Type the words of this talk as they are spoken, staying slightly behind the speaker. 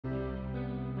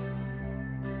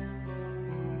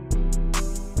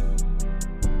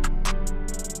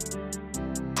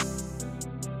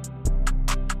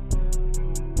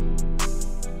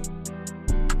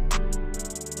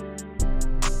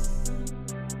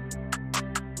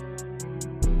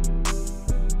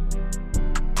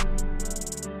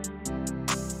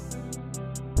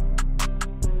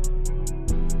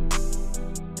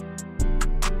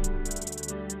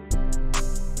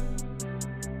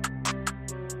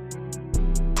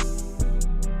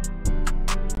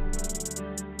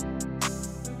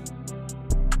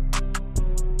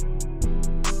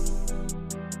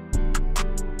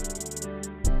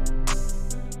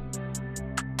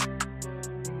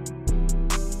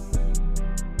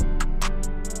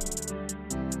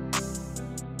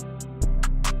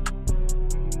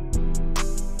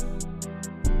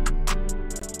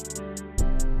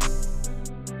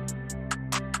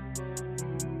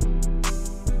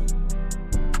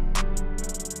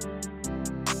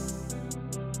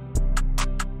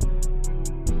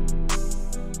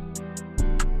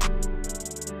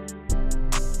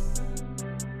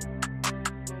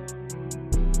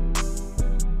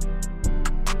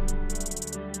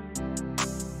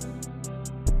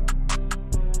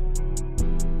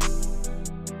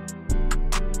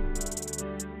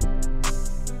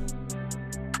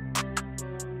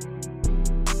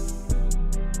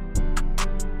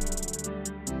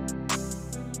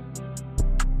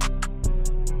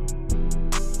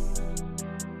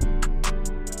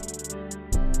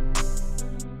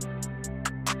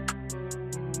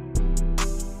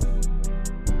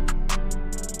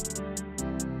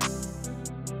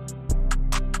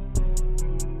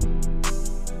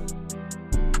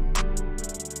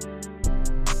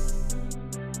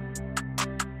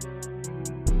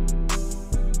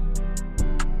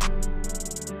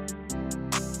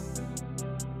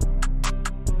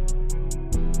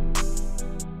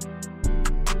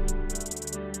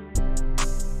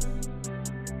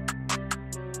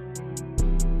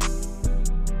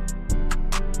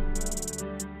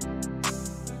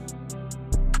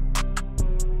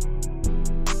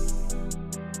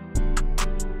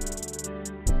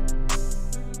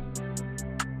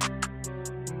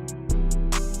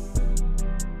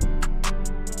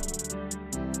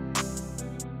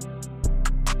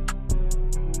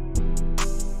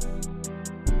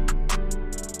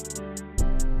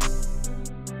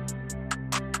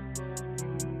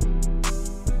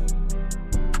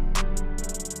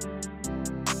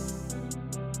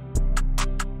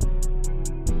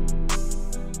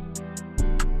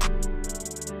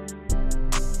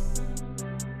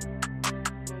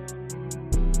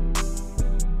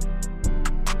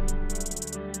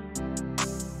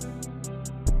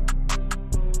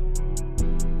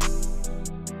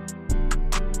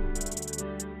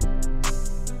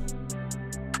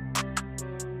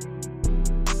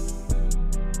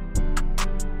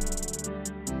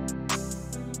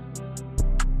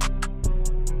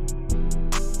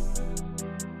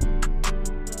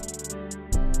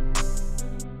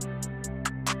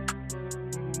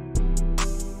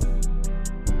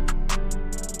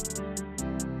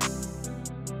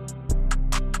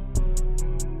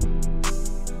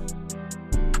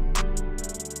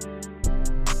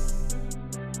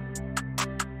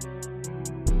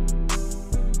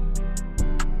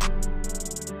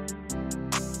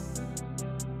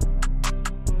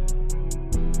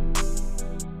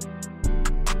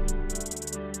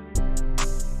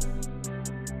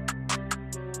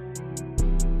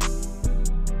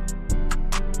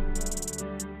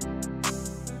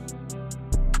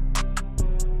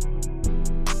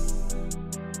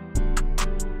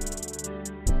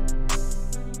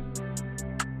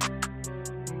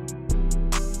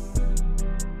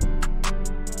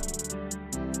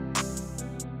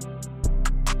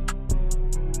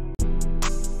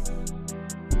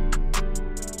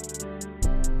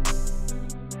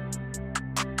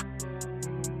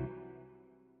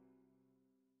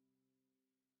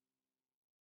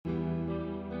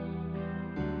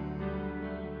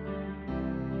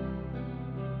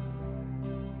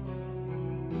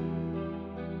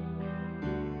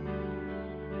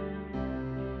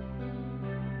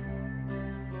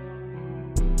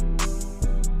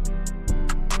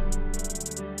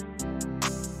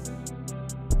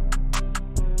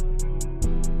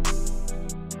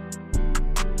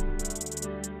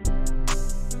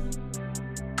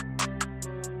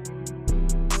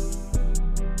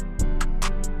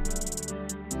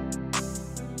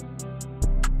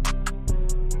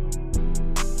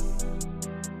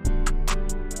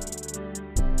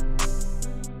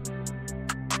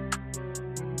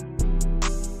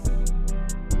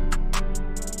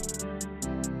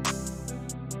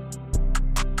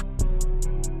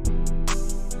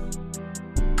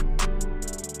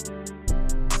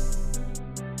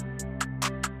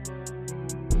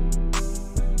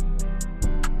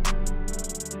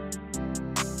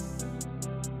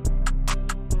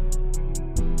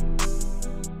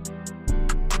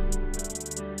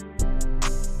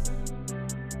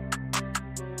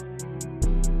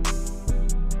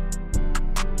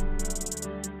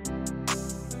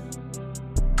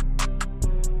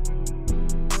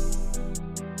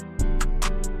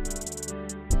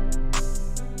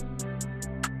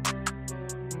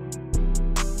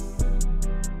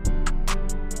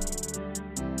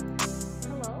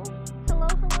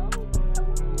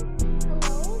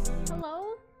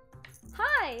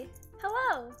Hi!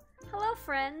 Hello! Hello,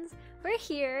 friends! We're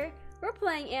here. We're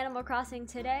playing Animal Crossing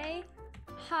today.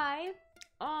 Hi.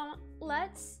 What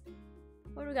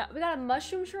do we got? We got a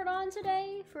mushroom shirt on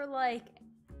today for like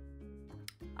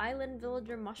island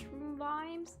villager mushroom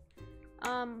vibes.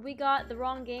 We got the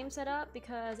wrong game set up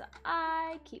because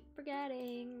I keep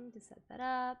forgetting to set that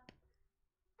up.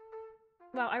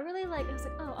 Wow, I was like,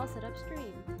 oh, I'll set up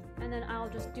stream. And then I'll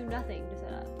just do nothing to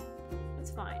set up.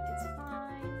 It's fine, it's fine.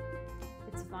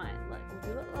 It's fine, like,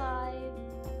 we'll do it live.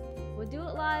 We'll do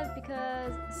it live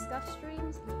because stuff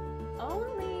streams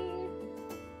only.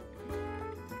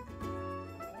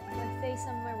 My face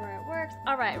somewhere where it works.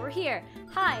 All right, we're here.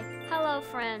 Hi, hello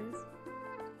friends.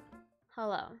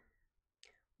 Hello,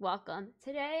 welcome.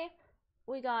 Today,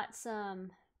 we got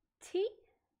some tea.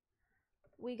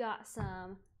 We got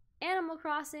some Animal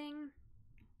Crossing.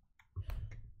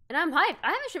 And I'm hyped.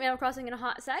 I haven't streamed Animal Crossing in a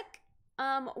hot sec.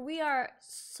 We are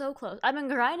so close. I've been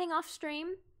grinding off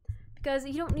stream because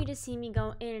you don't need to see me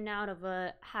go in and out of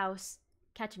a house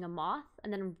catching a moth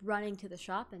and then running to the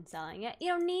shop and selling it. You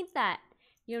don't need that.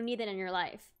 You don't need that in your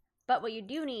life. But what you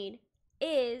do need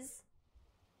is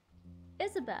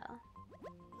Isabel.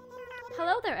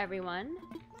 Hello there, everyone.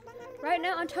 Right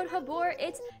now on Toad Harbor,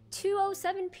 it's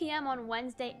 2:07 p.m. on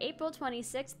Wednesday, April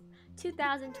 26th,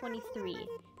 2023.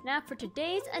 Now for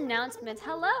today's announcements.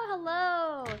 Hello,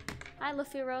 hello. Hi,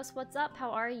 Lufiros. What's up? How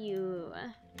are you?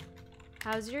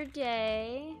 How's your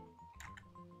day?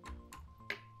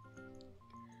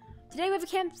 Today we have a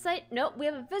campsite. Nope, we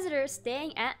have a visitor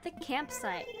staying at the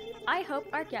campsite. I hope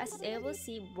our guest is able to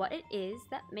see what it is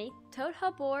that made Toad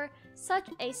Harbor such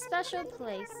a special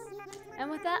place.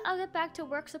 And with that, I'll get back to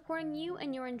work supporting you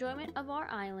and your enjoyment of our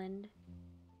island.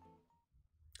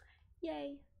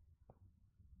 Yay.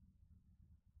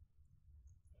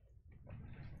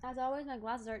 As always, my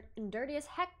glasses are dirty as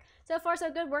heck. So far,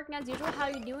 so good. Working as usual. How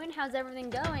you doing? How's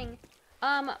everything going?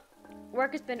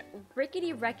 Work has been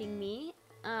rickety-wrecking me.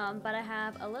 But I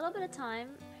have a little bit of time.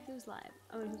 Who's live?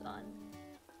 Oh, who's on?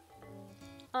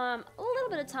 A little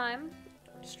bit of time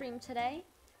to stream today.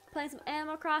 Playing some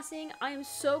Animal Crossing. I am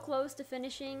so close to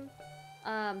finishing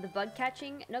the bug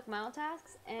catching Nook mile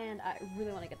tasks, and I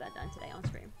really want to get that done today on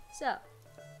stream. So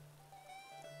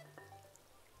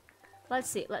let's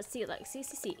see, like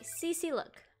CC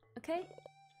look, okay?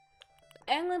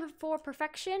 Angling for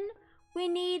perfection, we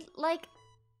need like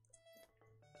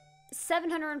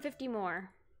 750 more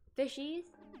fishies.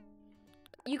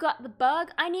 You got the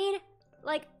bug, I need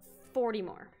like 40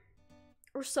 more.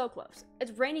 We're so close.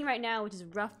 It's raining right now, which is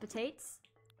rough potatoes.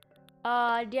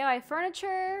 DIY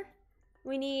furniture,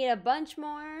 we need a bunch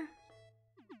more.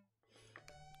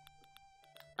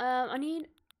 I need,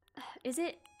 is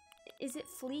it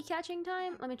flea catching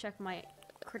time? Let me check my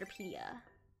Critterpedia.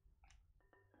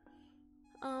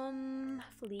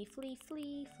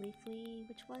 Flea.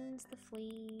 Which one's the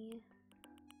flea?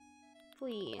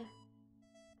 Flea.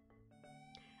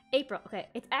 April. Okay,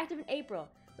 it's active in April.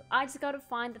 So I just gotta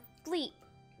find the flea.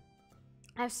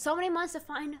 I have so many months to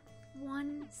find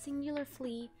one singular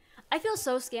flea. I feel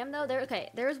so scammed though.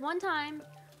 There was one time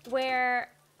where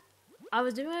I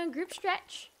was doing a group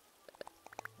stretch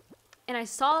and I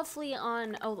saw a flea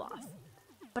on Olaf,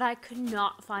 but I could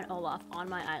not find Olaf on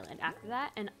my island after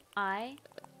that, and I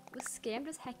was scammed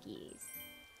as heckies.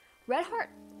 Red heart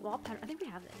wall pattern. I think we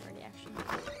have this already, actually.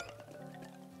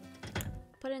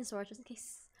 Put it in storage just in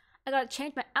case. I gotta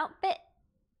change my outfit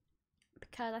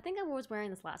because I think I was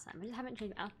wearing this last time. I just haven't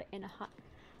changed my outfit in a hot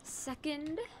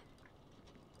second.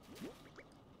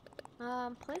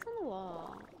 Place on the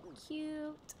wall.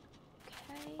 Cute.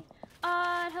 Okay.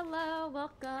 Odd, hello,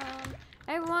 welcome.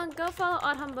 Everyone, go follow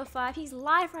OddHumba5. He's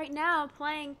live right now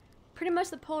playing pretty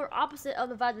much the polar opposite of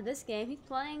the vibes of this game. He's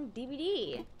playing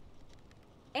DBD.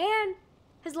 And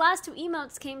his last two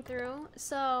emotes came through,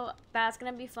 so that's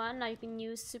gonna be fun. Now you can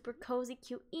use super cozy,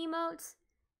 cute emotes.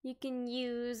 You can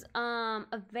use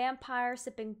a vampire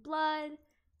sipping blood.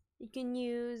 You can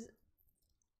use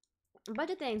a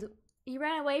bunch of things. He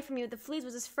ran away from you. The fleas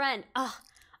was his friend. Ugh.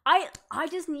 I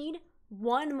just need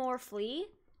one more flea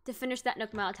to finish that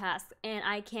Nook Mile task, and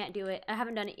I can't do it. I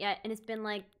haven't done it yet, and it's been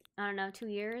like, I don't know, 2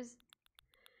 years.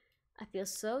 I feel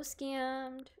so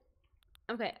scammed.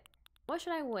 Okay, what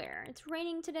should I wear? It's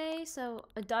raining today, so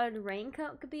a dotted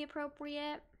raincoat could be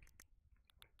appropriate.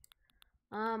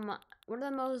 What are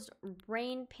the most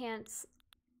rain pants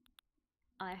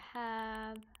I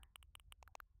have?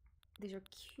 These are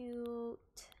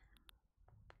cute.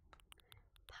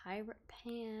 Pirate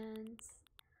pants.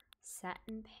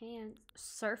 Satin pants.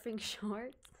 Surfing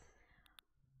shorts.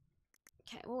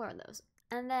 Okay, we'll wear those.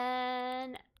 And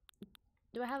then,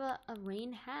 do I have a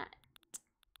rain hat?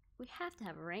 We have to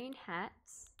have rain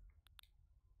hats.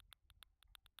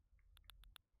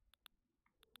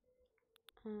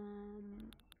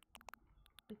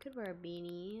 We could wear a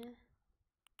beanie.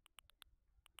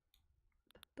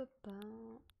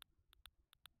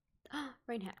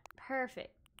 Rain hat.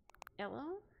 Perfect.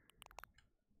 Yellow.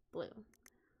 Blue.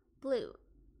 Blue.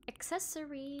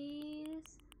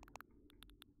 Accessories.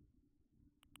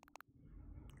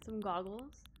 Some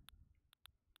goggles.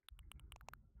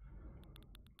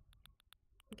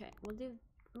 Okay, we'll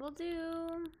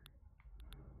do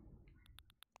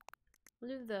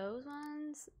those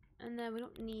ones, and then we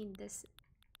don't need this.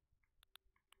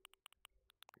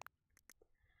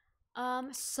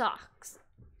 Socks.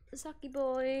 Socky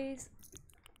boys.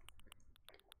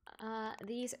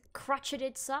 These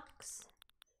crotcheted socks.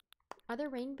 Are there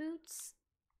rain boots?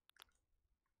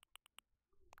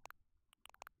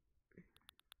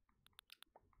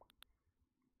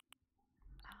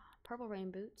 Purple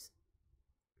rain boots.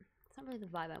 It's not really the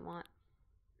vibe I want.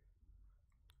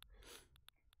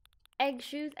 Egg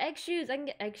shoes. Egg shoes. I can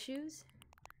get egg shoes.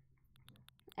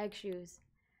 Egg shoes.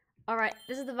 Alright,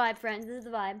 this is the vibe, friends. This is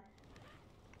the vibe.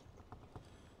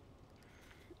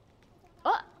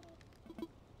 Oh!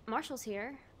 Marshall's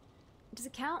here. Does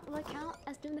it count? Will it count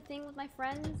as doing the thing with my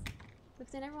friends?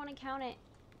 Because I never want to count it.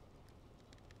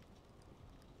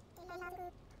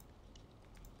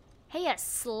 Hey, you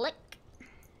slick.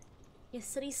 You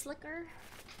city slicker.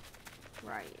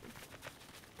 Where are you?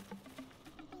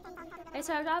 Hey,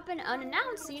 so I've not been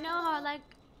unannounced. So you know how I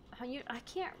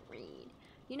can't read.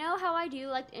 You know how I do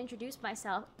like to introduce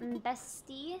myself,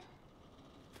 bestie.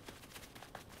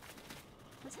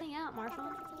 Let's hang out, Marshall.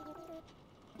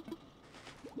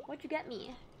 What'd you get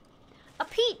me? A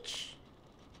peach!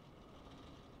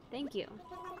 Thank you.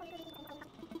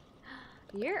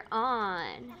 You're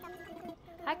on.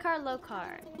 High card, low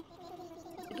card.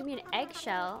 Give me an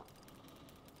eggshell.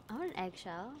 I want an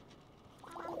eggshell.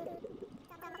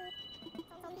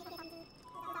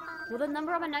 Will the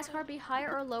number on my next card be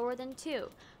higher or lower than 2?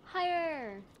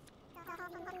 Higher!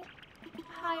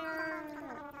 Higher!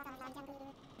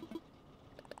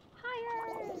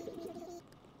 Higher!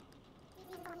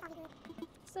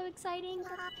 So exciting.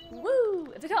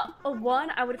 Woo! If it got a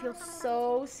 1, I would feel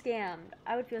so scammed.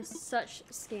 I would feel such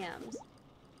scams.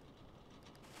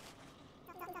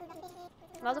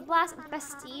 That was a blast,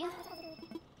 bestie.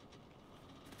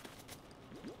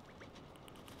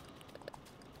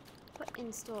 Put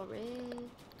in storage.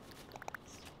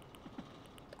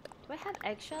 Do I have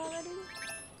eggshell already?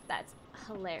 That's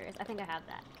hilarious. I think I have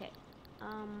that. Okay.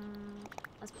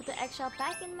 Let's put the eggshell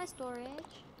back in my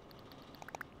storage.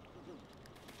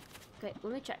 Okay,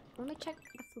 let me check. Let me check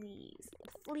the fleas.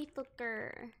 Flea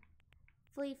flicker.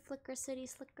 Flea flicker, city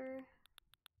slicker.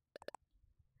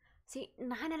 See,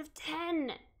 9 out of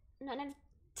 10. 9 out of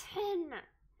 10.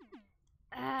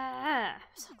 Ah,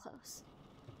 so close.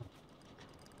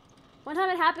 One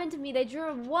time it happened to me. They drew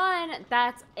a 1.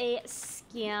 That's a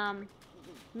scam.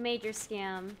 Major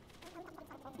scam.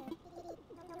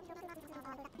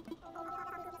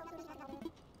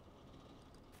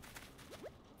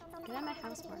 Get out of my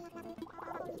house, Mark.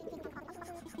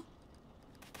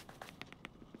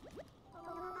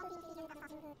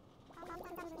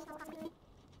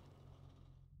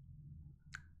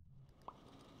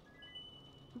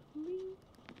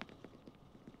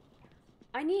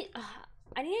 I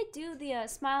need to do the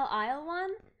Smile Isle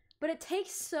one, but it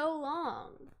takes so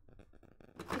long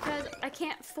because I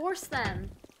can't force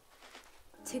them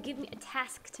to give me a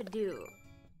task to do.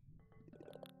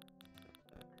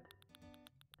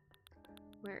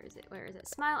 Where is it? Where is it?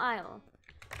 Smile Isle.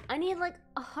 I need like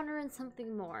 100 and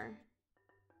something more,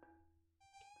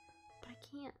 but I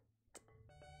can't.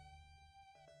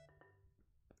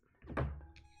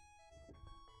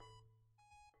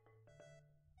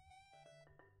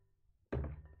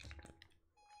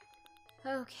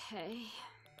 Okay.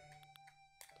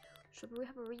 Should we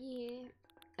have a re?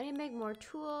 I need to make more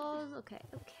tools. Okay,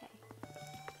 okay.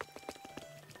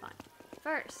 Fine.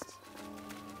 First,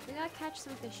 we gotta catch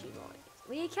some fishy boys.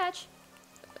 We need to catch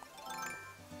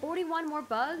 41 more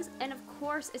bugs, and of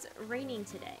course, it's raining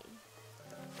today.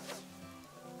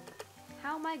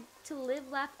 How am I to live,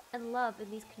 laugh, and love in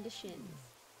these conditions?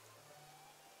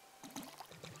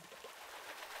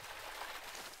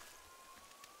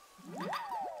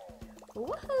 Woohoo!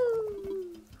 Okay.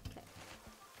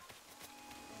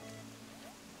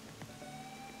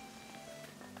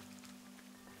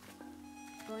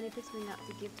 Oh, I need to pick something up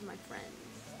to give to my friends.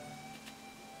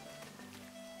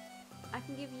 I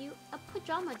can give you a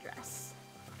pajama dress.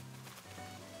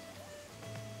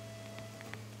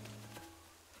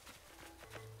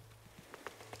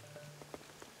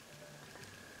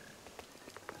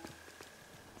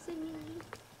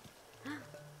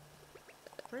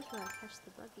 first we're gonna catch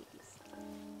the buggies.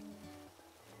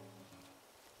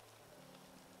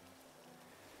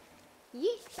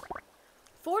 Yeet!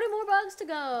 40 more bugs to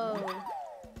go!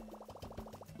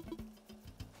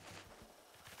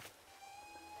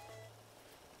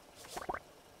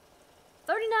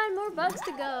 More bugs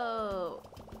to go.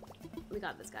 We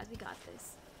got this, guys. We got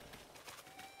this.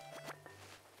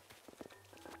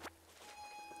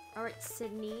 All right,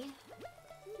 Sydney.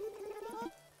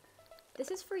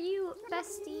 This is for you,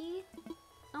 bestie.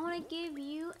 I want to give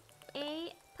you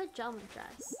a pajama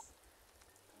dress.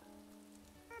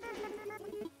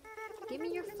 Give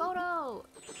me your photo.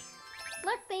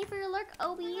 Lurk, thank you for your lurk,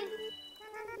 Obi.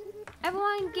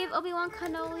 Everyone give Obi-Wan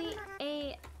Kenobi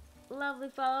a lovely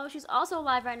follow. She's also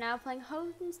live right now playing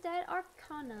Homestead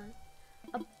Arcana.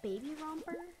 A baby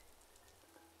romper?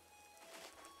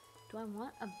 Do I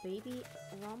want a baby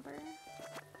romper?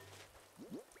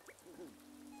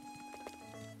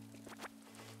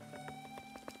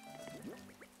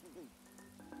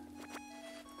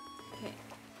 Okay.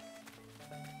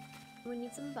 We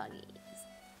need some buggies.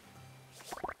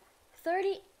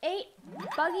 38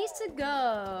 buggies to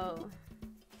go.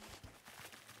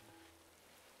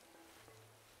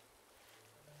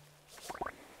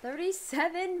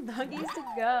 $37 buggies to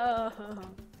go.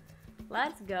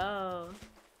 Let's go.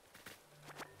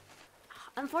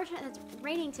 Unfortunately, it's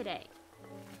raining today.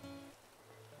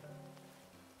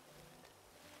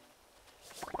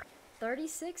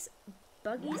 $36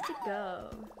 buggies to go.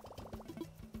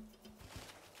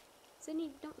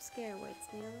 Sydney, don't scare away,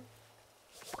 snail.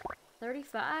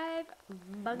 35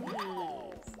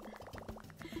 buggies.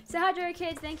 Stay hydrated,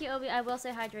 kids. Thank you, Obi. I will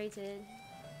stay hydrated.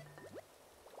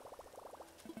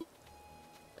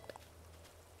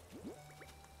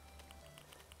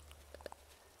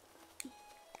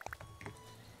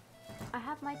 I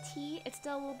have my tea. It's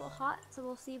still a little bit hot, so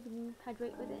we'll see if we can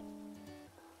hydrate with it.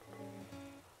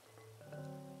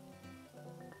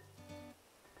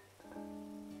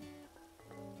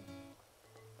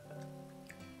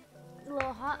 It's a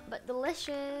little hot, but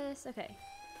delicious. Okay.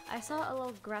 I saw a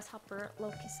little grasshopper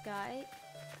locust guy.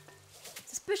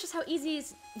 Suspicious how easy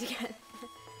it's to get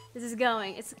this is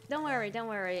going. Don't worry, don't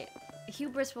worry.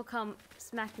 Hubris will come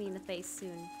smack me in the face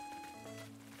soon.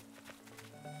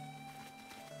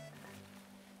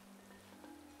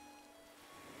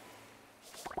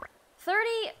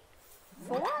 $34?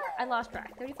 I lost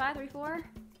track. 35, 34?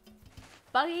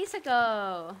 Buggies to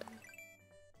go.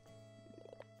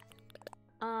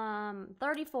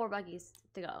 34 buggies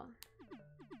to go.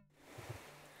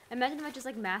 Imagine if I just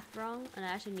like mathed wrong and I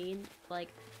actually need like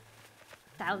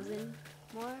 1,000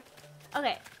 more.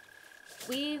 Okay.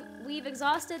 We've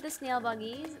exhausted the snail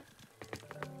buggies.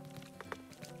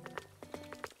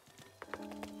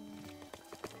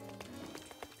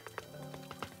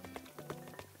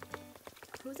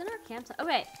 Who's in our campsite?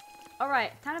 Okay.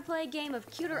 Alright, time to play a game of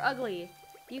cute or ugly.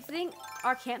 Do you think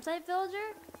our campsite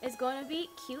villager is going to be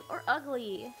cute or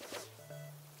ugly?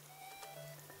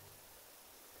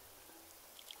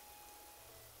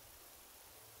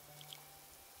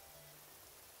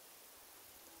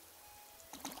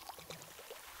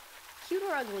 Cute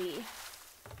or ugly?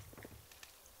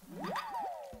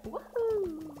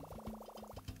 Woohoo!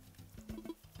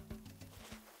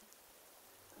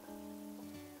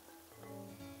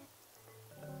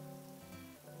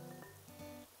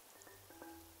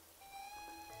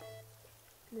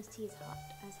 This tea is hot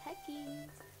as heckies.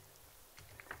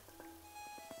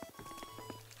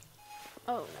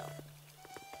 Oh no.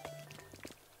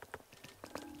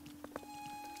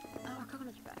 Oh, our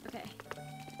coconuts are back. Okay.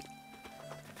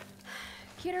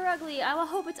 Cute or ugly? I will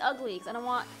hope it's ugly because I don't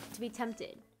want to be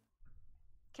tempted.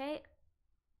 Okay.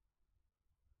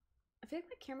 I feel like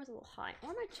my camera's a little high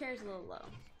or my chair's a little low.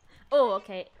 Oh,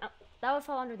 okay. That would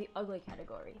fall under the ugly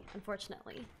category,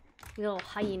 unfortunately. The little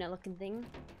hyena looking thing.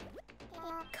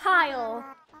 Kyle!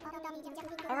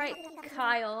 Alright,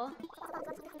 Kyle.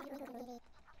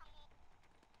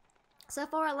 So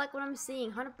far, I like what I'm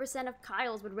seeing. 100% of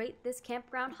Kyles would rate this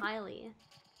campground highly.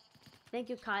 Thank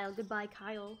you, Kyle. Goodbye,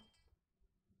 Kyle.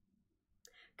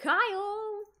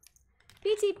 Kyle!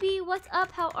 PTP, what's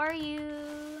up? How are you?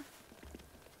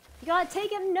 You gotta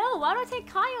take him? No, why do I take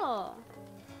Kyle?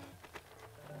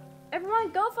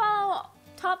 Everyone go follow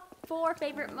top 4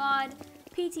 favorite mod,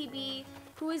 PTB,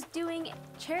 who is doing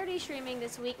charity streaming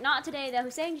this week. Not today though,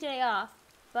 who's taking today off.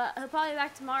 But he'll probably be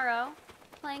back tomorrow.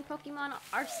 Playing Pokemon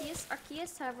Arceus,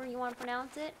 however you want to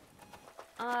pronounce it.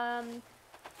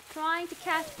 Trying to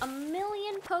catch 1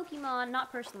 million Pokemon,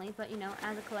 not personally, but you know,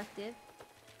 as a collective.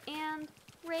 And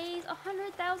raise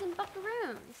 100,000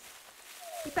 buckaroons.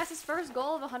 He passed his first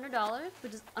goal of $100,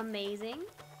 which is amazing.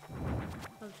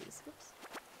 Oh jeez, whoops.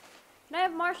 Can I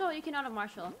have Marshall? You cannot have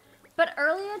Marshall. But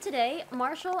earlier today,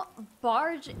 Marshall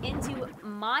barged into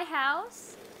my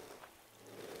house,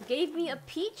 gave me a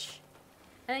peach,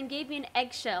 and then gave me an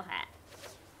eggshell hat.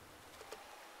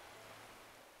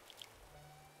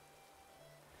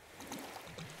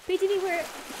 PTV, we're...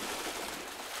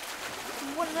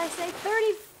 What did I say?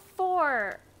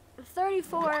 34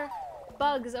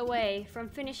 bugs away from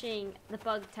finishing the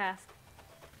bug task.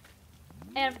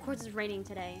 And of course it's raining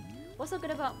today. What's so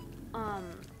good about,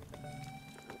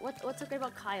 what's so good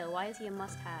about Kyle? Why is he a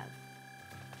must-have?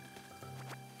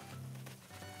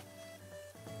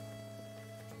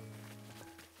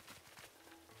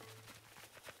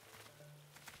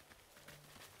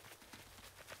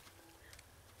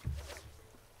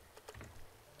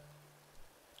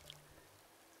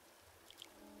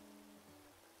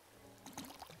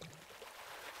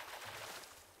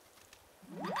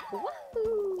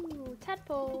 Woohoo!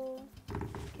 Tadpole!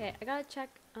 Okay, I gotta check,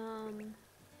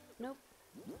 nope.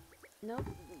 Nope.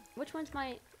 Which one's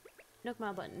my Nook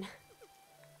Mile button?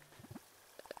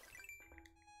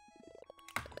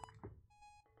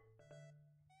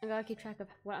 I gotta keep track of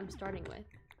what I'm starting with,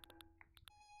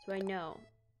 so I know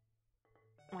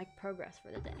my progress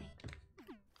for the day.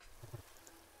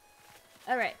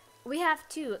 Alright, we have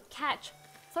to catch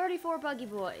 34 buggy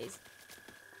boys.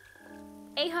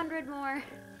 800 more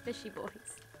fishy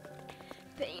boys.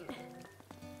 Pain.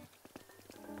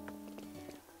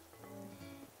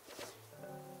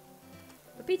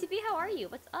 But PTP, how are you?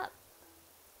 What's up?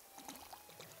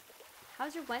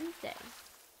 How's your Wednesday?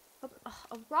 A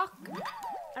rock.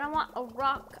 I don't want a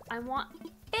rock. I want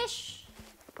fish.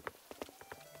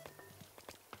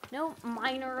 No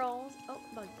minerals. Oh,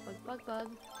 bug, bug, bug,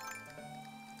 bug.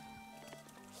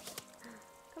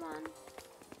 Come on.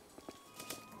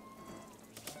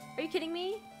 Are you kidding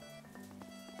me?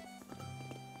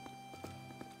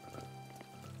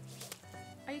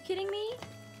 Are you kidding me?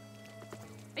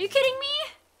 Are you kidding me?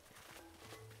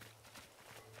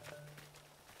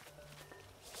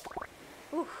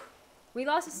 Ooh, we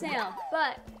lost a snail,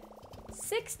 but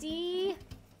 60,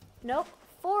 nope,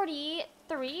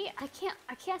 43. I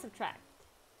can't subtract.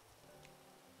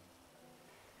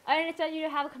 I didn't expect you to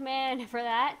have a command for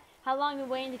that. How long have you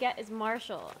been waiting to get is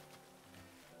Marshall?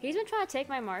 He's been trying to take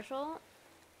my Marshall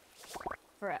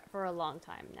for a long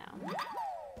time now.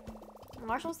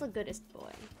 Marshall's the goodest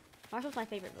boy. Marshall's my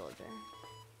favorite villager.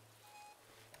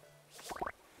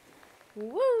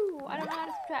 Woo! I don't know how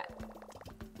to subtract.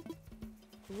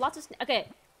 Lots of okay,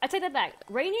 I take that back.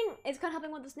 Raining is kind of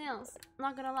helping with the snails. I'm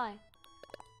not gonna lie.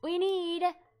 We need...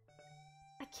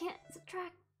 I can't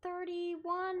subtract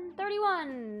 31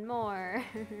 more.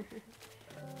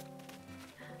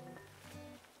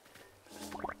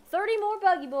 30 more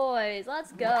buggy boys.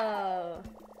 Let's go.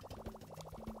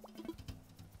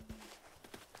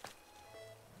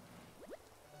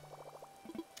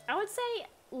 I would say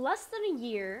less than a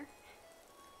year,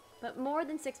 but more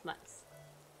than 6 months.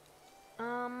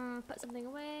 Put something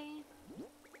away.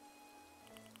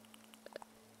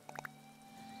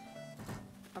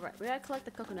 Alright, we gotta collect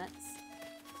the coconuts.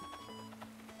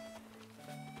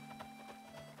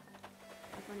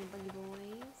 Funny buggy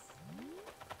boys.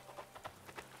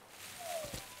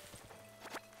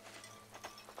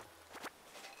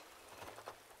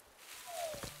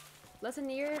 Less than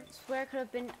a year, swear could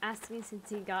have been asking since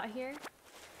he got here.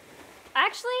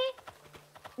 Actually,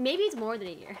 maybe it's more than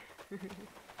a year.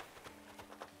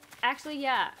 Actually,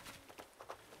 yeah.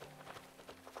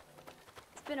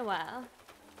 It's been a while.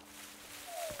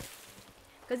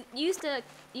 Cause it used to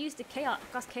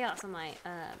cause chaos on my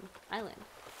island.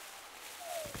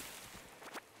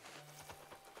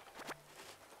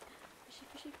 Fishy,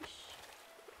 fishy, fish.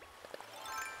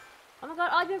 Oh my god,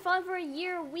 I've been falling for a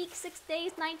year, a week, 6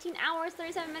 days, 19 hours,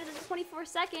 37 minutes, and 24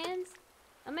 seconds.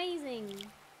 Amazing.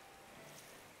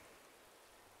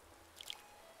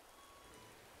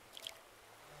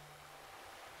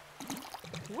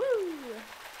 Woo!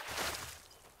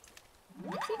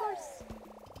 Seahorse.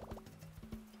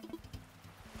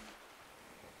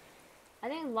 I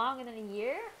think longer than a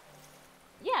year.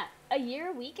 Yeah, a year,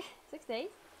 a week, 6 days.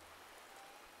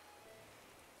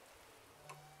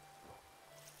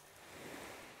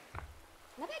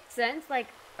 That makes sense, like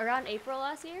around April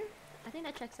last year. I think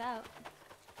that checks out.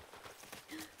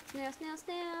 Snail, snail,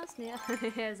 snail, snail.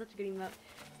 Yeah, such a good emote.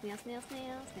 Snail, snail,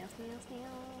 snail, snail, snail, snail.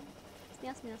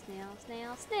 Snail, snail, snail,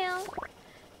 snail, snail.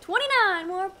 29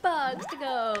 more bugs to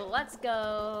go. Let's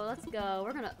go. Let's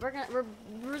go.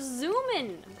 We're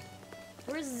zooming.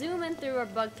 We're zooming through our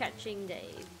bug catching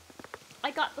days. I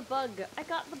got the bug. I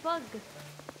got the bug.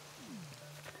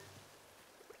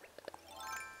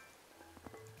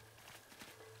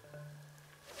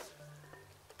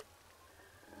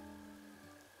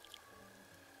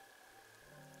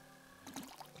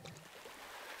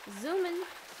 zooming.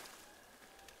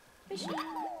 Fishing.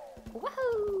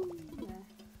 Woohoo!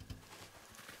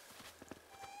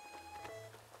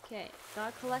 Okay,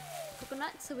 gotta collect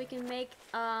coconuts so we can make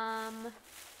our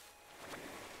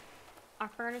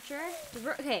furniture.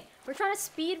 We're trying to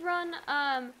speed run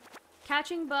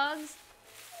catching bugs,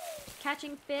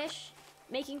 catching fish,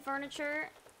 making furniture,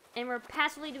 and we're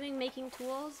passively doing making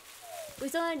tools. We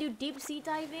still want to do deep sea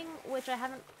diving, which I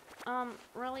haven't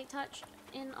really touched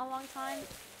in a long time.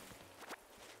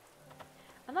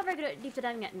 I'm not very good at deep sea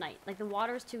diving at night. Like, the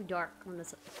water is too dark when the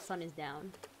sun is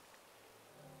down.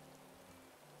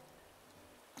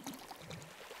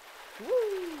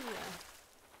 Woo!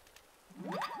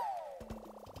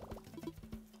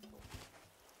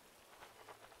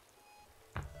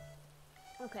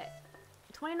 Okay,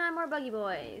 29 more buggy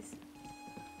boys.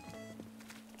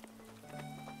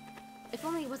 If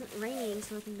only it wasn't raining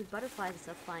so we can do butterflies and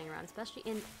stuff flying around, especially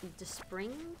in the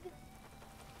spring.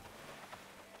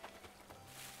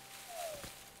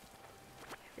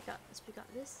 We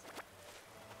got this.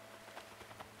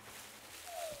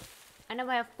 I know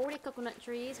I have 40 coconut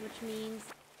trees, which means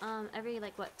every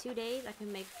like what 2 days I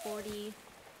can make 40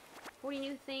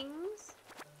 new things,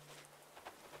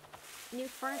 new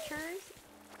furnitures.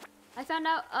 I found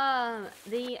out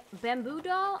the bamboo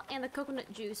doll and the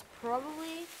coconut juice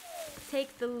probably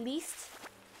take the least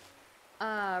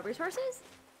resources.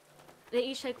 They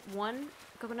each take 1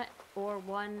 coconut or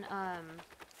 1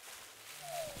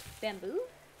 bamboo.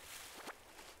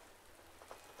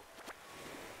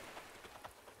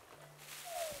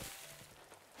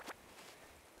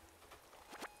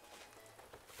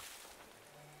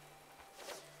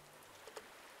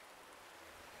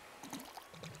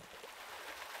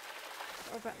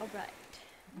 Alright.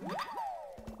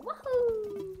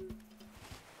 Woohoo!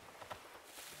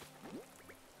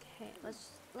 Okay,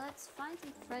 let's find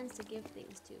some friends to give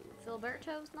things to.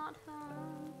 Filiberto's not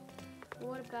home.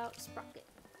 What about Sprocket?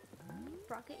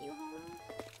 Sprocket, you home?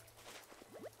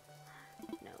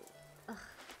 No. Ugh.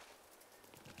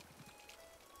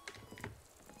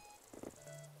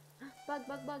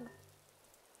 Bug.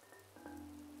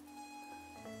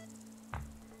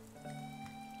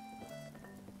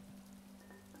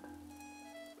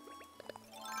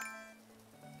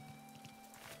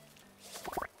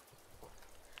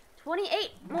 28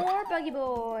 more buggy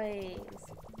boys.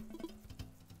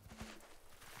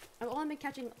 I've only been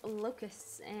catching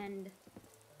locusts and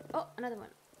another one,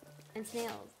 and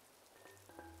snails.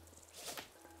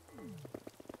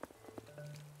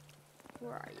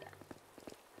 Where are you?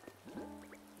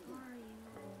 Where are you?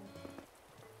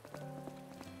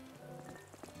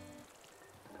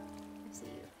 I see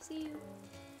you. I see you.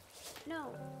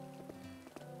 No.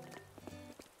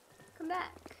 Come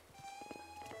back.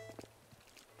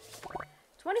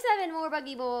 27 more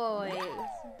buggy boys.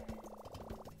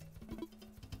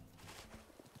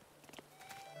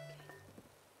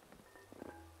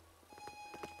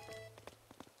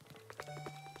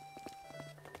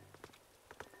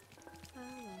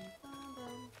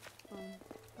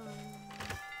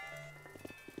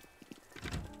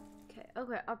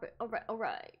 Okay,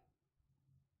 alright.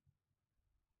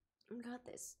 We got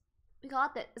this. We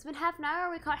got this. It's been half an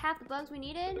hour. We caught half the bugs we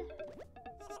needed.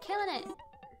 Killing it.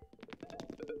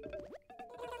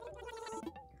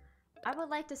 I would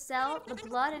like to sell the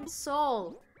blood and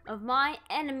soul of my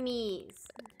enemies.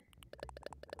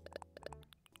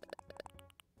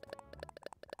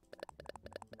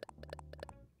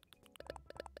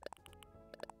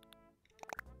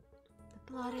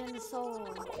 The blood and the soul.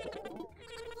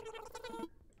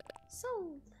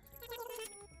 Sold.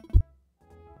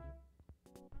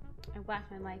 I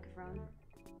whacked my microphone.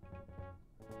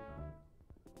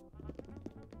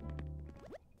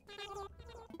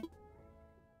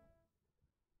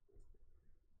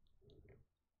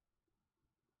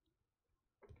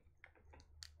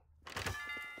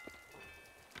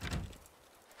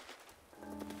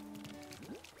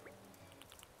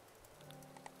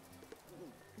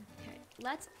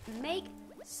 Let's make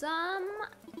some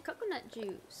coconut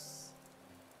juice.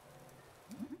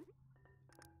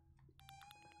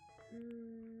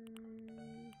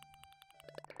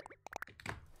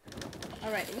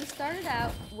 Alright, we started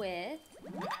out with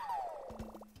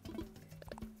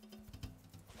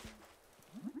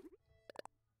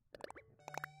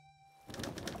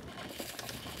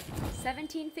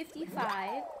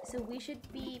 $17.55, so we should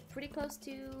be pretty close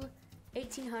to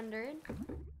 1800.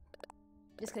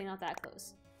 Just kidding, not that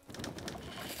close.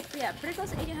 But yeah, pretty close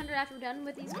to 1800 after we're done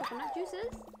with these coconut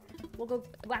juices. We'll go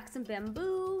whack some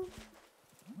bamboo.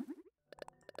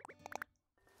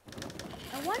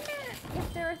 I wonder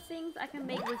if there are things I can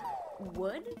make with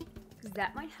wood, because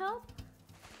that might help.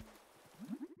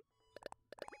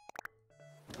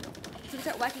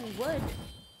 can start whacking wood.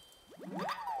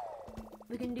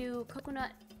 We can do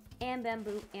coconut and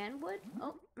bamboo and wood.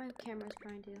 Oh, my camera's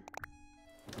trying to.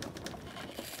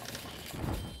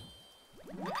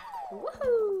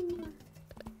 Woohoo!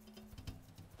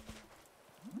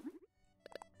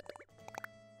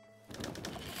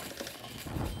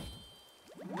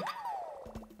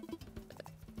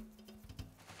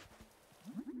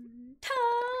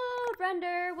 Toad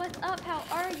Render, what's up? How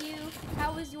are you?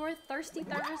 How was your thirsty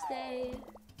Thursday?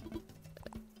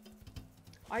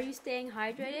 Are you staying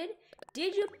hydrated?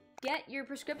 Did you get your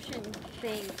prescription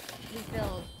thing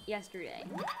refilled yesterday?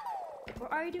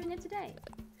 Or are you doing it today?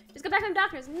 Just got back from the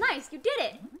doctor's. Nice, you did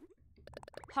it!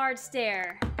 Hard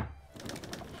stare.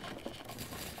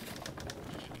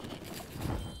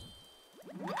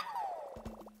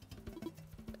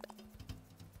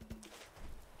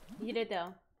 You did it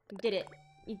though. You did it.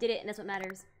 You did it, and that's what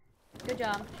matters. Good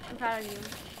job. I'm proud of you.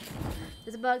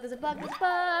 There's a bug, there's a bug, there's a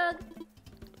bug!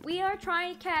 We are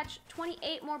trying to catch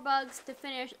 28 more bugs to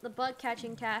finish the bug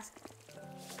catching task.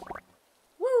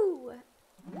 Woo!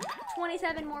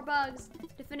 27 more bugs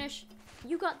to finish.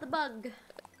 You got the bug.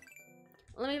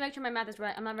 Let me make sure my math is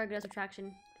right. I'm not very good at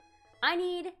subtraction. I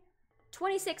need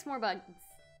 26 more bugs.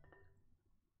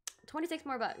 26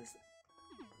 more bugs.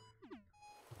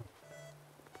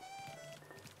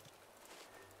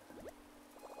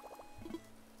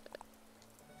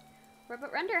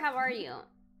 But Render, how are you?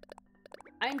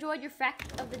 I enjoyed your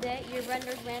fact of the day, your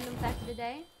Render's random fact of the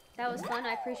day. That was fun,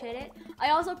 I appreciate it. I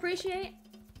also appreciate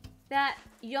that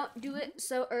you don't do it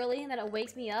so early that it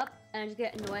wakes me up and I just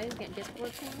get annoyed and get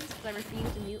Discord pings because I refuse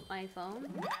to mute my phone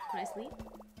when I sleep.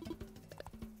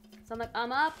 So I'm like,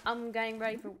 I'm up, I'm getting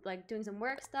ready for like doing some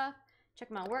work stuff,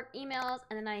 check my work emails,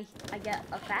 and then I get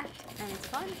a fact and it's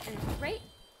fun and it's great.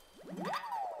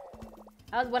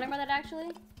 I was wondering about that actually.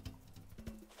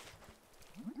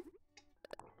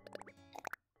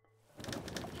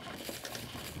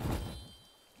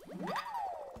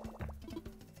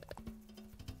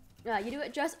 You do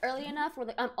it just early enough where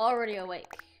like, I'm already awake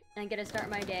and I get to start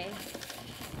my day,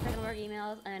 checking work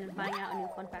emails, and finding out a new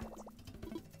fun fact.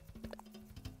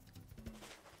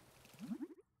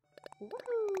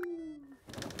 Woohoo!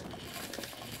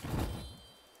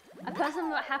 I posted them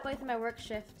about halfway through my work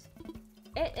shift.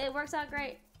 It works out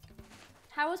great.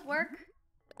 How was work?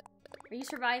 Are you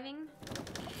surviving?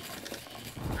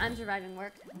 I'm surviving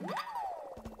work.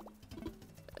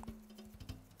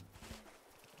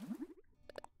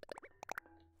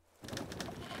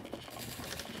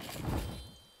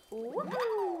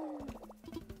 Woohoo!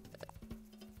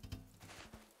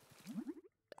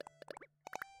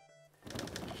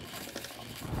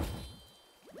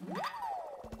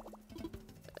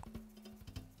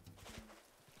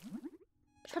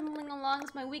 Trundling along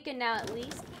is my weekend now at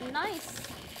least. Nice!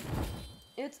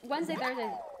 It's Wednesday, Thursday,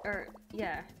 or,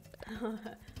 yeah.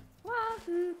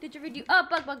 Wahoo! Did you redo? Oh,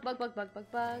 bug, bug, bug, bug, bug,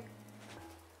 bug, bug.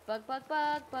 Bug, bug,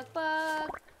 bug, bug, bug.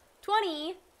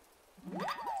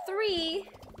 23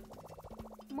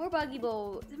 more buggy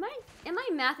boys. Am I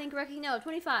mathing correctly? No,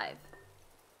 25.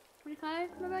 25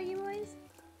 more buggy boys?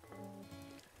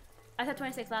 I said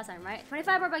 26 last time, right?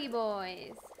 25 more buggy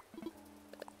boys.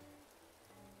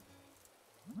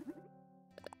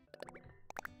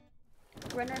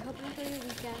 Runner, hope you enjoy your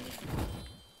weekend.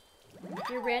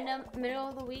 Your random middle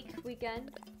of the week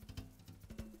weekend.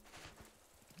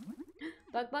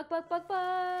 Bug, bug, bug, bug,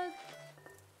 bug.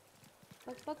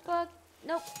 Bug, bug, bug.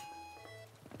 Nope.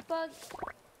 Bug.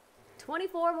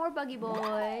 24 more buggy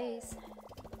boys.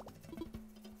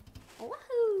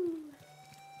 Woohoo!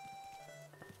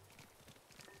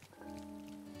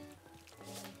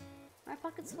 My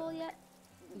pockets full yet?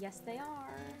 Yes, they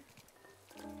are.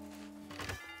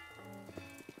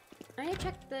 I need to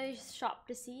check the shop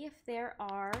to see if there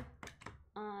are,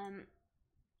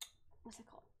 what's it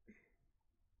called?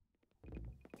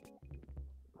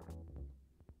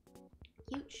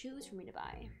 Cute shoes for me to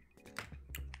buy.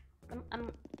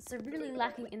 I'm severely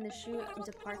lacking in the shoe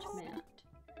department.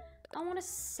 I want to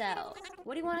sell.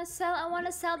 What do you want to sell? I want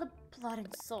to sell the blood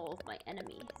and soul of my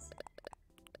enemies.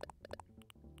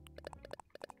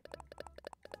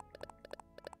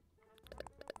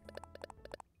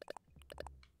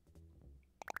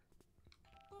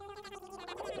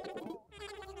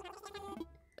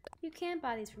 You can't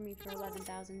buy these for me for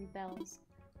 11,000 bells.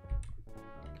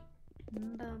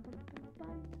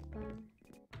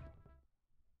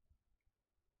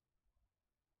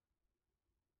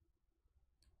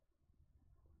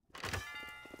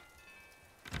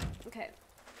 Okay,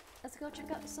 let's go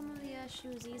check out some of the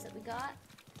shoesies that we got.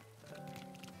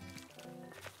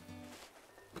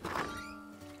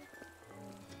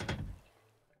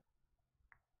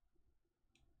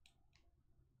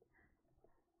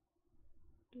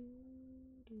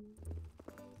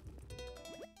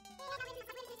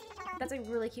 That's a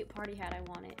really cute party hat. I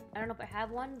want it. I don't know if I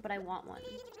have one, but I want one.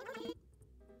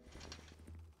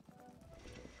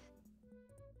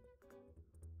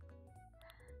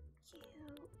 Cute.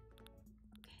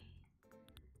 Okay.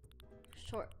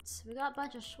 Shorts. We got a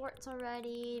bunch of shorts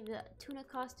already. The tuna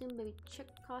costume, baby chick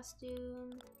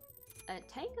costume, a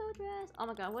tango dress. Oh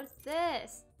my god, what is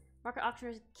this? Market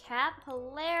auctioneer's cap.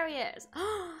 Hilarious.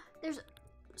 There's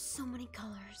so many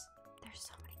colors. There's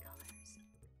so many colors.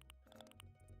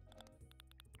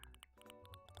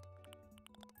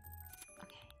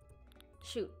 Okay.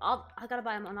 Shoot. I gotta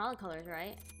buy them on all the colors,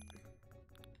 right?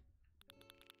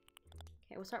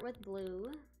 Okay, we'll start with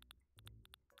blue.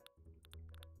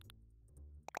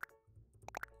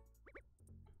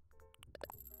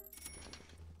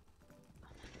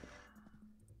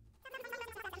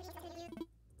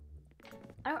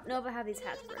 I don't know if I have these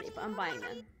hats ready, but I'm buying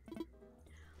them.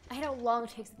 I hate how long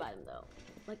it takes to buy them though.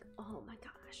 Like, oh my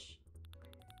gosh.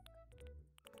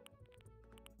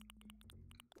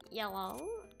 Yellow.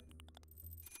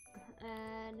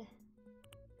 And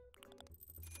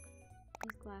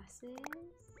these glasses.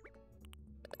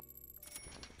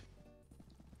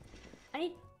 I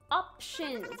need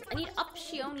options. I need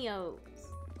optionios.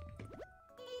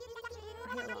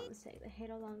 I hate how long this takes. I hate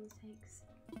how long this takes.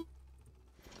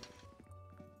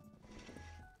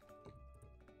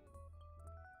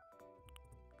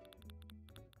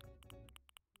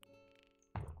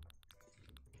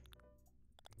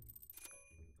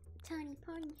 Tiny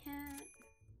pony hat.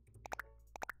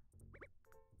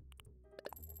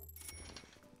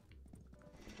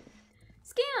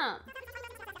 Scam!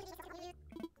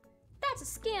 That's a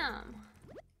scam!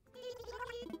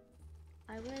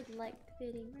 I would like the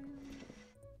fitting room.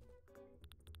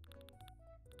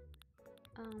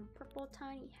 Purple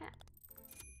tiny hat.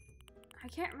 I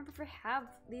can't remember if I have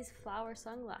these flower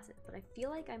sunglasses, but I feel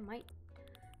like I might.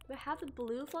 Do I have the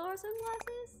blue flower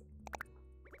sunglasses?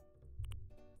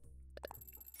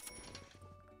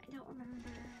 I don't remember.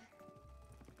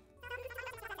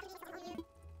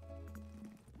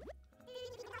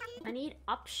 I need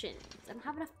options. I don't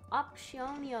have enough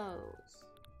optionios.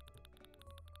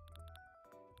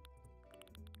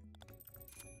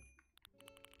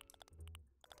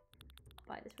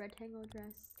 Buy this red tango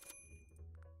dress.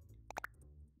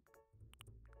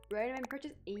 Ready to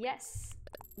purchase? Yes.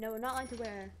 No, not like to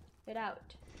wear it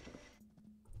out.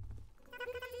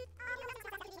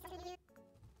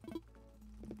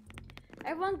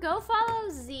 Everyone go follow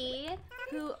Z,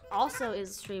 who also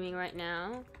is streaming right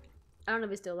now. I don't know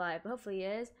if he's still live, but hopefully he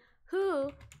is. Who,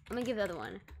 I'm gonna give the other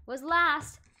one, was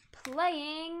last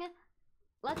playing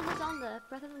Legend of Zelda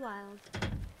Breath of the Wild.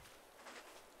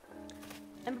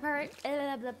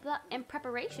 In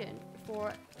preparation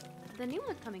for the new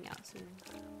one coming out soon.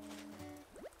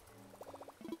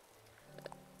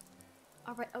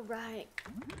 Alright, alright.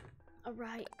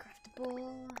 Alright,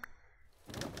 craftable.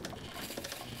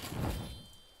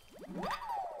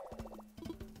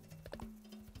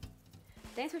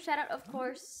 Thanks for shout out, of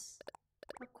course.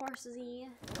 Of course, Z.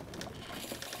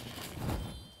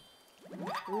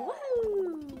 Woo!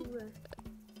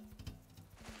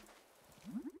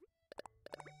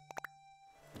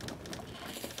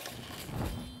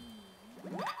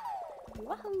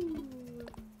 Woohoo!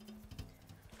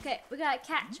 Okay, we gotta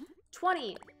catch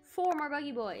 24 more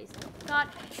buggy boys.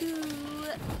 Got to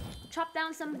chop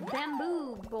down some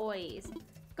bamboo boys.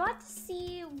 Got to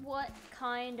see what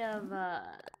kind of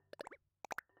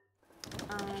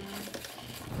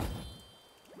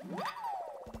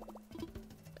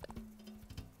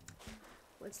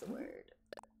what's the word?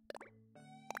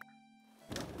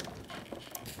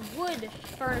 Wood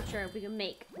furniture we can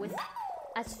make with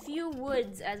as few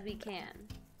woods as we can.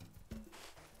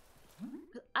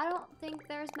 I don't think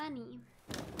there's many.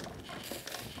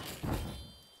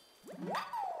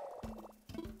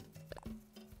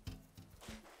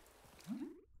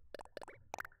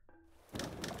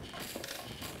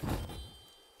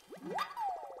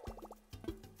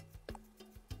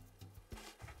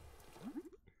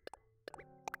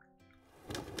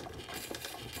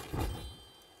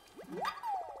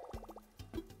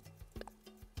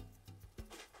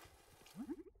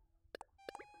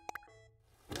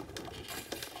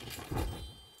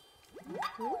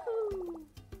 Woohoo!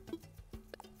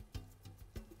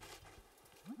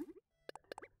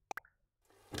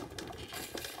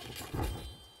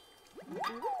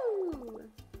 Woohoo!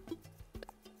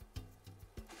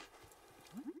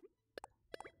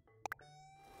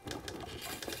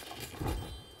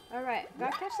 All right,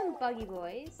 gotta catch some buggy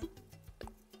boys.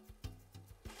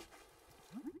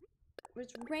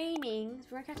 It's raining,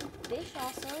 so we're gonna catch some fish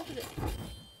also.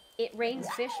 It rains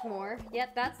fish more.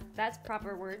 Yep, that's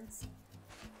proper words.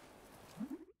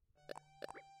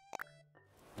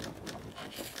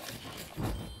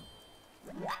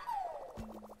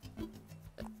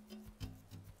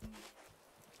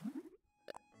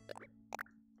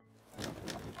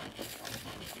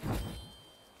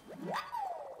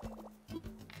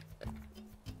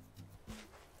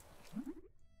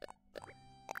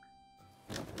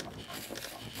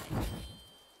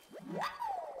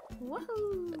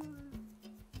 Woohoo!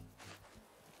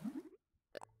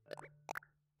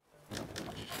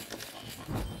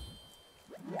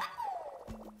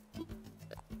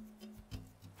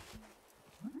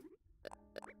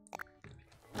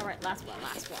 Alright, last one.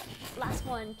 Last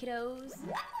one, kiddos.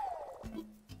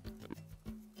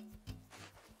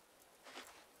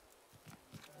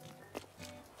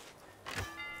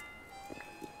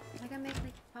 I can make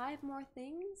like 5 more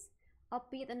things. I'll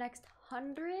be at the next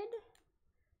 100.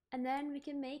 And then we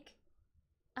can make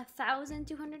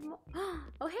 1,200 more.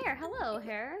 Oh, Hair. Hello,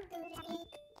 Hair.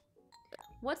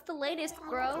 What's the latest,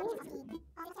 bro?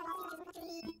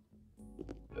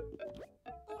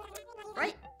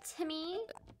 Right, Timmy.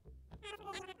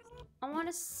 I want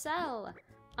to sell.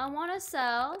 I want to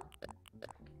sell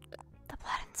the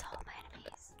blood and soul of my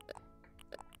enemies.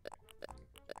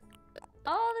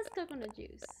 All this coconut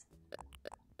juice.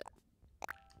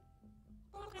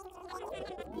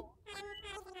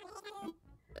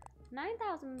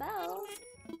 $9,000 bells.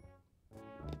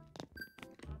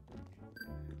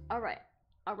 Alright.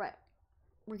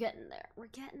 We're getting there.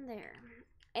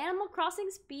 Animal Crossing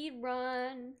speed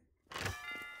run.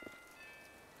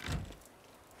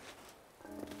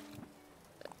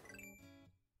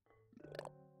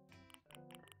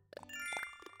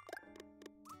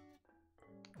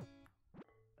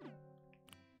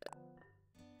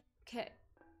 Okay.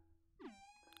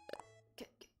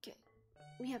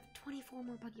 We have 24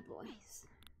 more buggy boys.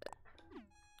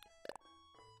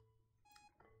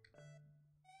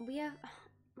 We have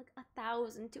like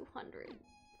 1,200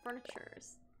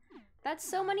 furnitures. That's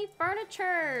so many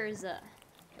furnitures.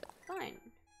 Fine.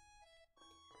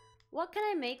 What can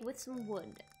I make with some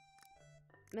wood?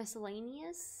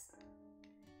 Miscellaneous.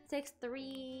 It takes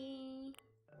 3,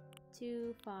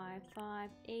 2, 5, 5,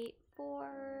 8, 4,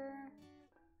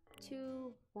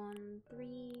 2, 1,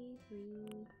 3,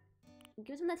 3.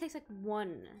 Give something that takes like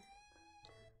 1.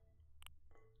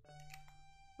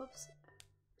 Whoops.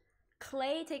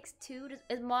 Clay takes 2.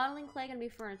 Is modeling clay gonna be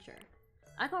furniture?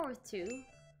 I go with 2. Is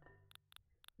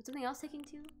something else taking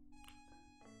 2?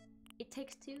 It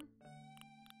takes 2.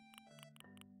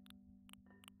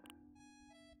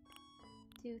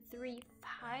 2, 3,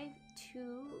 5,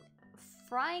 2.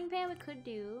 Frying pan we could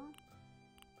do.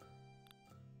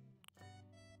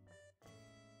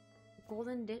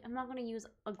 Golden dish. I'm not gonna use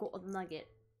a gold nugget.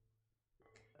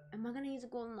 Am I gonna use a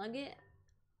golden nugget?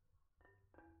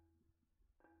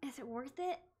 Is it worth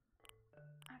it?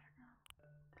 I don't know.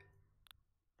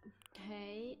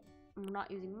 Okay. I'm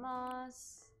not using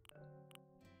moss.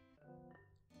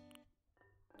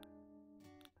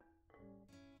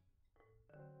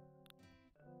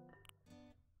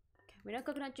 Okay, we know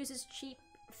coconut juice is cheap.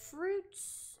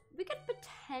 Fruits. We could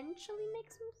potentially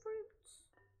make some fruits.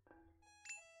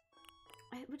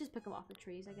 We'll just pick them off the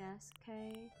trees, I guess.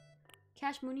 Okay.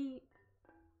 Cash money.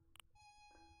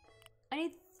 I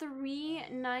need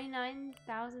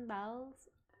 399,000 bells.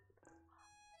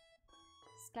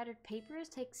 Scattered papers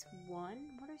takes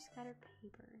 1. What are scattered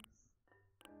papers?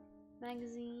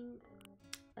 Magazine.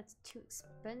 That's too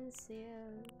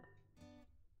expensive.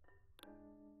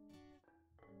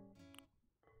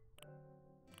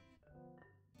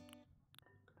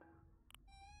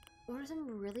 What are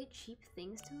some really cheap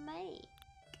things to make?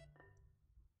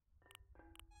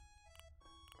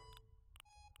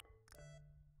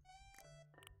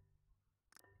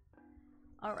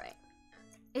 Alright.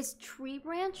 Is tree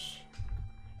branch?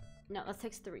 No, that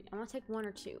takes 3. I want to take 1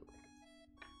 or 2.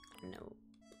 No.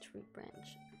 Tree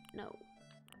branch. No.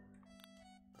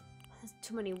 There's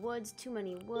too many woods,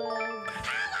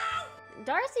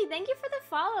 Darcy, thank you for the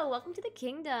follow. Welcome to the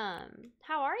kingdom.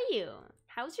 How are you?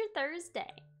 How's your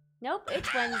Thursday? Nope,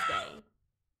 it's Wednesday.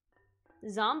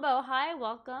 Zombo, hi,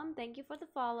 welcome. Thank you for the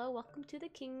follow. Welcome to the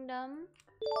kingdom.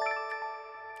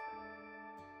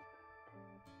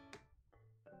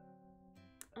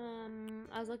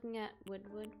 I was looking at wood.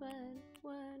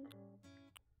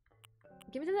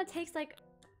 Give me something that takes like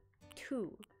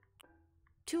 2.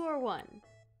 2 or 1.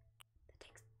 That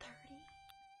takes 30.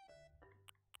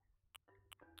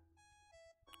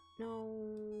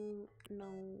 No.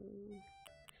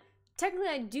 Technically,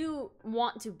 I do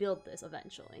want to build this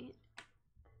eventually.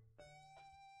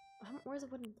 Where's the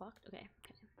wooden block? Okay.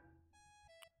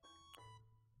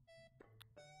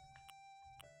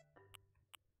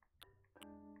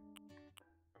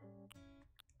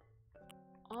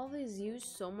 All these use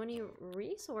so many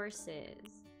resources.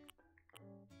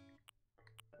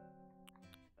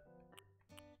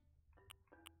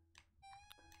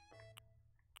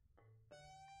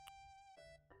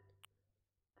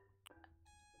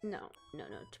 No.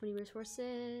 Too many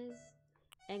resources.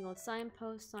 Angled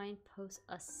signpost,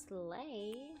 a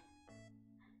sleigh.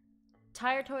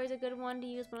 Tire toy is a good one to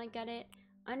use when I get it.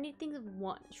 I need things of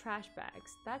one. Trash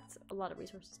bags. That's a lot of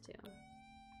resources too.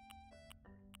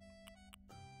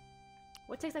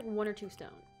 What takes like 1 or 2 stone?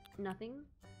 Nothing.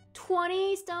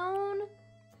 20 stone?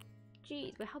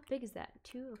 Jeez, but how big is that?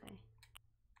 2? Okay.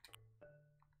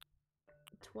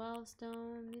 12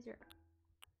 stone. These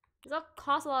all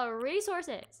cost a lot of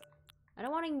resources. I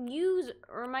don't want to use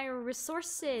my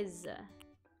resources. That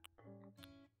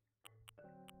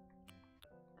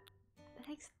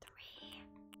takes 3.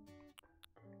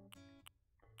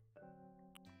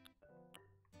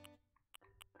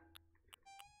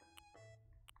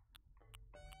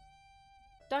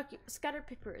 Scattered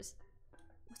papers.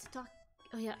 What's the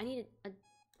Oh yeah, I need a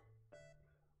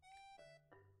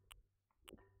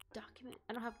document.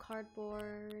 I don't have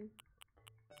cardboard.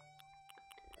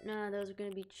 None of those are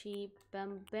gonna be cheap.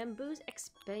 Bamboo's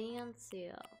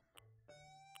expensive.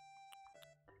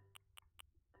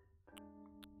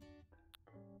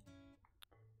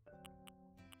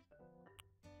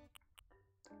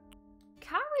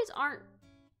 Calories aren't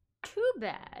too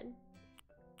bad.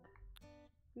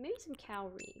 Maybe some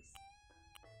calories.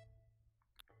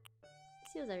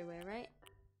 Seals everywhere, right?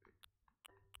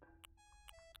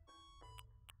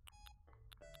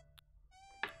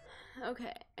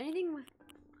 Okay, anything with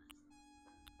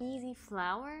easy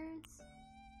flowers?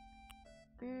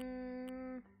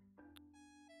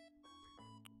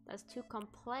 That's too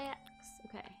complex.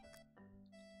 Okay.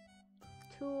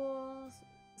 Tools,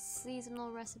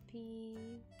 seasonal recipe.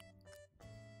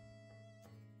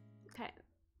 Okay.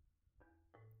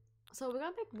 So we're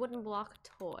gonna make wooden block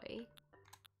toy,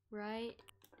 right?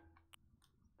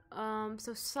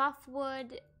 So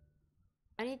softwood.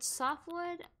 I need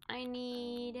softwood. I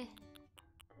need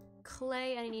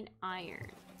clay. I need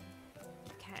iron.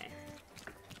 Okay.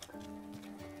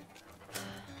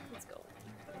 Let's go.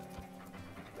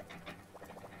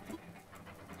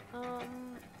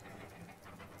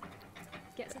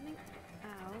 Get something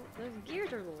out. Those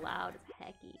gears are loud as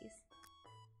heckies.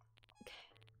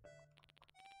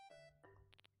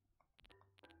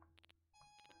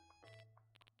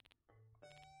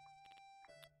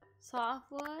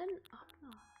 Softwood? Oh no.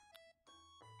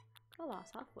 Got a lot of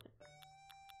softwood.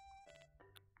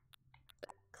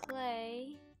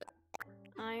 Clay.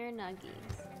 Iron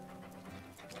nuggies.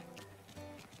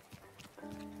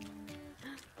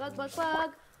 Bug, bug,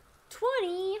 bug.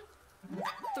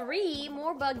 23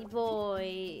 more buggy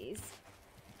boys.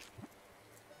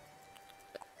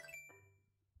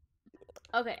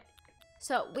 Okay.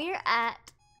 So we're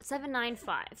at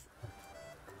 795.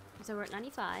 So we're at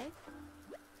 95.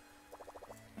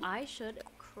 I should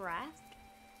craft.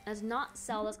 Let's not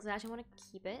sell this because I actually want to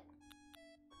keep it.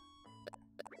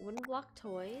 Wooden block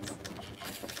toys.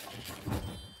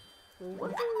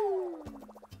 Woohoo!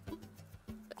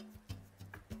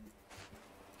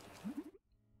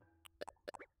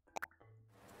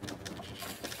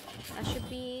 That should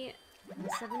be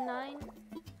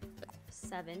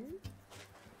 797.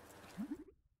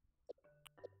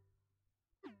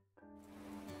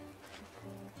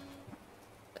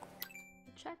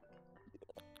 Check.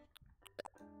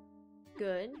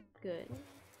 Good, good.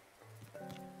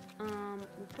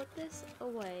 We'll put this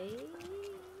away.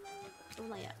 Oh,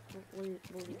 not yet. We'll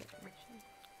leave it, actually.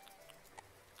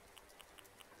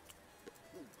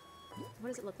 What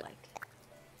does it look like?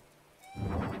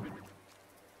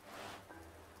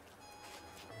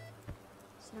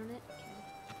 Sit on it? Okay.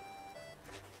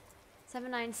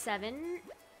 797.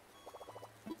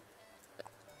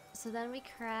 So then we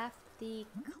craft the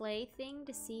clay thing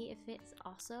to see if it's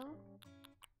also.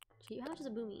 Gee, how much is a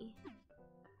boomy?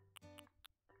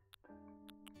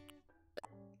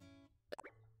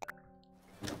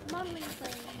 Modeling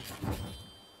clay.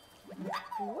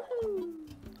 Woohoo!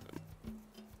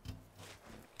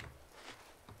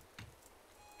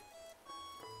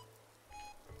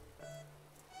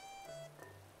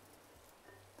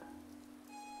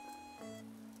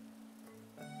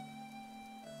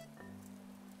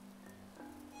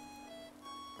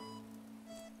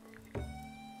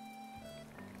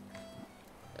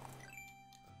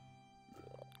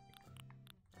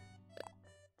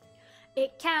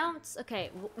 It counts.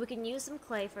 Okay, we can use some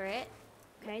clay for it.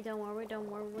 Okay, don't worry, don't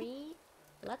worry.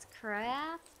 Let's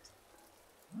craft.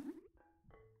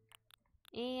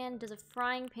 And does a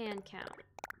frying pan count?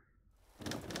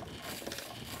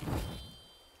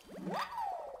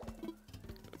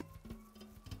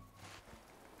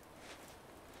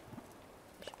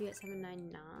 Should be at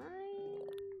 799.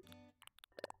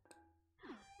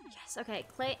 Yes. Okay,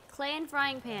 clay and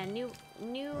frying pan. New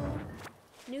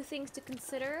things to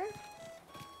consider.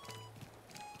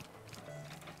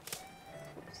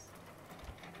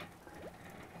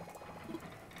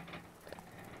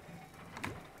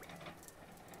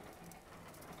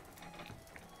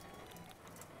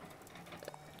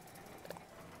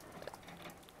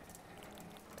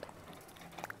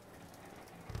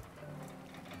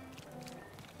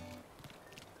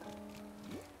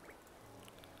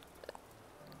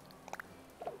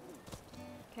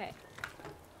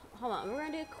 hold on. We're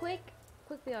gonna do a quick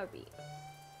BRB.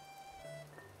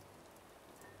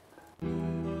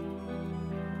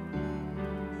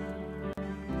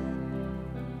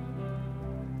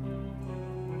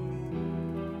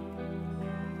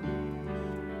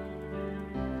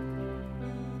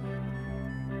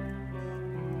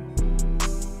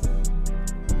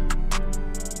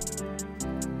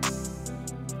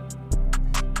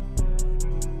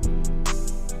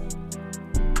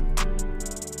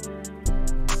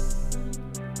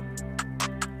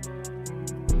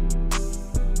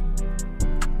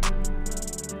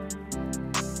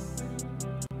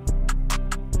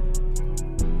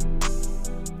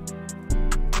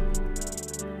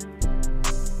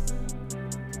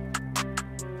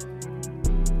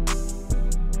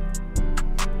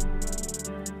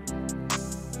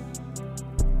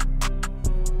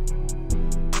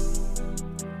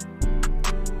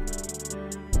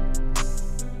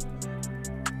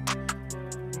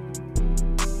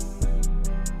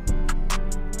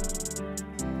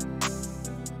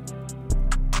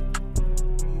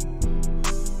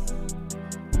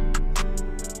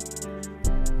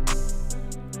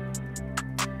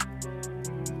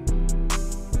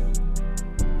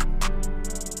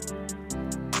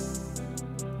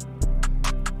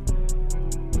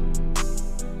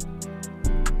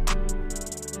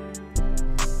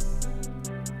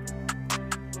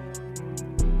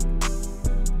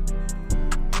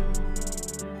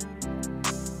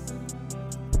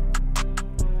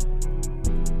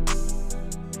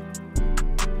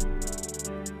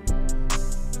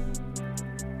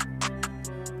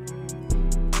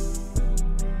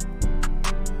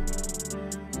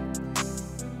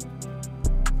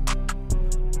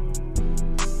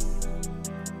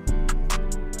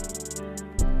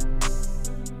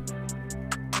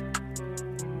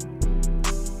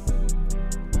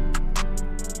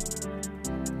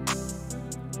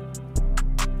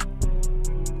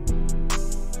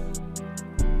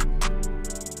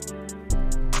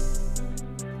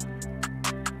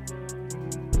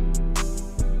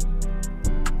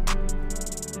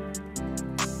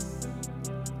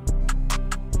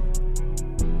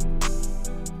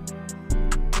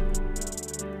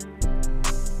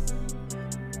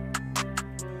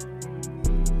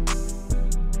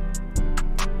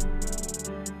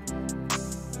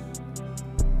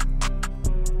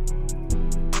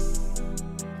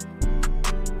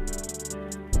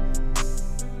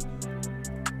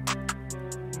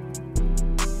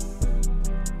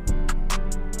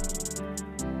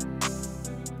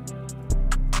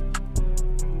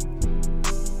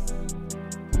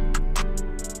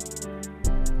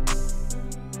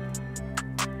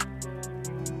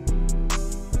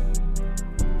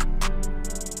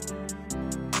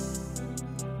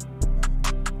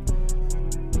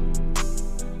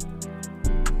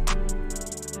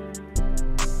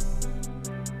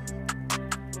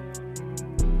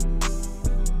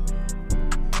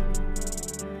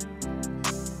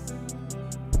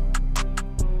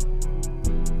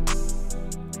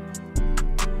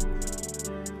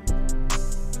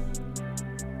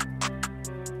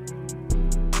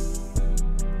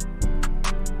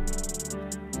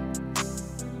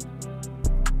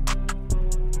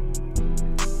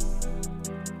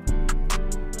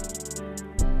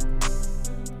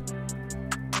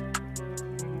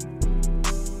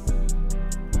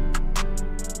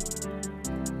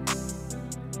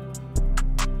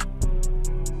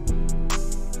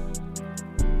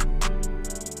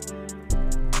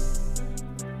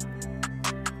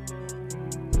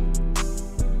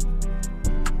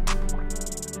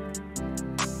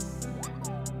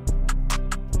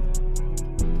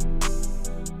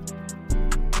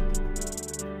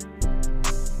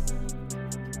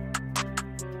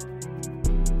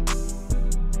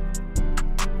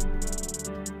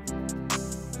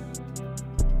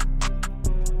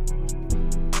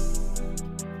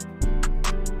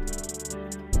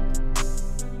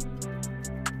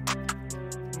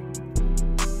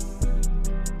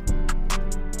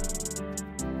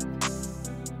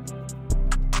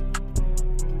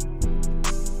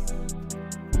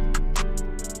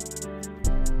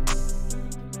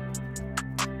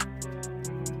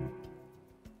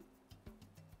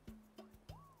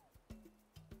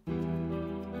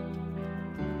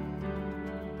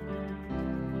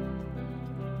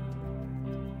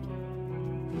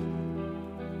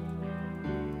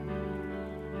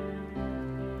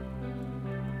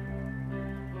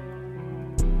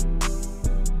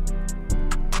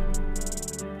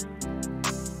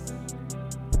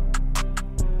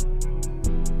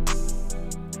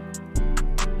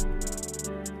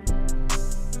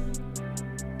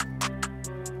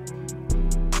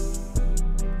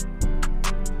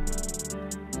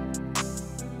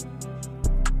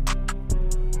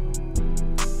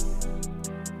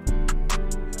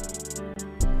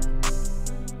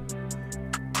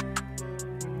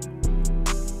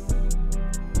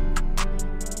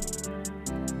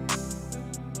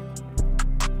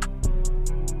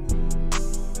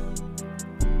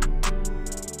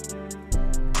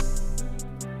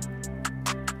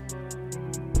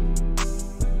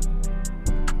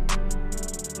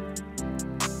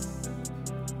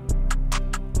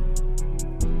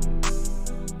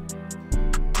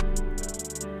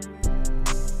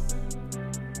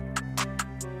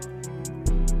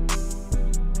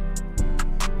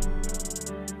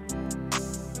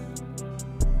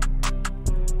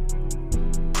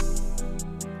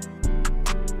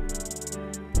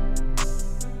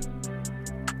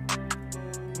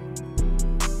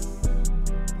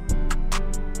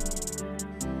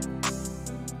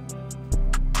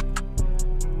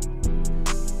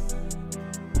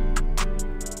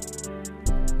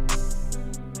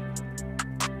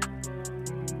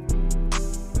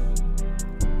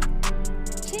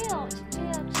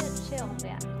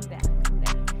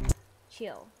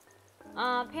 chill.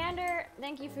 Pander,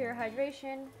 thank you for your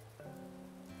hydration.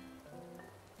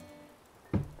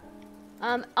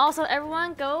 Also,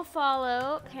 everyone, go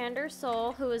follow Pander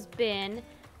Soul, who has been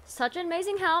such an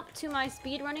amazing help to my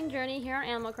speedrunning journey here on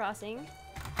Animal Crossing.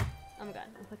 Oh my god,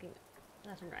 I'm clicking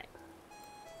left and right.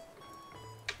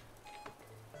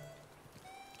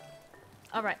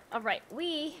 Alright,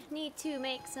 we need to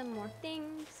make some more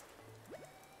things.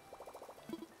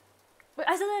 Wait,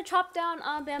 I still gotta chop down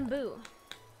bamboo.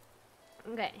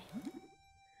 Okay.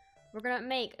 We're gonna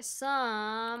make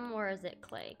some, where is it?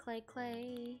 Clay.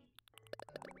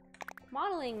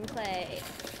 Modeling clay.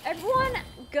 Everyone,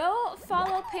 go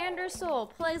follow Pander Soul.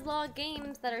 Plays a lot of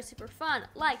games that are super fun,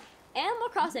 like Animal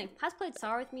Crossing. Has played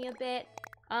Star with me a bit.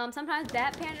 Sometimes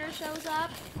that Pander shows up.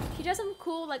 He does some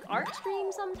cool like art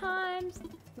streams sometimes.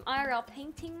 Some IRL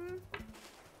painting.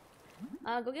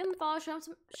 Go give him a follow. Show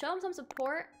him some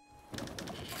support.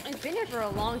 He's been here for a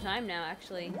long time now,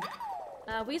 actually.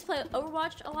 We used to play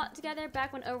Overwatch a lot together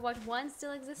back when Overwatch 1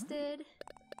 still existed.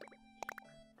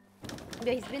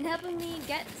 Yeah, he's been helping me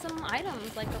get some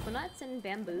items like coconuts and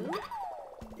bamboo.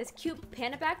 This cute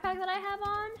panda backpack that I have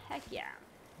on, heck yeah.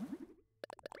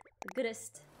 The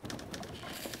goodest.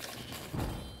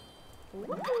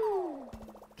 Woohoo!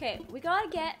 Okay, we gotta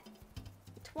get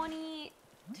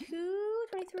 22,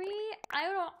 23? I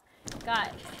don't know.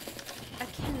 Guys, I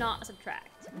cannot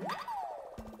subtract.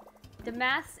 The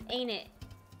maths ain't it.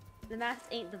 The maths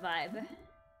ain't the vibe.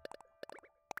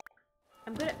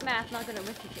 I'm good at math, not good at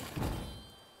arithmetic.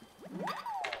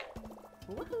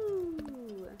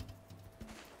 Woohoo!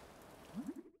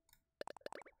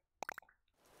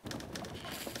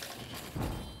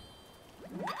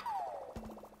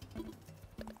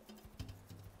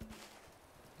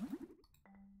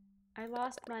 I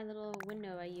lost my little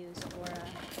window I used for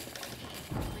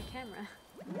my camera.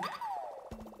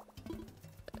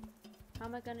 How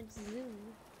am I gonna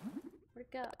zoom? Where'd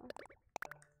it go?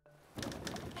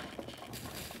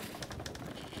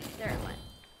 There it went.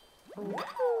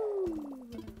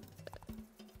 Woohoo!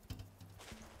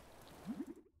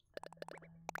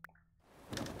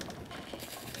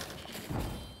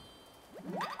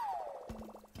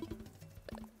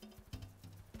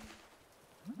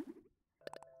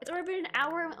 It's already been an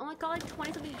hour and we only got like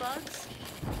 20 something bugs.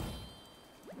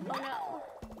 Oh no.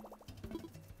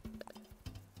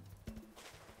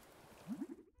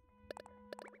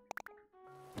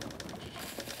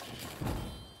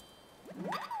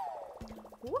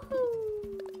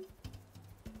 Woohoo!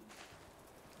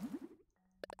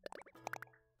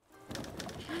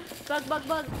 Bug.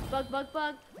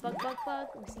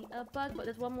 We see a bug, but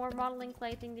there's one more modeling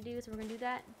clay thing to do, so we're gonna do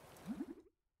that.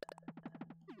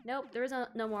 Nope, there is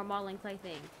no more modeling clay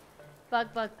thing. Bug.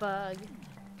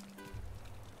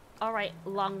 Alright,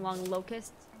 long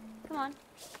locust. Come on.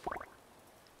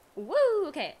 Woo!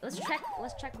 Okay, let's check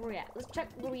where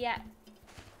we at.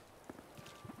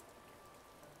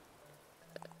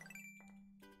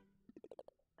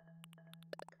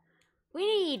 We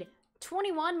need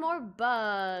 21 more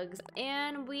bugs,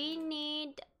 and we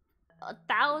need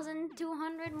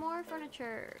 1,200 more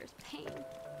furnitures. Pain.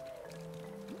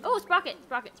 Oh, Sprocket.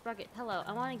 Hello,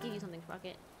 I want to give you something,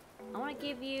 Sprocket. I want to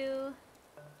give you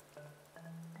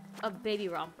a baby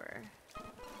romper.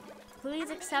 Please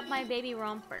accept my baby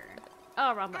romper.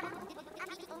 Oh, wrong button.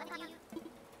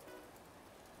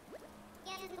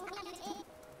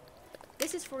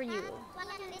 This is for you,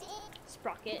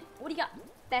 Sprocket. What do you got,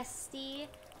 bestie?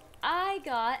 I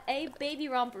got a baby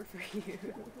romper for you.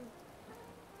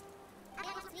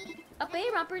 A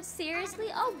baby romper?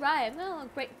 Seriously? Alright, I'm gonna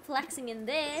look great flexing in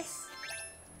this.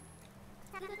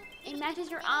 It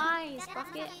matches your eyes,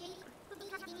 Sprocket.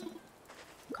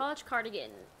 College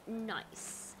cardigan.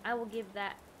 Nice. I will give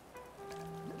that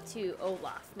to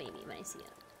Olaf, maybe, when I see him.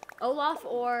 Olaf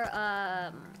or,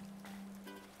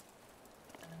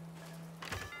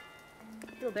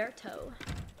 Gilberto.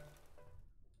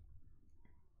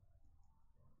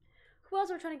 Who else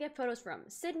are we trying to get photos from?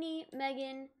 Sydney,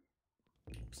 Megan,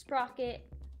 Sprocket,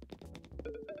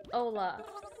 Olaf.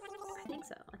 I think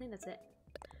so. I think that's it.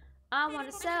 I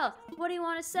want to sell. What do you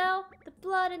want to sell? The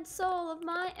blood and soul of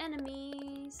my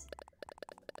enemies.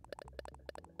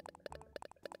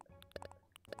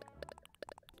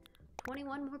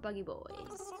 "21 more buggy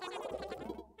boys."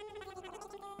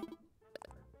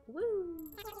 Woo!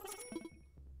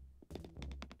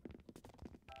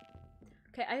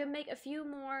 Okay, I can make a few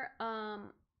more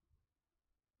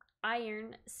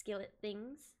iron skillet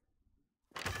things,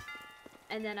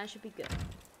 and then I should be good.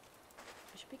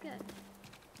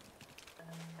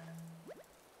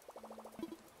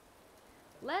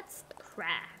 Let's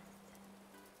craft.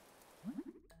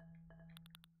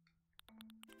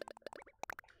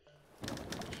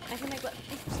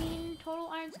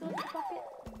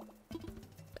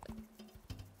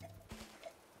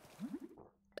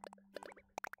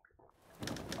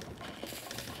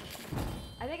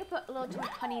 could put a little too much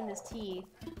honey in this tea,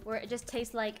 where it just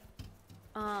tastes like,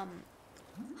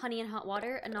 honey and hot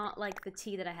water, and not like the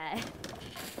tea that I had.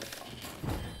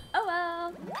 Oh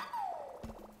well.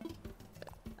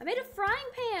 I made a frying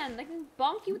pan. I can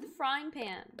bonk you with a frying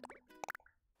pan.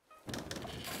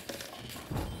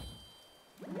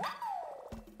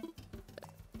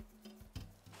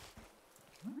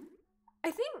 I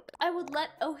think I would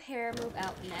let O'Hare move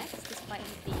out next, despite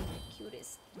him being the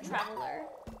cutest traveler.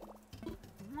 I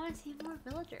want to see more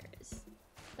villagers.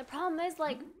 The problem is,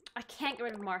 like, I can't get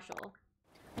rid of Marshall.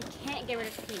 I can't get rid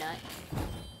of Peanut. I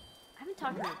haven't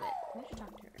talked to her in a bit. Maybe I should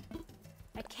talk to her.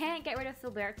 I can't get rid of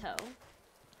Filberto.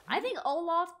 I think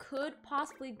Olaf could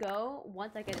possibly go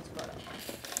once I get his photo.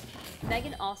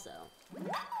 Megan also.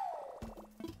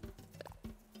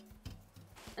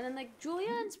 And then, like, Julia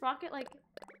and Sprocket, like,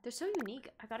 they're so unique.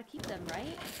 I gotta keep them,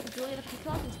 right? Julia the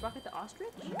peacock and Sprocket the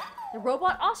ostrich? The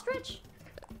robot ostrich?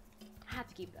 I have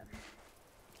to keep them.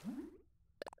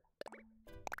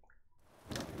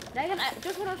 Megan, I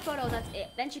just want her photo and that's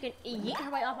it. Then she can yeet her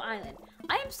way off the island.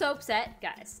 I am so upset,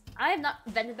 guys. I have not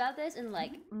vented about this in,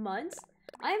 like, months.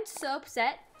 I am so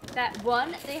upset that,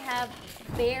 one, they have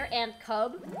bear and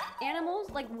cub animals.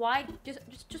 Like, why?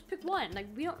 Just pick one. Like,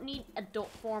 we don't need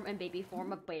adult form and baby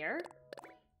form of bear.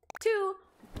 Two,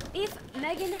 if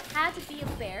Megan had to be a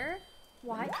bear,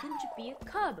 why couldn't she be a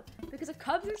cub? Because the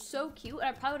cubs are so cute, and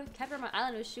I probably would have kept her on my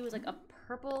island if she was like a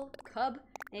purple cub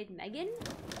named Megan.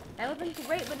 That would have been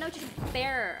great, but no, she's a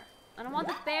bear. I don't want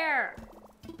the bear.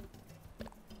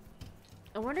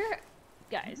 I wonder,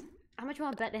 guys, how much you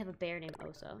want to bet they have a bear named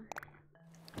Oso?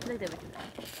 I feel like they would do that.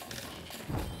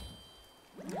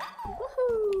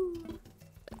 Woohoo!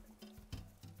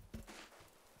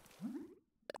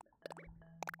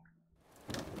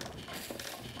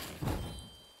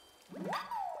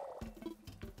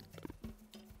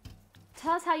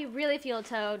 Tell us how you really feel,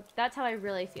 Toad. That's how I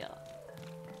really feel.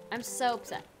 I'm so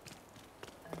upset.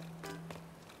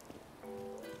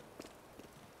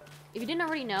 If you didn't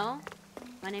already know,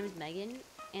 my name is Megan,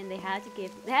 and they had to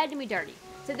do me dirty.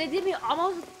 So they did me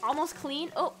almost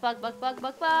clean. Oh, bug. Where'd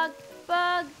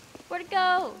it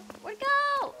go?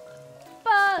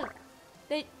 Bug.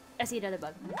 I see another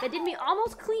bug. They did me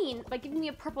almost clean by giving me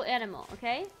a purple animal,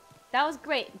 okay? That was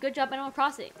great. Good job, Animal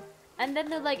Crossing. And then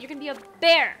they're like, you're gonna be a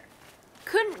bear.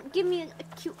 Couldn't give me a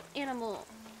cute animal,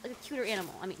 like a cuter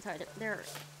animal. I mean, sorry, they're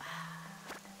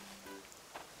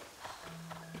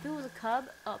if it was a cub,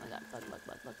 oh my god,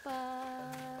 bug.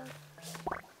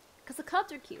 Because the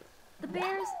cubs are cute. The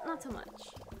bears, not so much.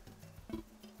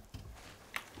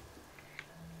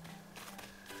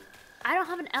 I don't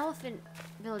have an elephant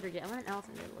villager yet. I want an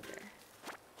elephant villager.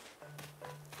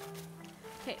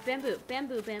 Okay, bamboo.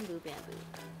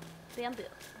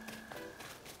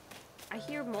 I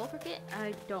hear mole cricket.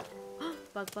 I don't.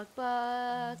 Bug.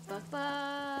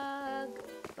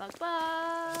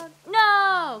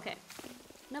 No! Okay.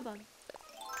 No bug.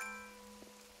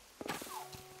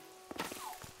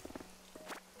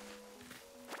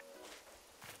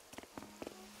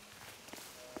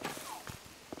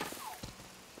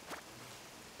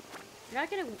 I gotta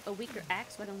get a weaker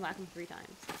axe so I can whack him 3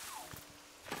 times.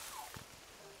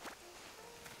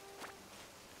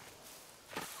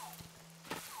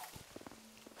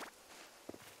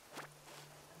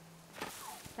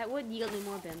 That would yield me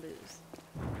more bamboos.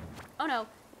 Oh no!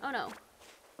 Oh no!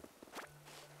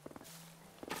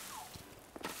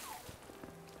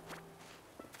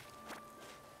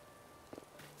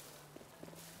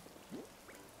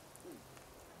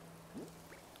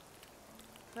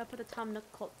 I gotta put the Tom Nook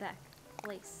cult back in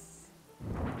place.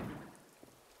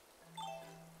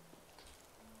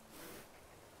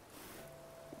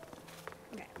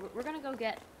 Okay, we're gonna go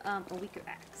get a weaker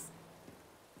axe.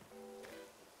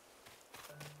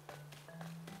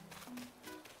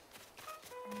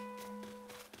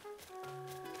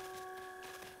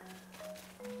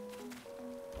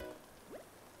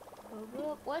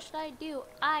 What should I do?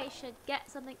 I should get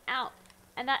something out.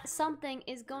 And that something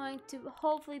is going to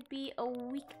hopefully be a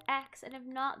weak axe. And if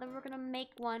not, then we're gonna make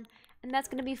one. And that's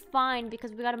gonna be fine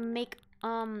because we gotta make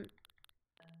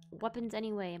weapons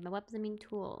anyway. And by weapons I mean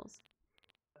tools.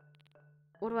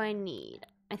 What do I need?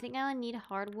 I think I need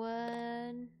hardwood.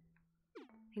 I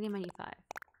think I might need 5.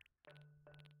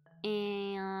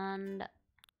 And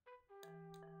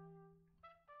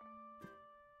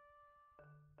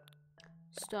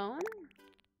stone?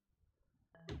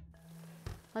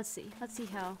 Let's see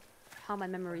how my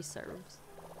memory serves.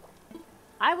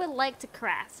 I would like to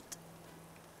craft.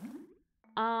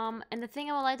 And the thing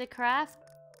I would like to craft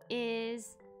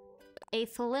is a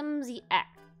flimsy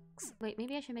axe. Wait,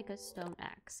 maybe I should make a stone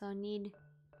axe. So I need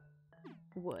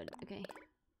wood. Okay.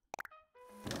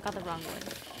 got the wrong wood.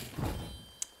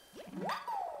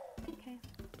 Okay.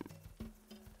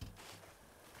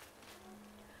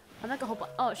 I'll make a whole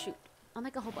bunch. Oh shoot. I'll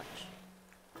make a whole bunch.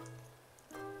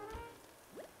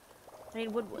 I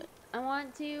need wood. I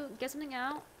want to get something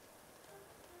out.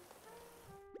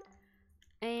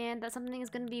 And that something is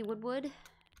gonna be wood.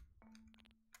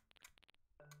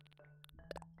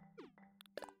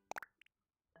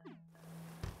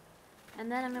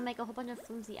 And then I'm gonna make a whole bunch of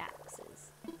flimsy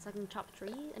axes. So I can chop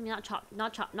trees. I mean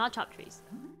not chop trees.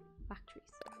 Whack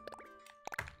trees.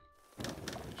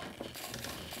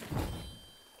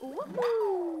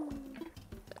 Woohoo!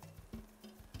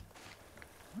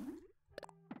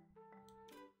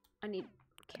 I need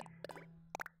okay.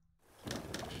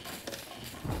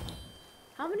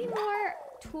 How many more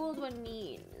tools would I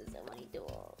need? So many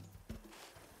tools.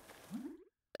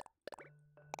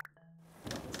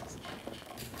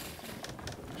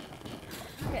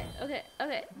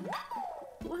 Okay.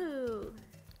 Woo!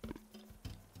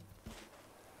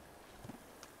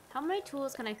 How many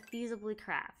tools can I feasibly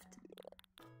craft?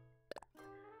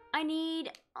 I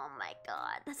need, oh my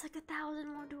god, that's like 1,000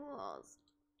 more tools.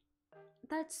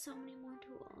 That's so many more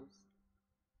tools.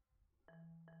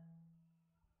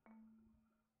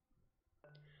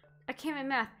 I can't make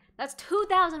math. That's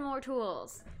 2,000 more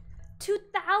tools.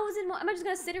 2,000 more. Am I just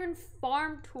gonna sit here and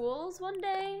farm tools one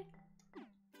day?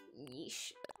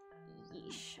 Yeesh.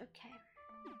 Okay.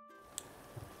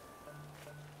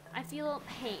 I feel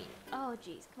pain. Oh,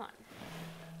 jeez. Come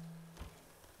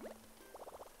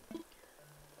on.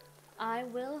 I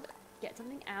will get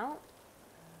something out.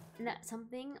 And that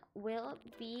something will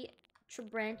be tree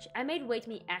branch. I made way too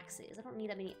many axes. I don't need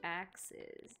that many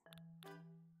axes.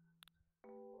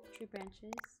 Tree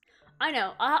branches. I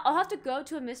know. I'll have to go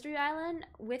to a mystery island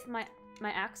with my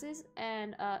axes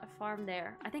and farm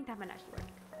there. I think that might actually work.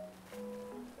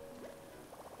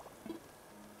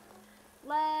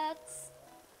 Let's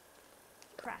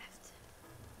craft.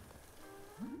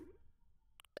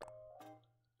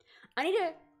 I need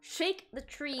to shake the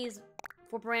trees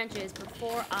for branches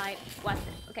before I whack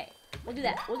them. Okay, we'll do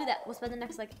that. We'll spend the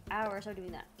next like hour or so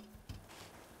doing that.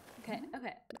 Okay.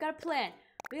 We got a plan.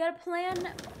 We got a plan.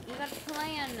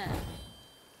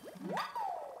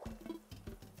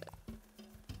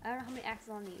 I don't know how many axes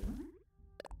I'll need.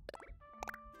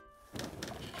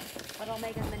 But I'll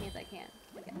make as many as I can,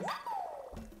 I guess.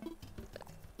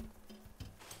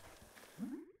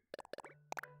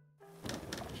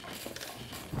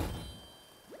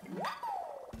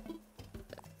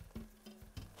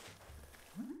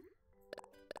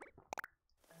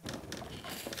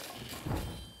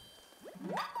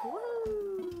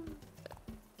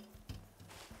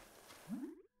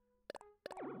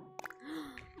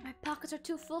 My pockets are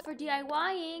too full for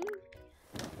DIYing.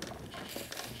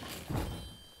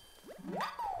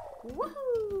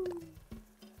 Woohoo!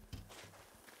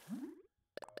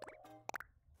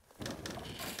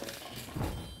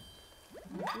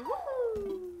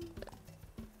 Woohoo!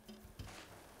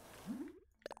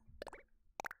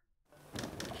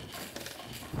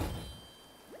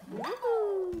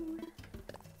 Woohoo!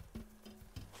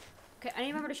 Okay, I need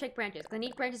to remember to shake branches, because I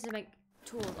need branches to make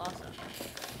tools also.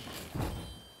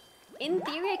 In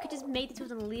theory, I could just make the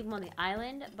tools and leave them on the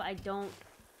island, but I don't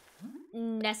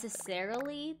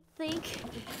necessarily think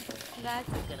that's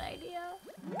a good idea.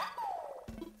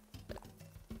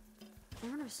 I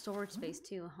want to have storage space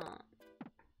too, huh?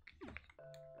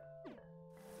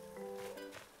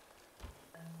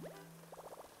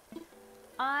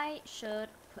 I should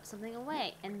put something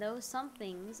away, and those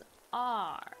somethings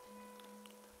are...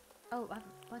 Oh, I have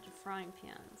a bunch of frying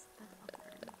pans. That's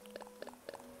awkward.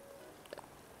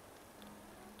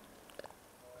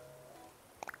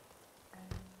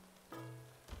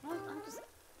 I'll just...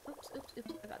 Oops,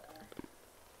 I got that.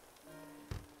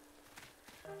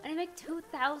 I need to make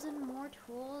 2,000 more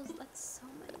tools? That's so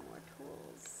many more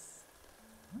tools.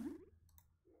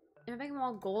 If I make them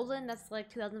all golden, that's like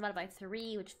 2,000 divided by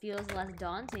 3, which feels less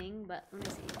daunting, but let me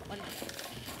see. What is that?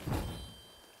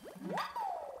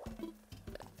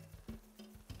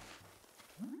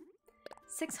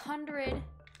 600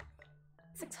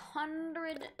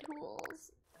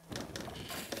 tools.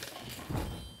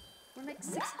 We'll make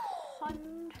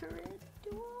 600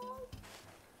 tools.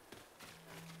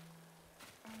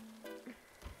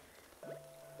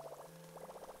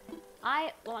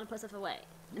 I want to put stuff away.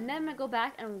 And then I'm gonna go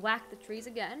back and whack the trees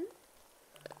again.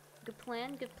 Good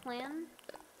plan, good plan.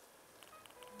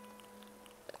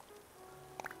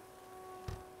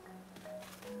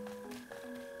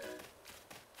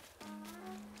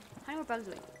 How many more bugs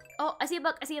do we need? Oh, I see a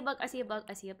bug, I see a bug, I see a bug,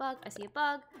 I see a bug, I see a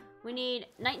bug. We need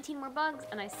 19 more bugs,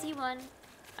 and I see one.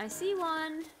 I see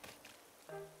one.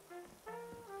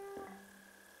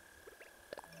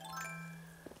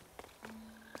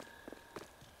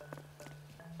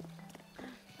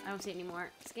 don't see it anymore.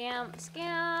 Scam,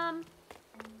 scam.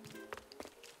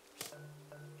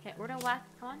 Okay, we're gonna whack.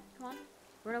 Come on, come on.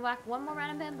 We're gonna whack one more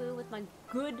round of bamboo with my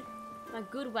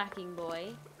good whacking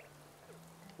boy,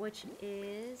 which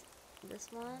is this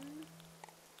one.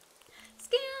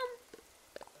 Scam.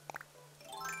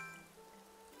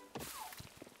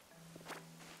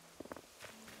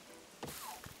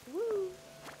 Woo.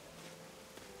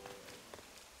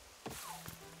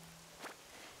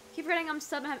 Keep forgetting I'm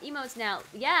sub and have emotes now.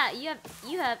 Yeah, you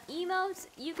have emotes.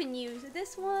 You can use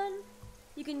this one.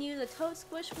 You can use a toad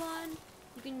squish one.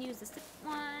 You can use the stick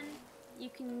one. You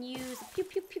can use the pew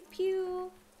pew pew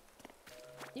pew.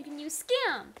 You can use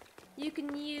scam. You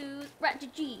can use rat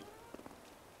G.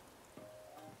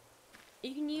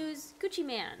 You can use Gucci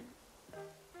Man.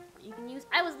 You can use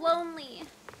I was lonely.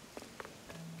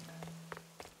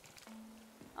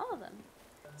 All of them.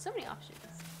 So many options.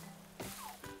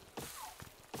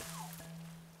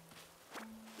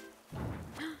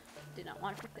 Did not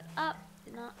want to pick that up.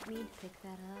 Did not need to pick that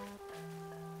up.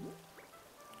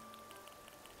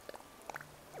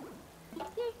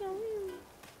 There you go.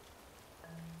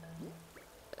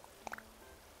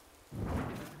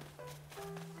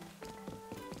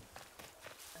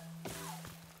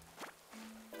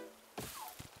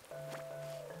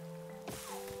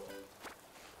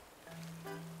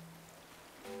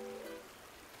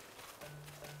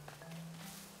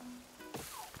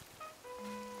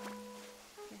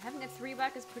 Having a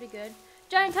 3-back is pretty good.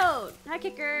 Giant Toad! Hi,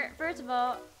 Kicker! First of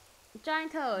all,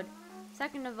 Giant Toad.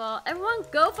 Second of all, everyone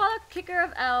go follow Kicker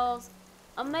of Elves.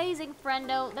 Amazing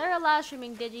friendo. They're a live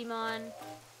streaming Digimon.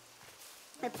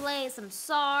 They play some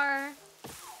SAR.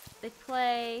 They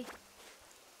play...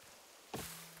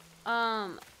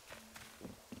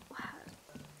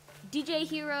 DJ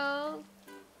Hero.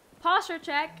 Posture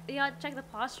check. You gotta check the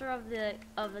posture of the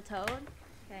Toad.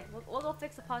 Okay, we'll go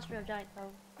fix the posture of Giant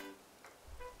Toad.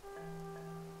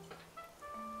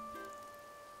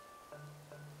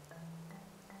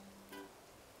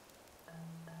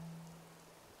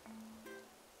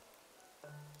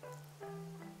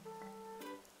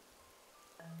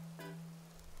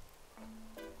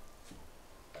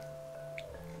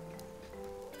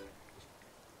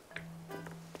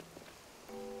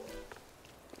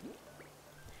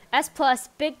 S plus,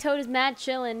 Big Toad is mad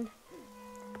chillin'.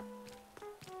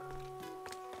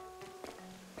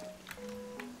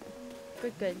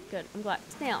 Good, good, good. I'm glad.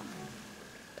 Snail.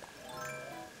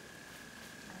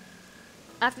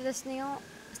 After the snail,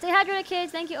 stay hydrated,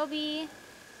 kids. Thank you, Obi.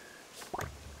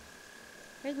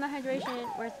 Here's my hydration.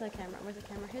 Where's the camera? Where's the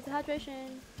camera? Here's the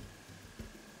hydration.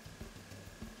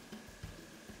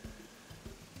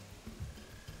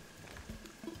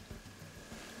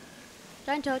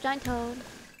 Giant Toad, Giant Toad.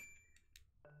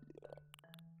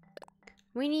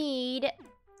 We need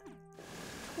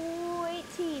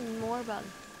 18 more bugs.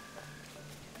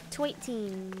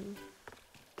 18.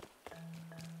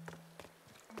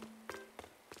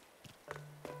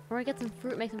 We're gonna get some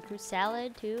fruit, make some fruit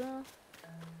salad too.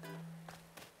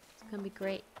 It's gonna be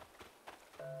great.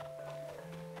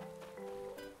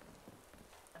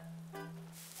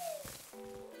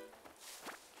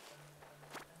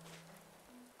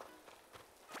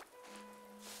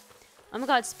 Oh my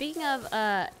god, speaking of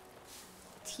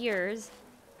tiers,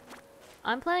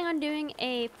 I'm planning on doing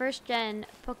a first gen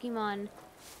Pokemon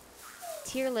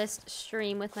tier list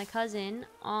stream with my cousin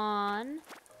on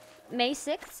May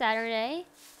 6th, Saturday.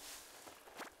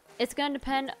 It's gonna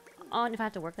depend on if I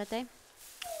have to work that day.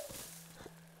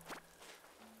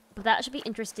 But that should be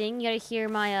interesting. You gotta hear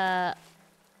my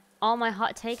all my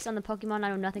hot takes on the Pokemon I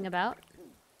know nothing about.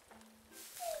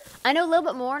 I know a little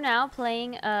bit more now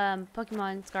playing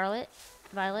Pokemon Scarlet,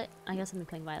 Violet. I guess I've been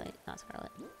playing Violet, not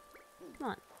Scarlet. Come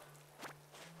on.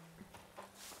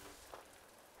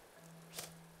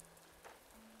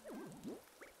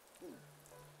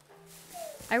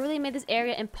 I really made this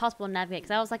area impossible to navigate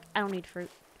because I was like, I don't need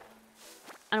fruit.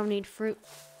 I don't need fruit.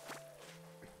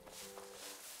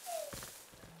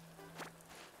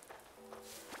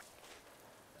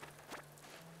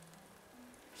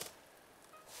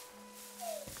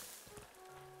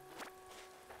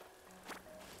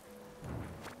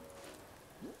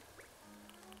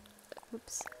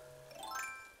 Oops.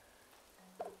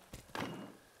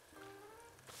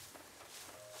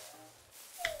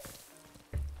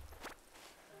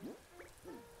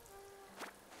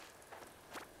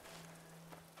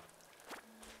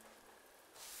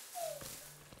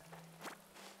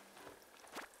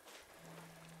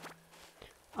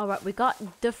 Alright, we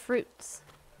got the fruits.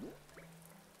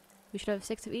 We should have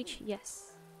 6 of each?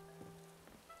 Yes.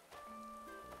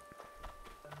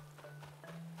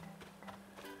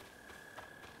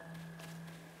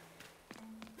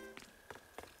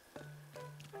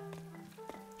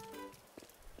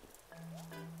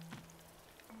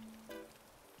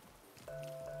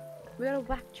 We gotta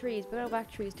whack trees. We gotta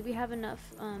whack trees. Do we have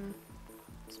enough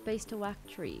space to whack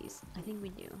trees? I think we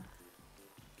do.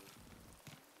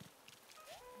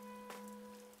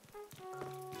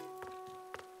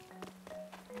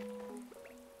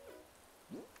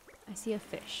 I see a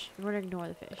fish. We're gonna ignore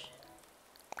the fish.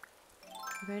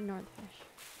 We're gonna ignore the fish.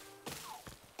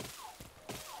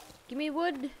 Give me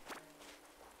wood!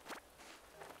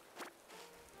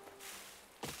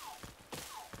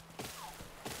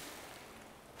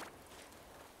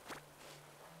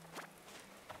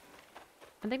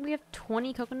 I think we have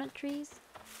 20 coconut trees.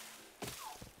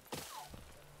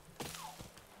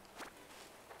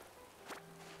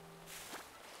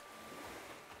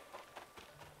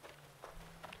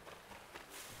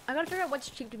 I gotta figure out what's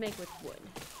cheap to make with wood.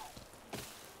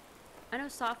 I know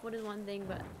softwood is one thing,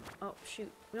 but oh shoot,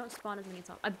 we don't spawn as many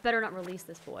soft. I better not release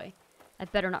this boy. I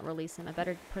better not release him. I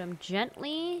better put him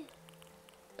gently.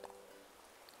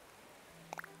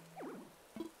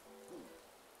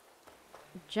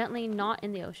 Gently not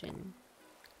in the ocean.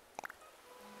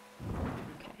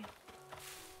 Okay.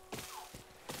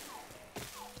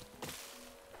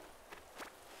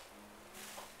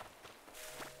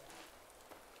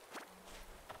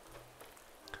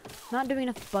 Not doing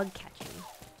enough bug catching.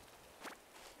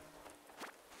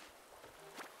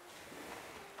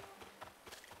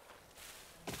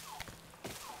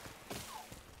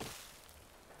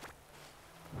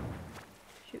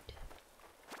 Shoot.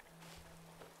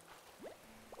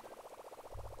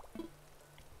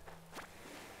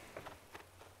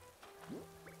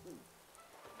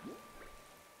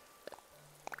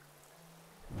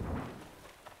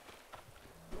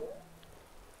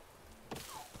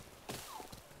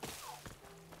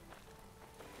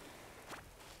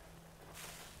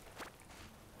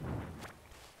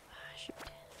 Shoot.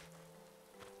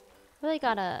 Really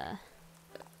gotta...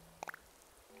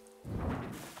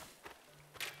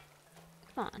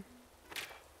 Come on.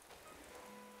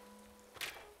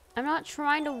 I'm not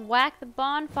trying to whack the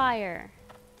bonfire.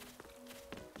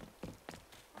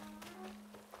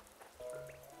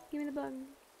 Give me the bug.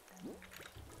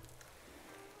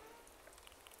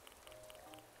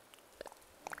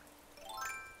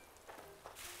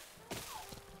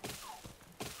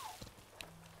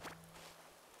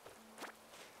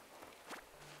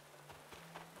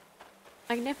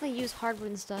 I can definitely use hardwood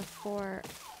and stuff for,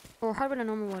 or hardwood and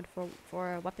normal wood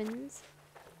for weapons.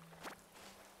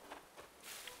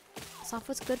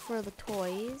 Softwood's good for the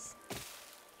toys.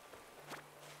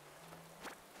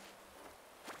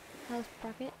 How's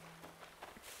Rocket?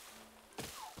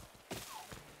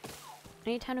 I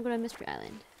need time to go to Mystery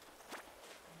Island.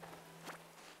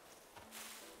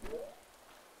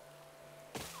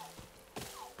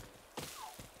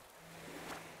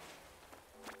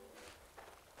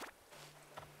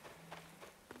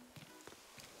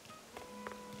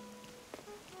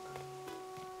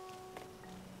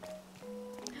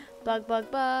 Bug,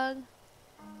 bug, bug.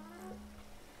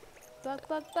 Bug,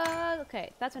 bug, bug.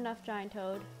 Okay, that's enough, giant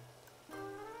toad.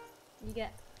 You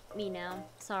get me now.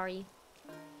 Sorry.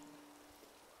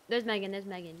 There's Megan, there's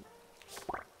Megan.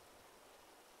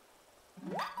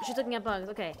 She's looking at bugs,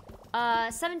 okay.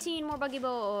 17 more buggy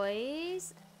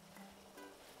boys.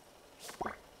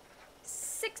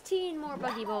 16 more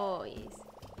buggy boys.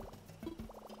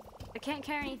 I can't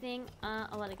carry anything.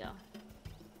 I'll let it go.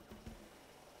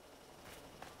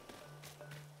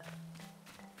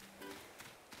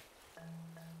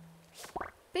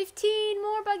 $15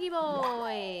 more buggy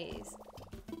boys.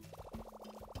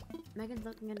 Megan's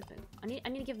looking at the food. I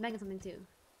need to give Megan something too.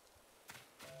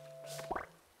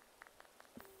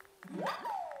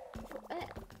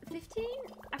 15?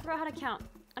 I forgot how to count.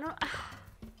 I don't.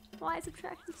 Why is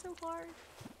subtraction so hard?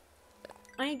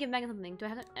 I need to give Megan something. Do I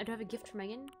have a gift for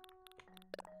Megan?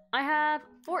 I have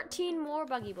 14 more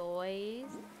buggy boys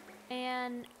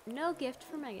and no gift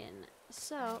for Megan.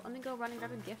 So let me go run and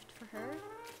grab a gift for her.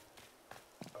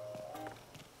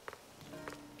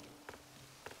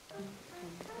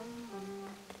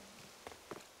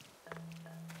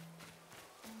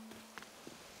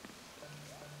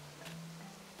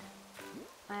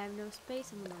 I have no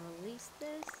space. I'm gonna release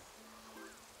this.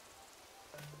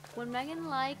 Would Megan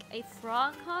like a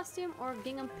frog costume or a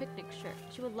gingham picnic shirt?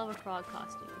 She would love a frog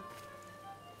costume.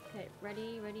 Okay,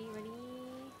 ready, ready, ready.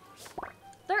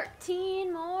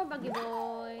 13 more buggy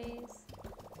boys.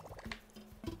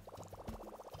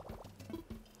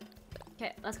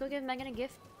 Okay, let's go give Megan a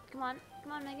gift. Come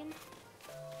on, Megan.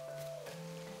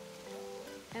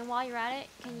 And while you're at it,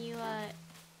 can you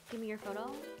give me your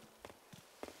photo?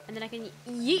 And then I can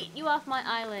yeet you off my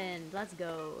island. Let's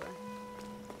go.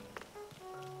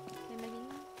 Okay, Megan.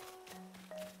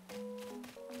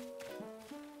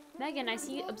 Megan, I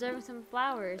see you observing some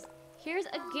flowers. Here's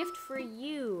a gift for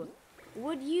you.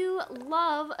 Would you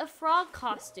love a frog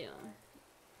costume?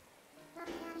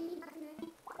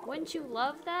 Wouldn't you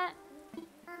love that?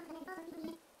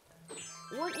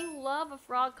 Wouldn't you love a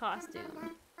frog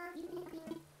costume?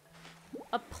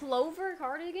 A plover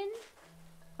cardigan?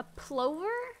 A plover?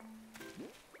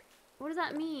 What does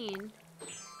that mean?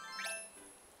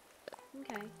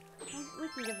 Okay. We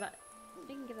can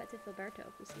give that to Filberto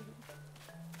if we see him.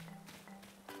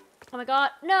 Oh my god,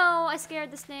 no! I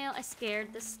scared the snail. I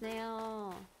scared the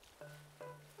snail.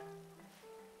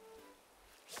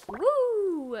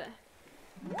 Woo!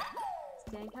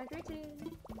 Staying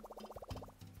hydrated.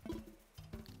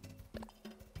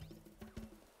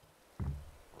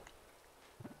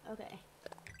 Okay.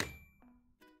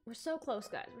 We're so close,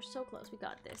 guys. We're so close. We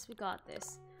got this. We got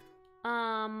this.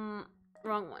 Wrong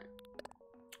one.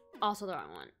 Also the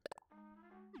wrong one.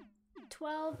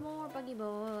 12 more buggy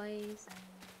boys.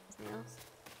 Snails.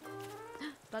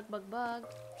 Bug, bug, bug.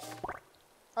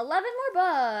 11 more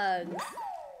bugs.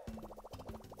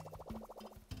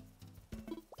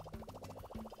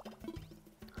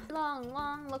 Long,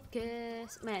 long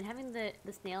locust. Man, having the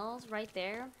snails right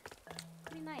there,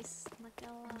 pretty nice. I'm not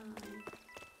gonna lie.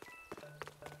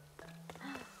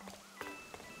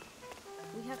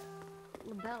 We have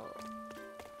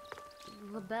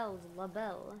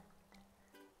labelle.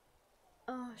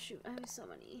 Oh shoot, I have so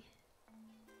many.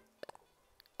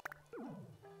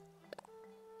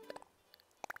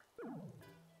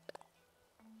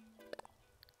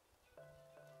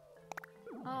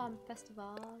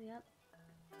 Festival, yep.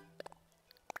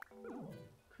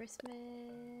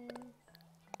 Christmas.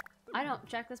 I don't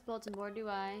check this bulletin board, do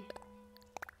I?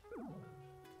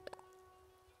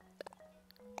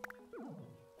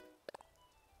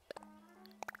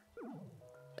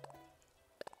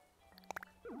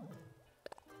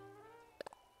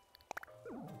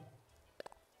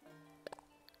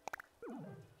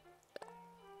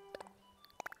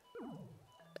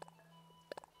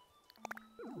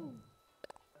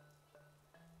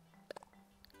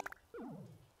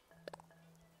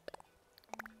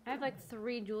 I have like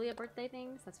 3 Julia birthday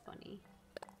things. That's funny.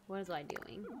 What was I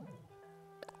doing?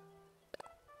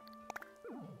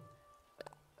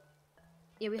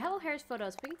 Yeah, we have O'Hare's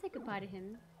photos. We can say goodbye to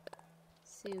him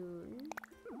soon.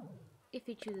 If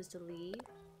he chooses to leave.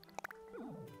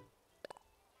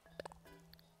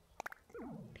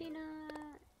 Peanut.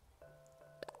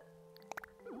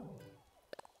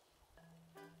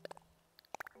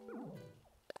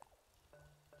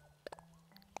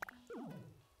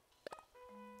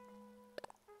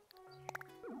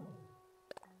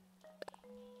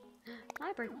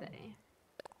 My birthday.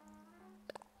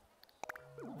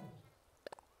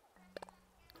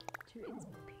 It's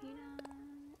Peanut.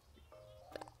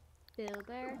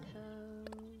 Filberto.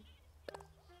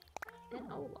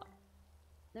 And Ola.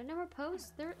 There never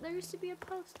posts? There used to be a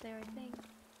post there, I think.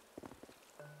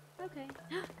 Okay.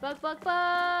 Bug, bug,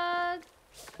 bug!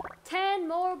 10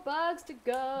 more bugs to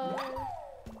go!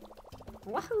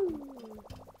 Wahoo!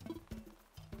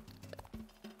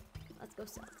 Let's go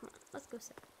south. Come on, let's go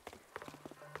south.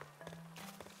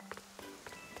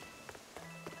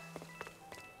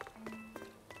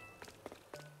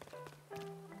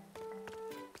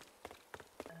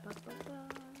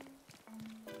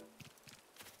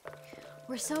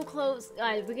 We're so close,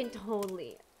 guys. We can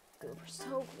totally. We're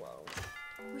so close.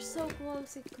 We're so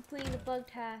close to completing the bug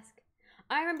task.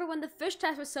 I remember when the fish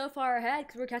task was so far ahead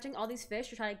because we're catching all these fish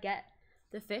to try to get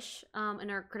the fish in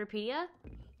our Critterpedia.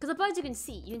 Because the bugs you can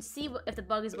see if the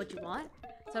bug is what you want.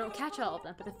 So I don't catch all of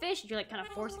them. But the fish, you're like kind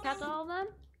of forced to catch all of them.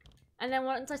 And then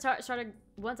once I started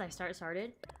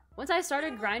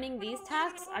grinding these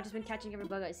tasks, I've just been catching every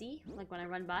bug I see, like when I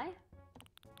run by.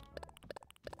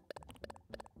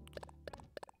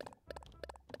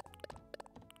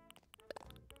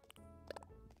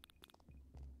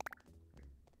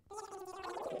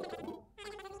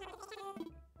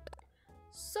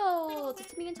 So,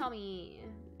 it's Timmy and Tommy.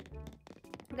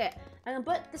 Okay, I'm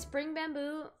gonna put the spring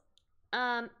bamboo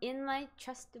in my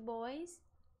chest of boys.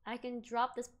 I can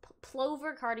drop this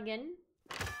plover cardigan.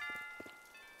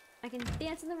 I can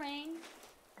dance in the rain.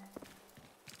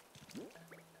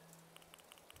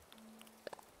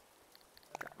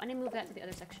 I need to move that to the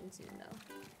other section soon, though.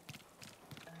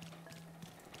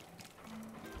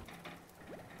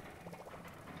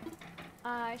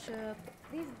 I should.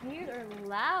 These gears are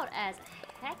loud as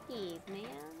heckies, man.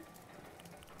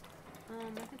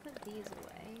 I can put these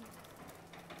away.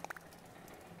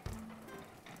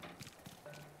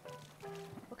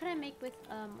 What can I make with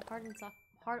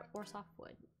hard or soft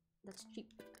wood? That's cheap.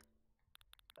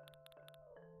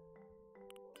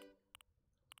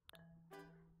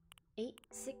 8,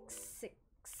 6, 6,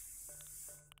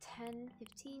 10,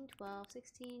 15, 12,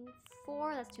 16,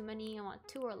 4. That's too many. I want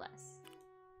 2 or less.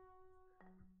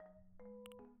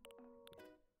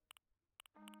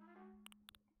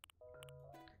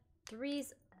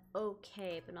 Three's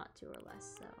okay, but not 2 or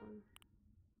less, so.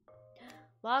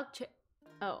 Log chair.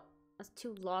 Oh, that's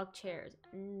 2 log chairs.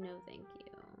 No, thank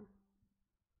you.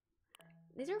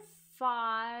 These are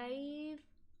 5,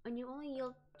 and you only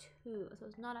yield 2, so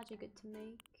it's not actually good to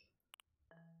make.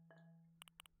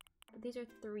 But these are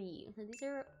 3. So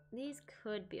these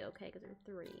could be okay because they're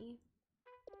 3.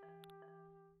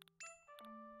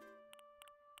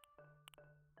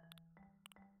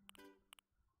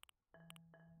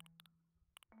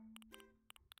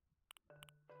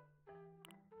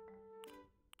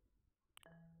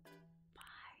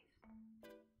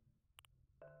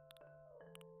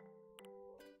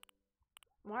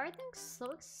 Why are things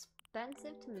so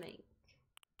expensive to make?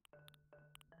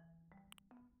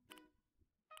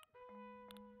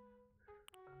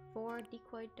 Four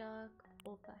decoy duck,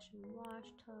 old-fashioned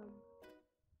wash tub.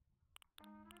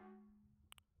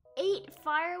 8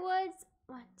 firewoods?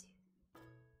 1,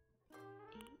 2,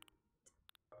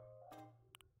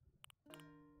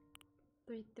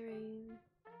 8. 3, 3.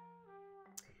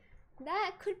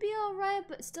 That could be alright,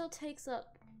 but it still takes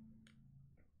up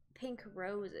pink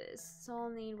roses. So I'll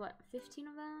need, what, 15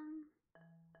 of them?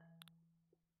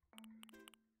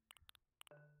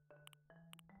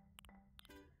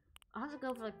 I'll have to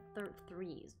go for like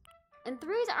 3s. And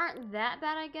 3s aren't that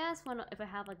bad, I guess, if I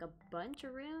have like a bunch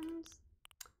of rooms.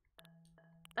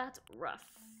 That's rough.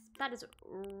 That is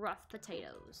rough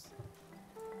potatoes.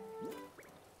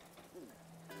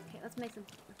 Okay, let's make some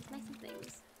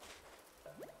things.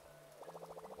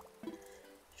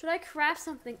 Should I craft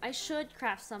something? I should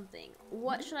craft something.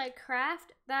 What should I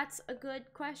craft? That's a good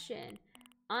question.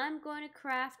 I'm going to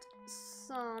craft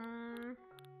some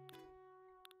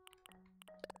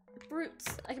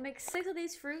fruits. I can make 6 of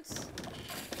these fruits.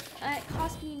 It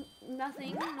costs me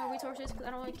nothing, no resources, because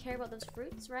I don't really care about those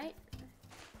fruits, right?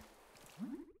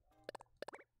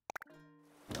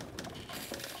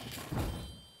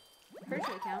 First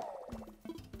should count.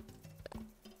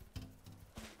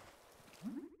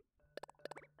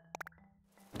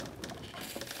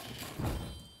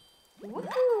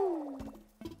 Woohoo!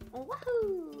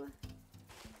 Woohoo!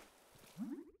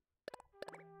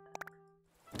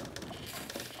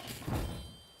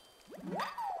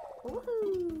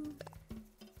 Woohoo!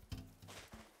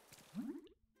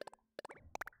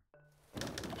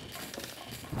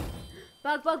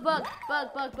 Bug, bug, bug,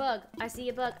 bug, bug, bug. I see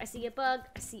a bug, I see a bug,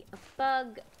 I see a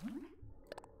bug.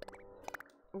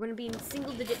 We're gonna be in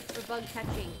single digits for bug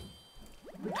catching.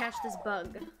 We catch this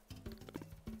bug.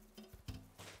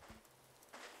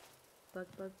 Bug,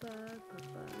 bug, bug, bug,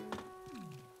 bug.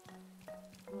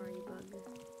 Where are you, bug?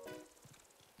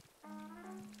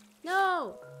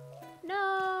 No!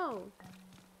 No!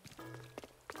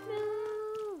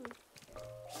 No!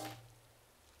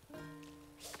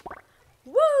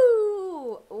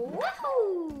 Woo!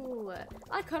 Woohoo!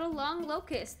 I caught a long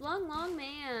locust. Long, long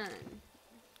man.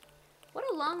 What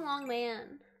a long, long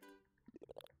man.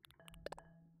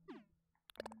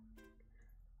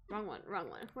 Wrong one, wrong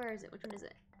one. Where is it? Which one is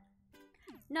it?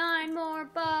 9 more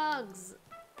bugs!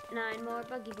 9 more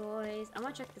buggy boys. I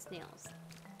want to check the snails.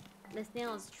 The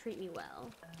snails treat me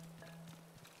well.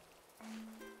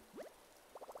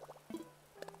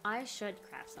 I should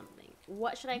craft something.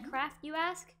 What should I craft, you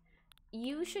ask?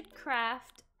 You should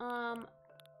craft,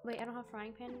 wait, I don't have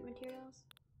frying pan materials?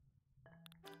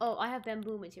 Oh, I have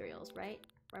bamboo materials, right?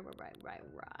 Right.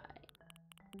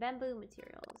 Bamboo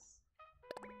materials.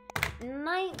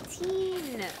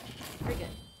 19! Pretty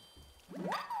good.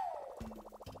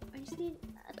 I just need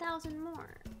 1,000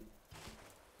 more.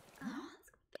 Oh,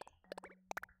 that's big.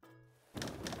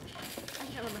 I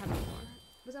can't remember how many more.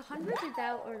 Was it hundreds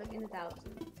or like in the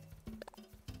thousands?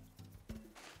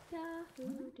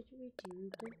 Yahoo, did you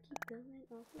do? But keep going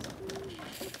off the screen.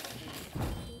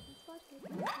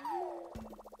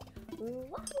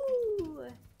 Wahoo!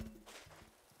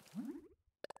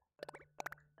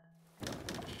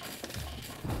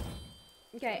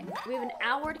 Okay, we have an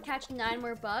hour to catch 9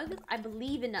 more bugs. I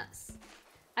believe in us.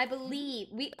 I believe.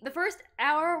 The first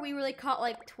hour, we really caught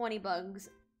like 20 bugs.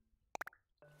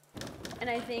 And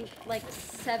I think like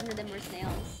 7 of them were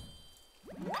snails.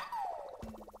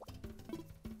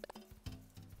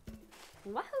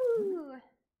 Wahoo!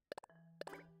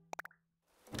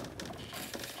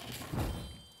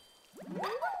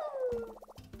 Wahoo!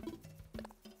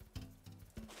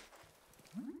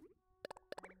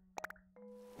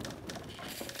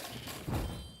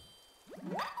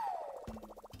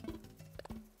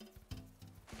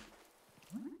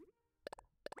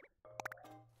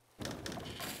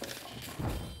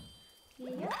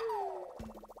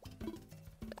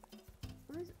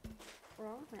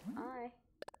 My eye.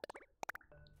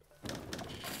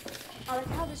 I like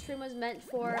how this stream was meant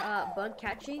for bug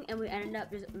catching, and we ended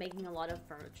up just making a lot of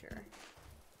furniture.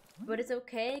 But it's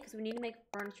okay, because we need to make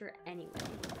furniture anyway.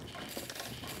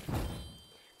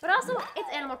 But also,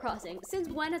 it's Animal Crossing. Since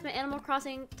when has my Animal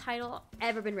Crossing title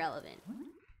ever been relevant?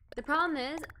 The problem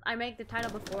is, I make the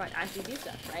title before I actually do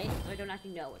stuff, right? So I don't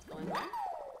actually know what's going on.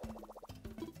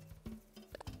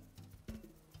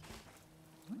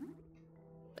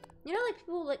 You know, like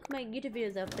people like make YouTube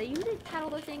videos up, they usually title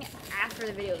their thing after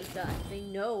the video is done. They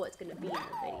know what's gonna be in the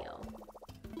video.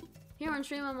 Here on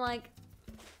stream, I'm like,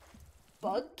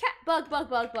 bug cat, bug, bug,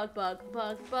 bug, bug, bug,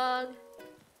 bug, bug.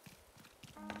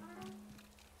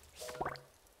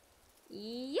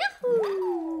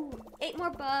 Yahoo! 8 more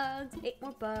bugs, 8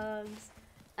 more bugs.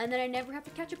 And then I never have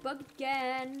to catch a bug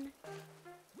again.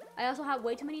 I also have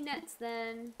way too many nets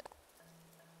then.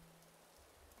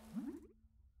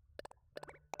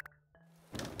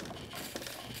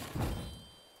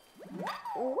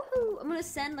 Woohoo! I'm gonna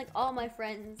send like all my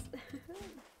friends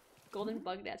golden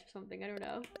bug nets or something, I don't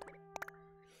know.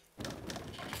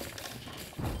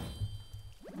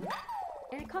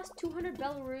 And it costs 200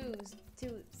 Belarus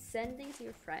to send things to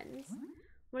your friends.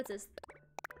 What is this?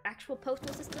 Actual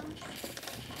postal system?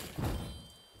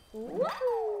 Woohoo!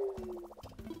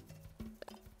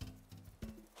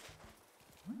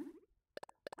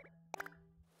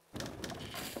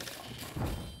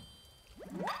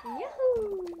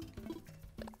 Yahoo!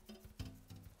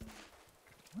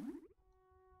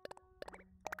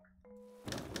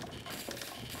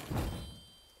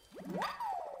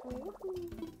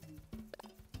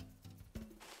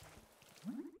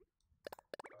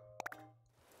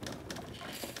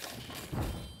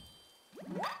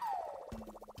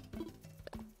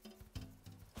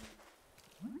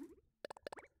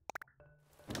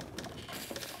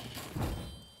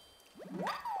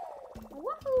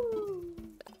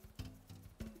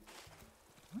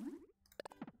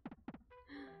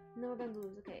 No more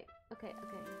bamboos. Okay. Okay.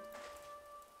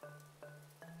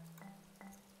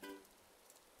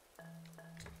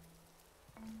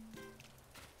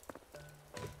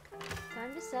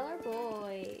 Time to sell our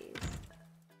boys.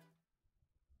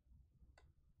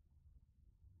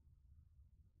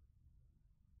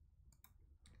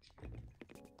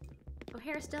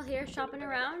 O'Hare's still here shopping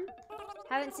around.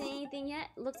 Haven't seen anything yet.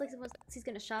 Looks like he's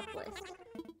gonna shoplift.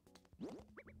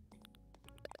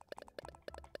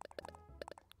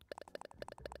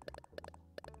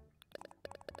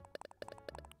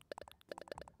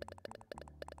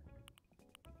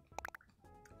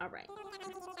 All right.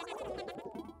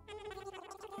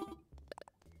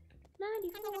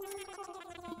 94.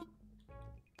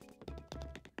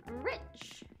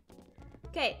 Rich.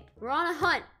 Okay, we're on a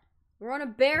hunt. We're on a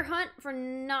bear hunt for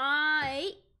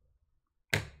night.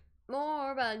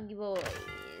 More buggy boys.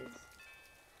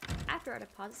 After I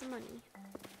deposit some money.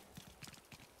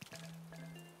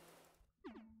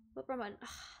 What wrong button?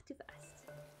 Too fast.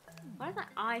 Why does my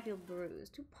eye feel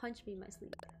bruised? Who punched me in my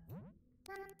sleep?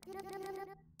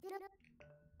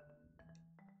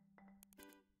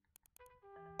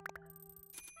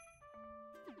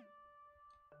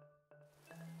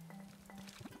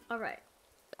 Alright.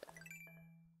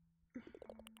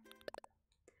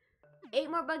 8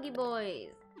 more buggy boys.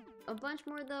 A bunch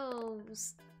more of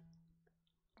those.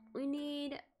 We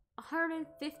need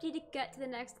 150 to get to the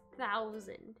next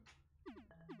 1,000.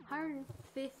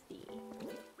 150.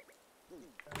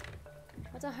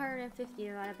 What's 150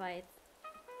 divided by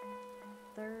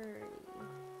 30?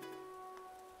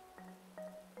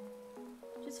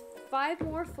 Just 5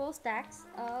 more full stacks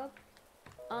of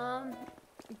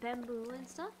bamboo and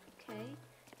stuff. Okay.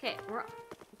 Okay, we're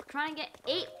trying to get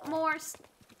 8 more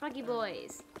buggy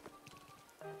boys.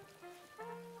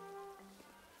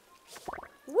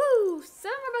 Woo!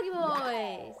 7 more buggy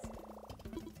boys!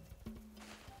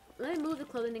 Let me move the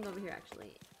clothing thing over here,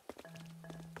 actually.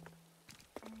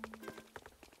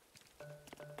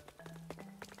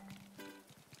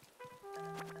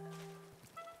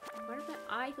 Why does my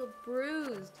eye feel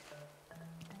bruised?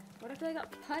 Why do I feel like I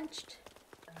got punched?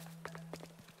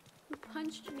 Who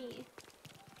punched me?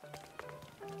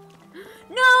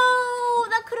 No!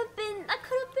 That could have been the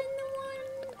one!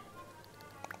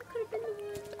 That could have been the one.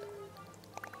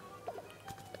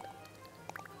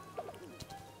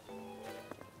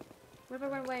 What if I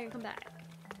run away and come back?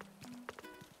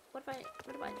 What if I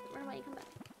run away and come back?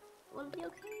 Will it be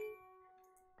okay?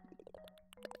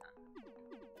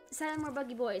 7 more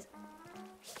buggy boys.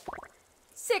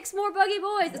 6 more buggy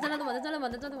boys! There's another one, there's another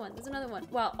one, there's another one, there's another one.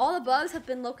 Wow, all the bugs have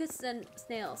been locusts and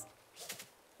snails.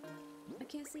 I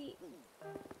can't see.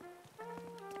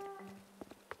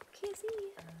 Can't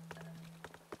see.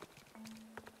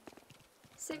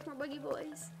 6 more buggy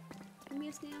boys. Give me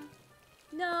a snail.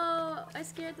 No, I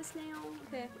scared the snail.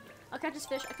 Okay, I'll catch this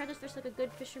fish. I catch this fish like a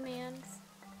good fisherman.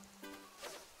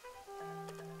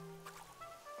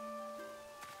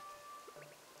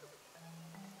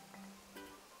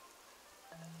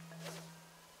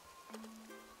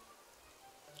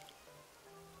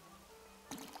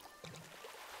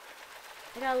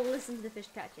 I gotta listen to the fish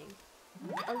catching.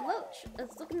 A loach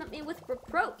is looking at me with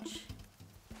reproach.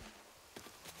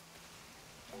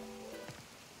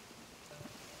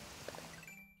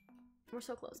 We're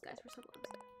so close, guys. We're so close.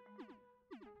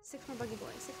 6 more buggy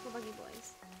boys. 6 more buggy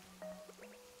boys.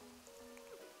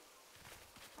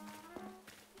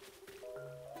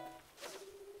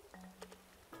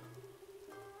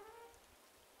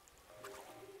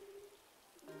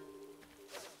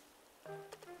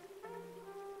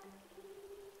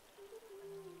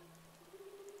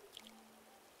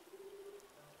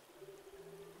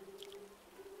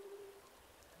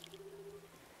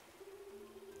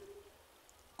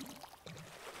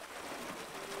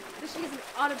 Fishing is an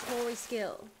auditory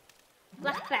skill.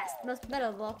 Black bass, most better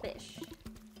of all fish.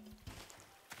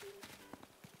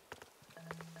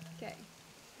 Okay.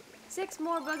 6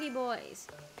 more buggy boys.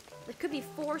 There could be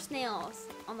 4 snails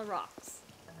on the rocks.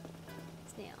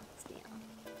 Snail, snail.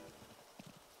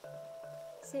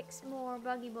 6 more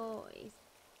buggy boys.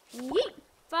 Yeet!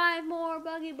 5 more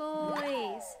buggy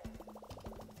boys.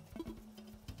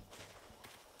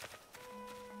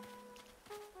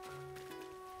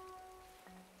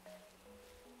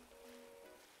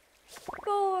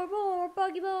 More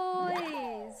buggy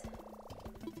boys!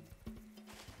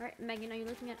 Alright, Megan, are you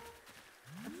looking at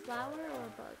a flower or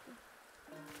a bug?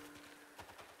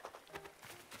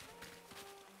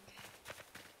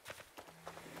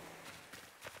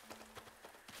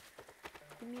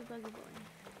 Give me a buggy boy.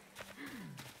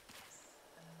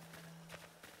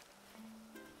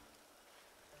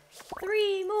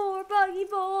 Three more buggy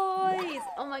boys!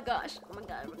 Oh my gosh, oh my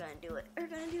god, we're gonna do it. We're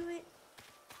gonna do it.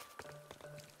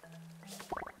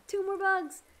 2 more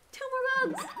bugs! 2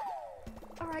 more bugs!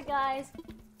 Alright guys,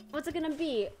 what's it gonna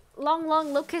be? Long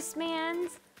locust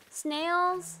mans?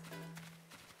 Snails?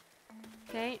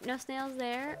 Okay, no snails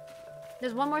there.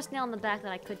 There's 1 more snail in the back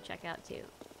that I could check out too.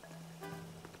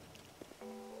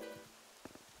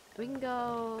 We can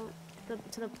go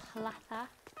to the plaza.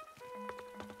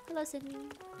 Hello, Sydney.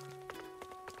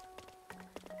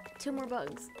 2 more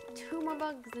bugs. 2 more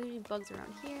bugs. There's usually bugs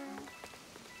around here.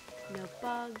 No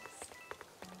bugs.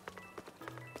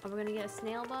 Are we gonna get a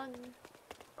snail bug?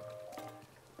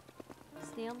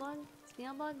 Snail bug?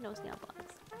 Snail bug? No snail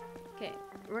bugs. Okay,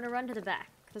 we're gonna run to the back.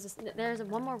 There's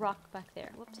 1 more rock back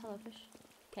there. Whoops, hello fish.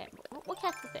 Okay, we'll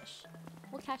catch the fish.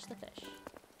 We'll catch the fish.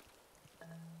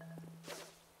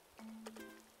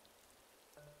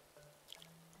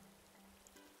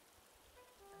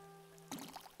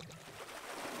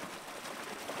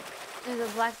 Is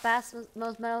a black bass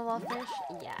most metal of all fish?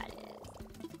 Yeah, it is.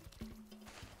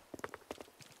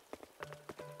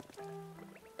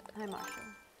 Hi, Marshall.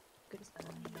 Good as boy.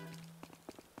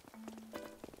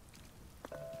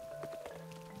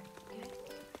 Okay.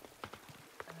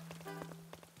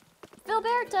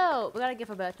 Filberto! We gotta give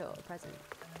Filberto a present.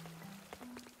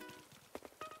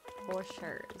 For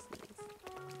sure.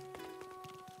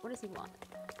 What does he want?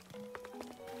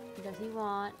 Does he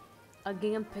want a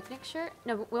gingham picnic shirt?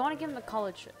 No, we want to give him the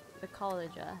college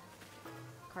cardigan.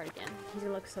 He's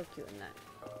gonna look so cute in that.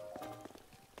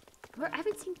 I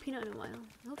haven't seen Peanut in a while.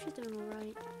 I hope she's doing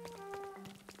alright.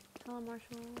 Hello,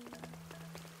 Marshall.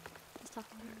 Let's talk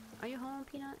to her. Are you home,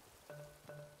 Peanut?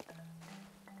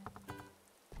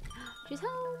 She's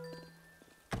home!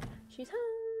 She's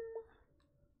home!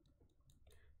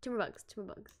 2 more bugs. 2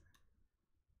 more bugs.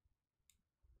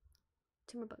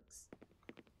 2 more bugs.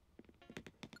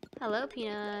 Hello,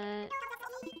 Peanut.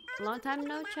 Long time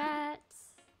no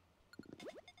chats.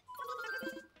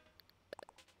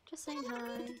 Just saying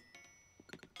hi.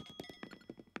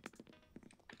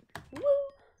 Woo!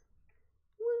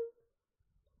 Woo!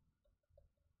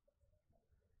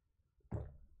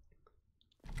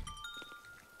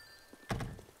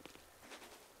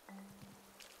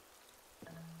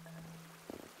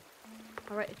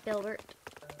 Alright, Filbert.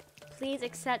 Please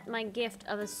accept my gift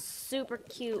of a super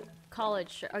cute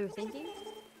college shirt. Are you thinking?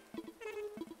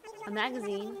 A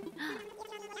magazine?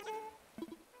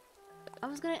 I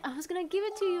was gonna give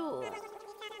it to you.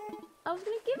 I was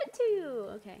gonna give it to you.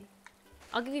 Okay.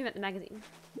 I'll give you the magazine.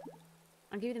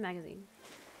 I'll give you the magazine.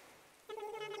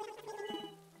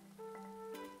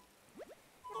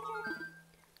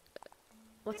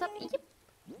 What's up? Yep.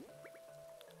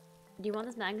 Do you want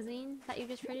this magazine that you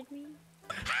just traded me?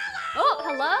 Oh,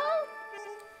 hello?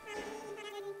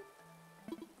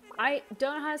 I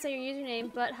don't know how to say your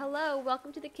username, but hello,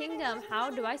 welcome to the kingdom.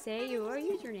 How do I say your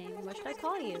username? What should I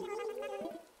call you?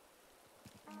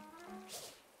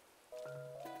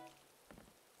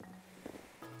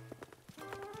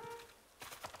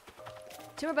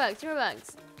 Two more bugs, two more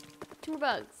bugs. Two more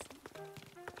bugs.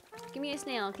 Give me a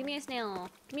snail, give me a snail,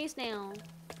 give me a snail.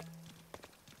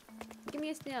 Give me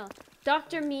a snail.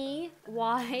 Dr. Me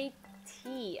YT.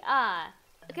 Ah.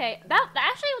 Okay, that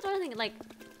actually was one thing, like,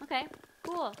 okay,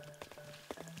 cool.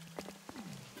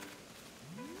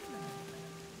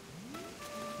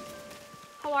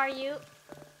 How are you?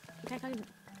 Can I call you?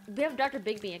 We have Dr.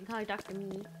 Bigby. I can call you Dr.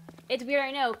 Me. It's weird,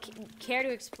 I know. Care to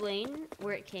explain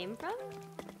where it came from?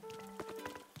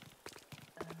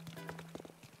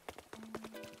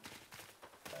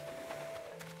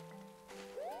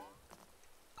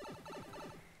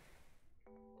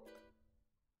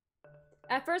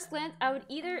 At first glance, I would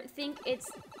either think it's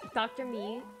Dr.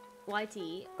 Me,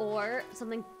 YT, or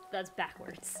something that's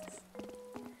backwards.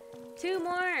 Two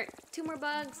more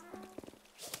bugs.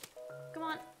 Come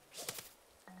on.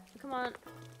 Come on.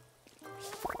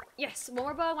 Yes, one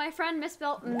more bug. My friend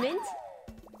misspelled mint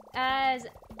as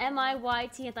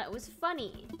M-I-Y-T. I thought it was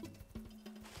funny.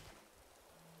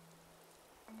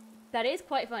 That is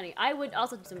quite funny. I would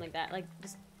also do something like that. Like,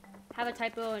 just have a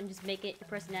typo and just make it your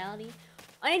personality.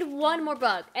 I need one more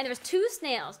bug. And there's 2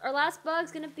 snails. Our last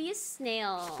bug's gonna be a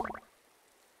snail.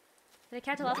 Did I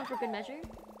catch the last one for good measure?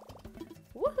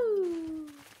 Woohoo!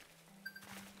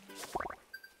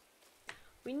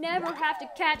 We never have to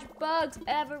catch bugs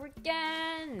ever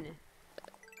again.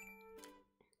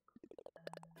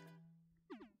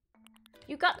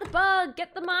 You got the bug.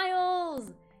 Get the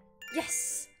miles.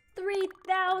 Yes.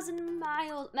 3,000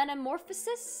 miles.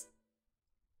 Metamorphosis?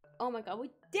 Oh my god,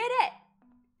 we did it!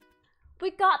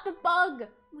 We got the bug!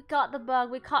 We got the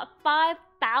bug. We caught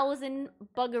 5,000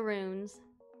 bugaroons.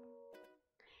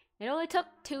 It only took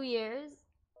 2 years.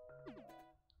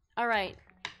 Alright.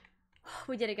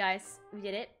 We did it, guys. We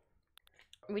did it.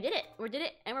 We did it. We did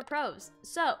it, and we're pros.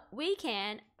 So, we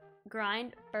can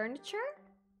grind furniture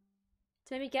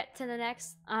to maybe get to the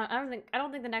next... I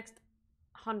don't think the next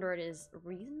 100 is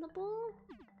reasonable.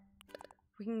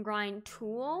 We can grind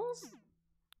tools.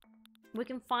 We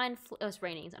can find oh, it's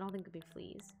raining, so I don't think it'd be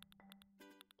fleas.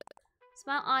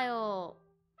 Smile aisle.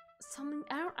 Something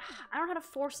I don't know how to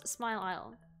force a smile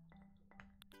aisle.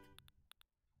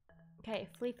 Okay,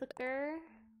 flea flicker.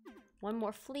 One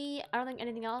more flea. I don't think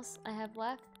anything else I have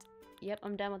left. Yep,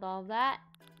 I'm done with all of that.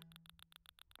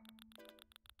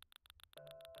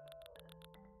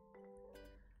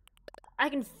 I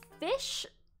can fish.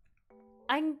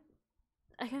 I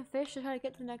can fish to try to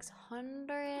get to the next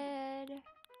 100.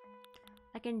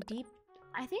 I can deep...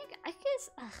 I guess...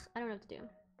 I don't know what to do.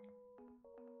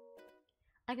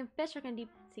 I can fish or I can deep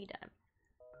sea dive.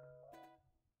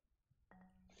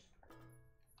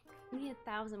 We need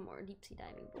 1,000 more deep sea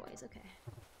diving boys. Okay.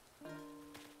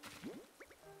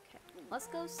 Okay. Let's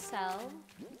go sell.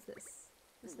 What's this?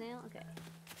 The snail? Okay.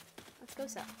 Let's go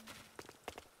sell.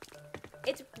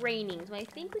 It's raining, so I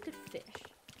think we could fish.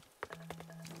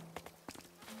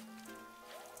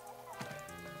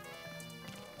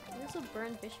 This will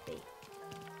burn fish bait.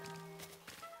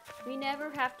 We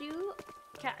never have to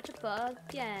catch a bug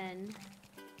again.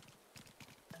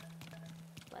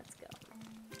 Let's go.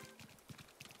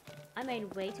 I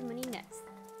made way too many nets.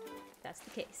 If that's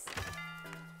the case.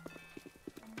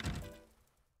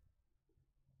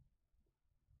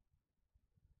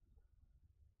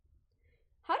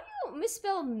 How do you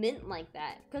misspell mint like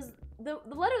that? Because the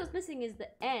letter that's missing is the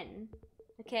N.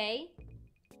 Okay?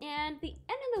 And the N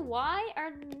and the Y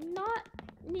are not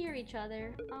near each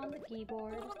other on the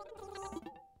keyboard.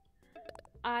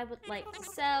 I would like to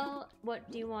sell.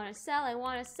 What do you want to sell? I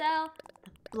want to sell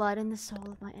the blood and the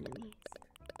soul of my enemies.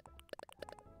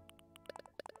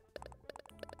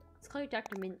 Let's call you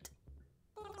Dr. Mint.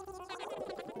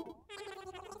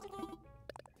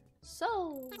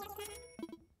 So,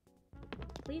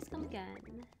 please come again.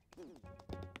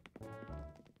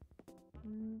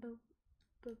 Boop,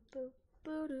 boop, boop.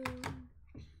 Boo-doo.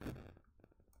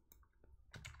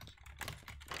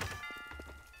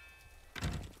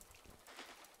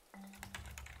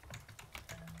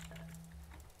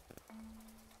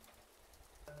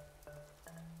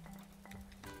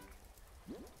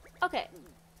 Okay.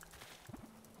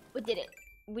 We did it.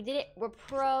 We did it. We're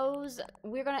pros.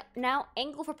 We're gonna now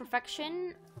angle for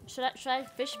perfection. Should I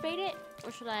fish bait it?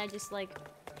 Or should I just like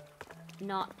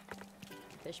not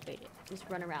fish bait it? Just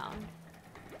run around.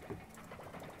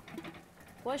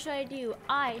 What should I do?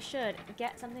 I should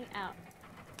get something out.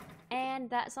 And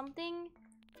that something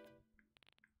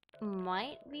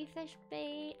might be fish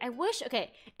bait. I wish,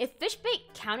 okay, if fish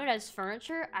bait counted as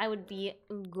furniture, I would be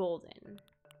golden.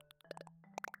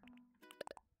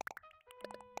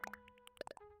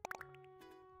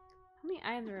 How many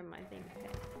items are in my thing? Okay.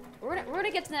 We're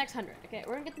gonna get to the next 100. Okay,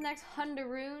 we're gonna get to the next 100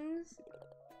 runes.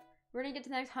 We're gonna get to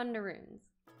the next 100 runes.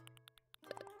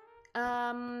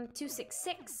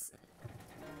 266.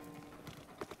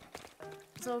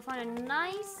 So we'll find a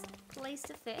nice place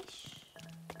to fish.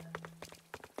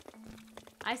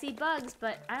 I see bugs,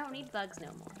 but I don't need bugs no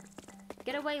more.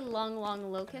 Get away, long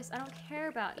locust. I don't care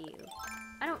about you.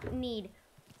 I don't need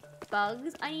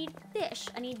bugs. I need fish.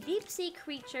 I need deep sea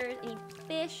creatures. I need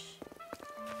fish.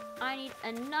 I need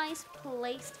a nice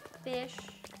place to fish.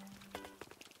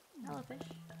 Hello, fish.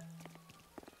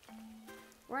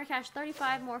 We're gonna catch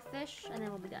 35 more fish, and then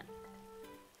we'll be done.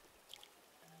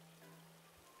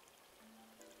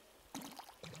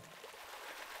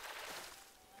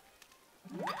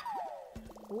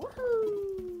 Woohoo!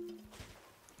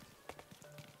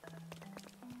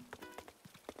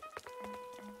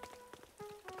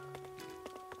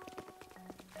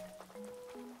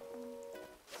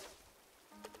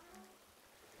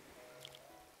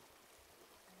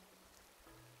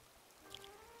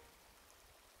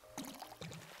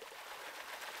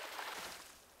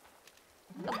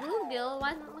 A bluegill?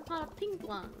 Why isn't it called a pink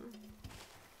one?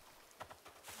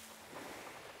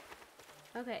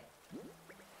 Okay.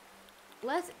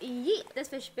 Let's yeet this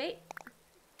fish bait.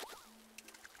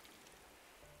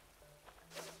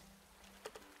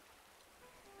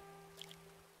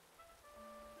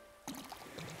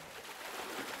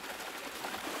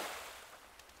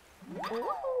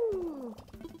 Ooh!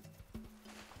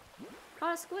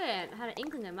 Caught a squid. I had an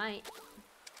inkling I might.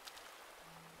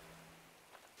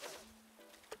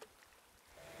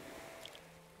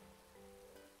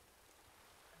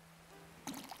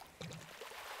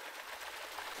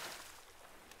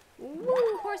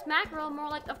 Ooh, horse mackerel, more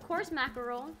like of course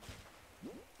mackerel.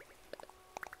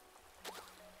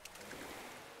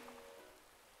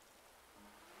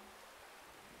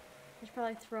 I should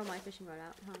probably throw my fishing rod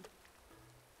out, huh?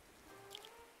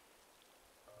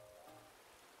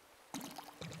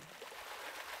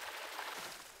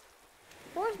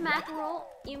 Horse mackerel?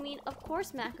 You mean of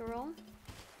course mackerel?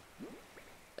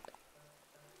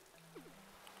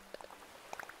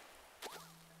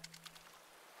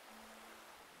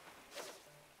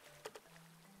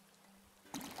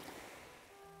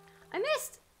 I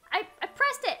missed! I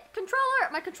pressed it!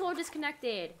 Controller! My controller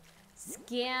disconnected.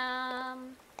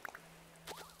 Scam.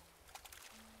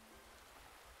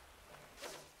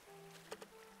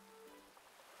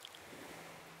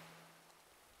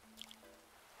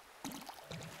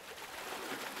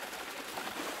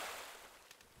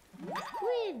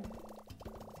 Squid!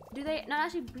 Do they not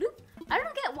actually bloop? I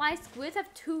don't get why squids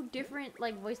have two different,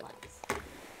 like, voice lines.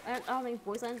 I don't think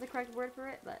voice line is the correct word for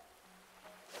it, but...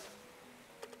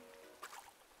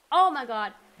 Oh my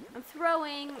god. I'm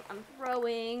throwing.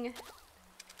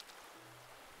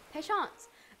 Patience.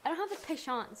 I don't have the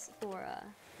patience for,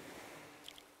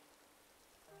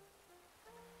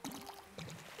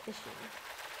 fishing.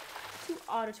 Too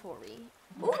auditory.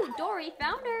 Ooh, Dory,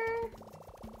 found her!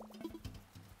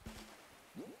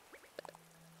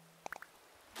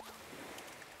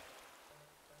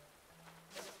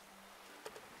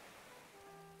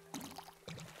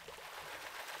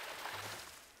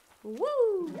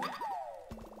 Woo!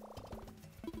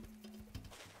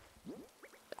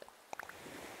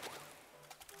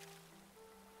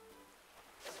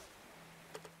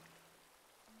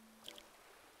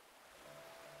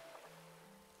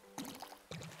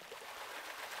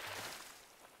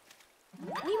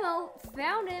 Nemo,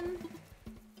 found him!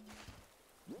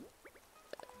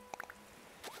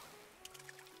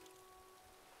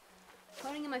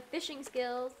 Honing in my fishing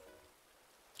skills.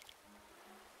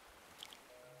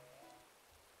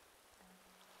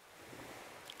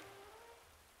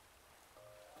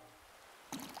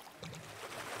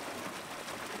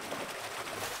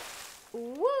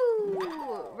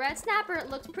 Woo! Red snapper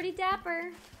looks pretty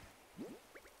dapper.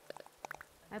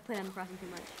 I played Animal Crossing too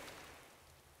much.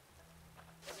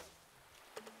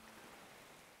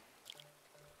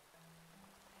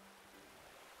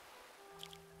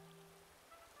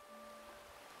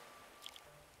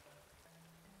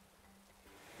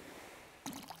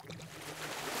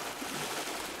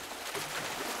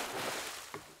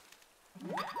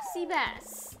 Sea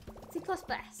bass. C plus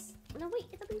bass. No wait,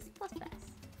 it's a C plus bass.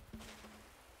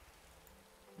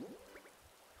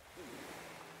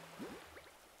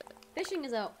 Fishing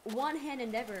is a one-hand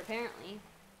endeavor, apparently.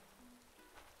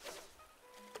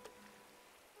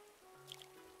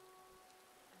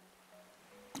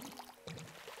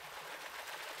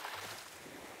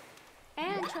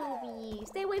 anchovy.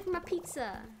 Stay away from my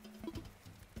pizza.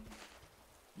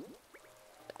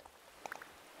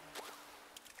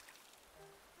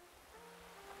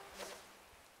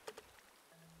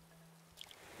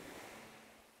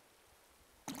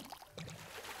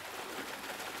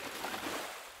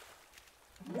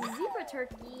 Zebra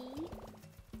turkey.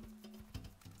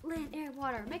 Land, air,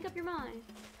 water. Make up your mind.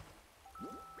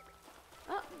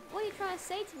 Oh, what are you trying to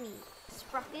say to me,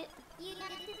 Sprocket?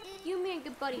 You and me are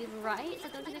good buddies, right? So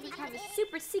don't you think we have a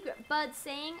super secret bud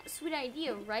saying, sweet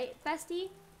idea, right, bestie?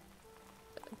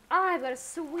 I've got a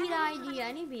sweet idea.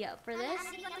 I need to be up for this.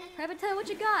 Hurry up, tell me what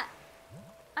you got.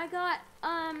 I got,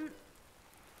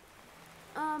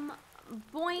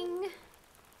 boing.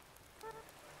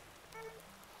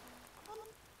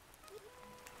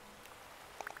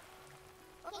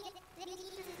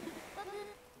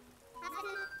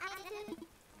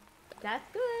 That's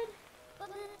good.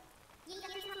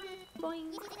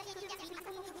 Boing.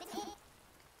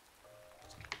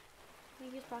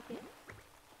 Thank you, Sprocket.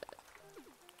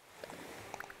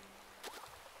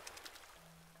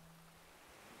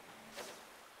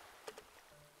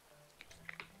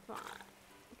 Come on.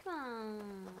 Come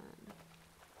on.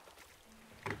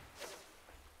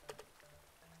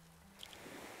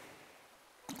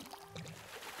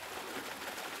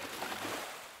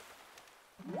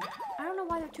 I don't know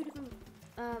why they're two different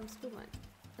squid ones.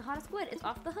 The hottest squid is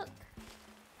off the hook.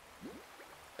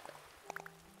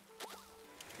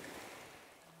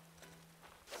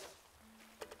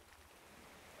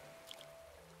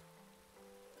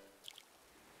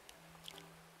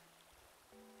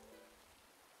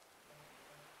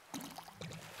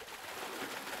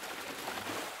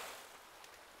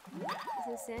 Is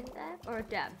it a sand dab or a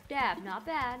dab? Dab, not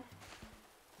bad.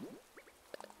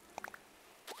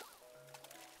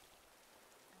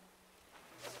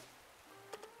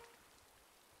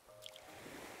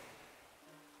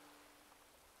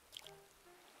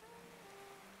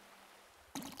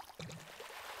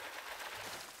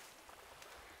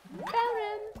 Found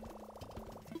him!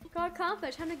 Got a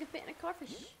codfish. How many can fit in a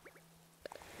codfish?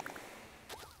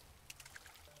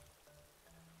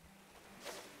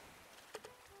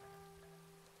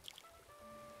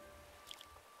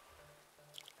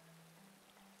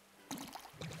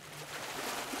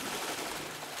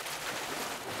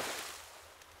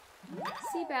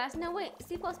 Sea bass. No, wait.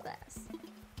 Sea plus bass.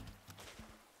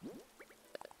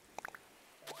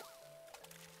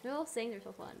 The little sayings are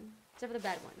so fun. Except for the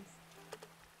bad ones.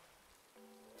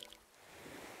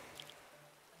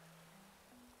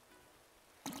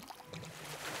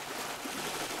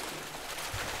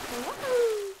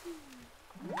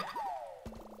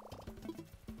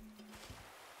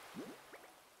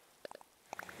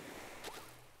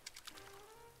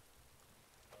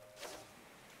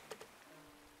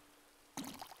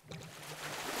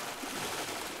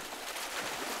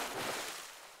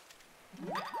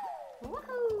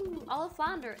 Woohoo! All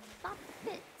flounder. Stop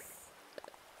the fits.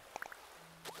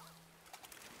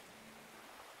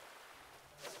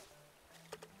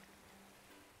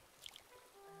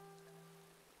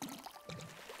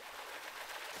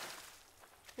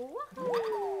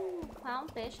 Woohoo!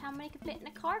 Clownfish. How many can fit in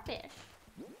a carfish?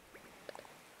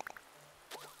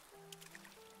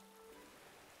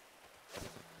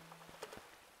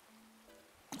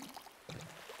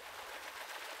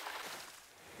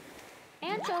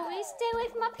 Anchovies, stay away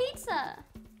from my pizza!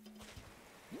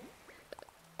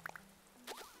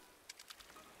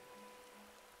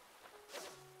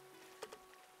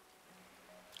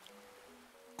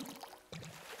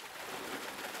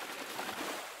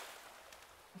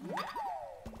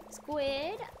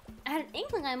 Squid. I had an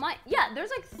inkling I might. Yeah,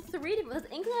 there's like 3 different. There's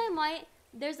an inkling I might.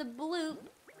 There's a bloop.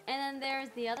 And then there's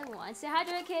the other one. Say hi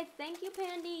to the kids. Thank you,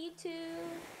 Pandy. You too.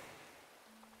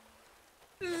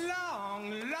 Long,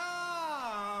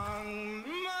 long,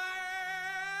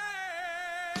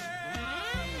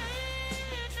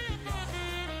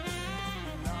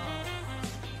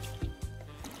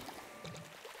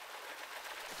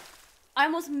 I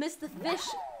almost missed the fish.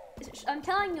 I'm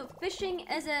telling you, fishing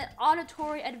is an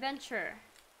auditory adventure.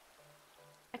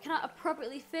 I cannot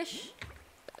appropriately fish.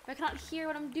 I cannot hear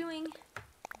what I'm doing.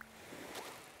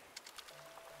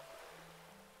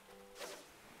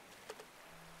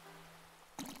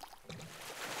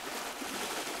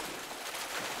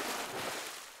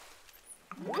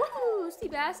 Woohoo! Sea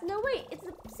bass. No, wait. It's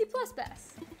a C plus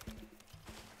bass.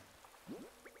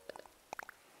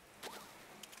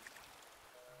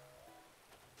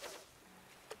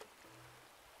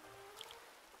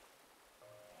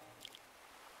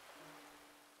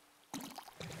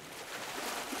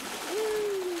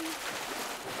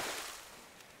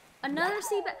 Another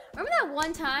sea bass. Remember that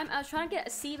one time I was trying to get a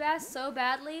sea bass so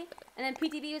badly, and then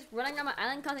PTB was running around my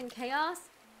island causing chaos,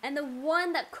 and the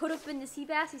one that could have been the sea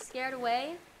bass he scared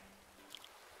away?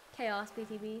 Chaos,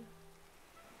 PTB.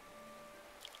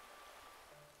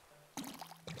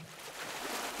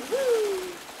 Woo!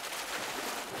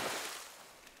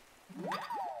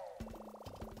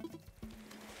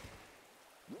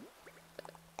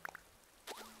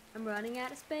 I'm running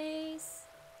out of space.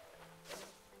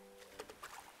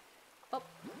 Oh,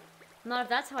 not if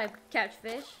that's how I catch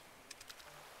fish.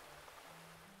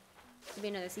 Could be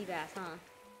another sea bass, huh?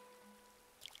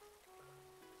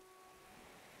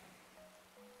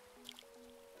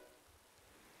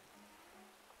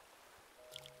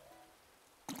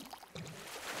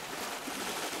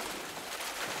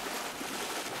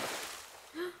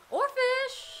 Or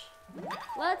fish!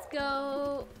 Let's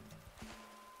go.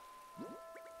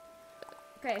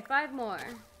 Okay, 5 more.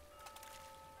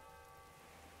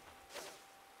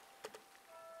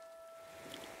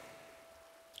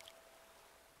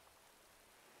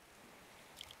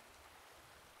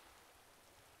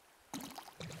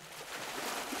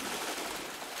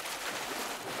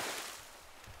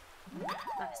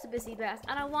 Stupid sea bass.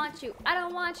 I don't want you. I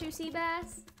don't want you, sea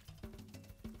bass.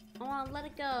 I want to let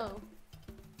it go.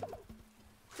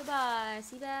 Goodbye,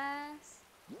 sea bass.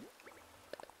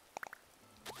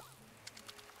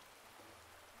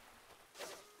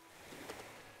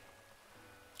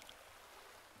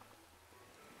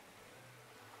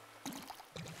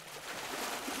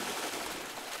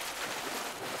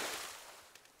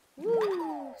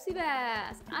 Woo! Sea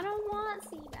bass! I don't want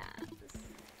sea bass.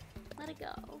 Let it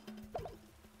go.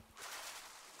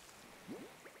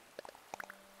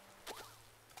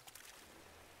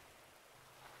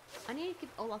 I need to give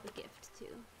Olaf a gift too.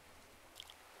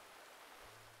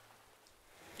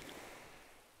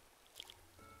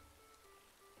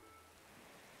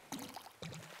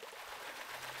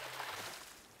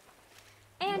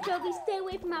 Anchovy, stay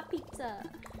away from my pizza.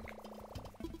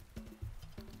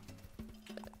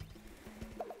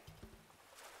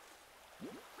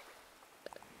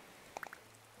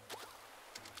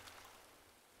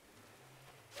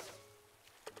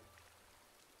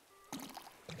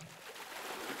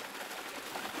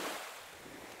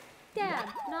 Dad,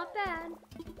 not bad.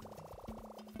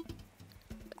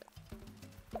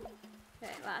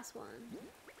 Okay, last one.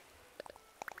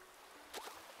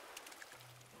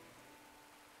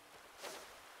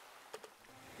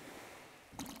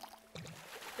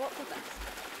 What was that?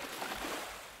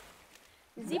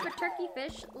 Zebra, turkey,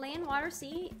 fish, land, water,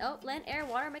 sea. Oh, land, air,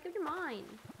 water. Make up your mind.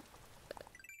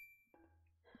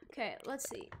 Okay, let's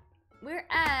see. We're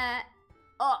at.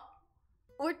 Oh,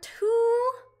 we're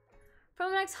 2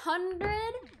 from the next 100.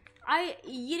 I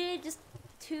yeeted just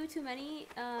too many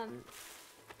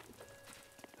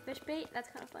fish bait. That's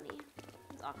kind of funny.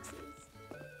 Those oxys.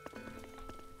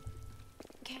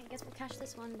 Okay, I guess we'll catch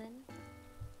this one then.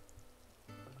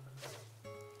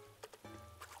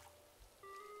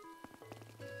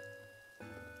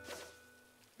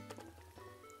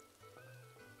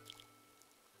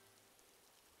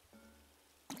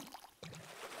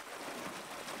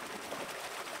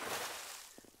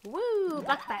 Woo!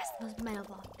 Black bass, most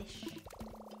memorable fish.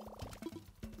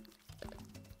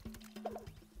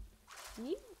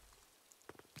 Yeet.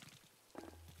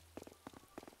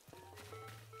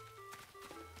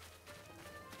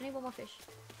 I need one more fish.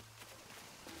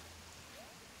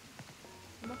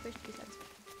 One more fish to be satisfied.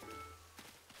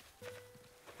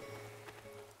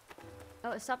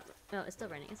 Oh, it stopped. No, it's still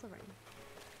raining. It's still raining.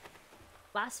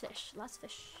 Last fish. Last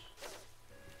fish.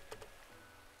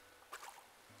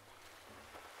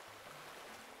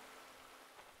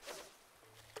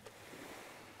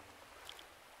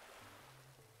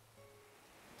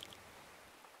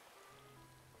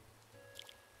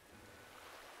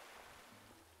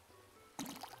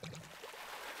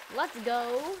 Let's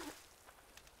go.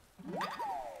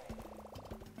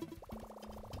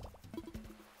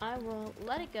 I will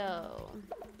let it go.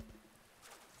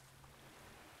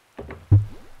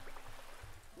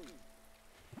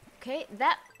 Okay,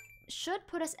 that should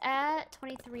put us at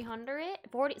 4,300.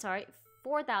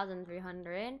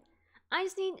 I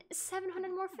just need 700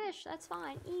 more fish. That's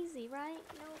fine. Easy, right?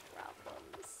 No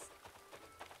problems.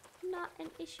 Not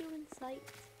an issue in sight.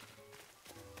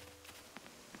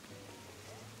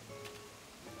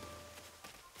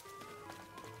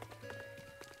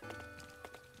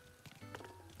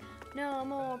 No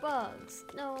more bugs.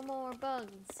 No more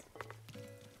bugs.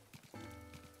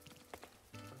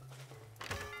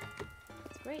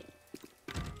 That's great.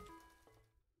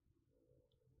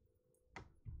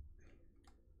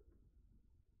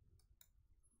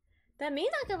 That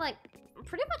means I can like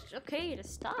pretty much okay to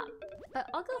stop. But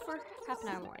I'll go for half an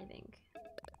hour more, I think.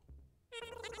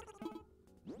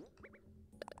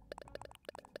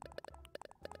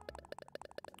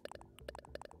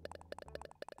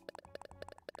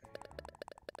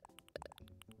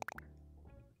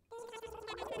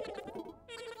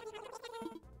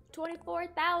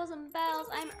 $24,000 bells.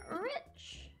 I'm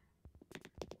rich.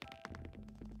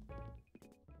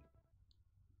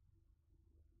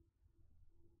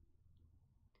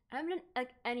 I haven't done like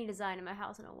any design in my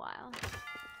house in a while.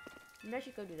 Maybe I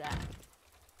should go do that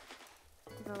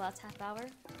for the last half hour.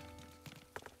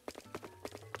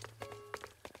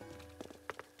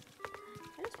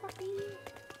 Hello, Sparky.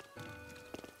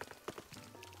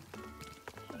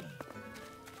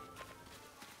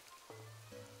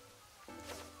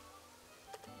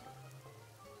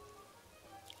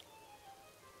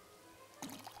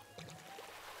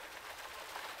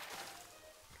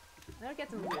 I gotta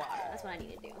get some water. That's what I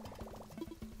need to do.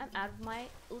 I'm out of my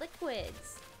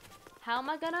liquids. How am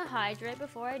I gonna hydrate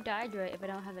before I dehydrate if I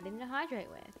don't have anything to hydrate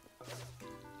with?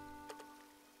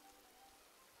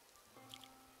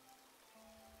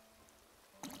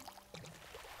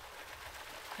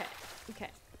 Okay, okay.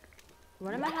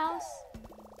 Run in my house.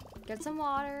 Get some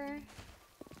water.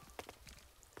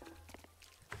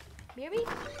 Maybe?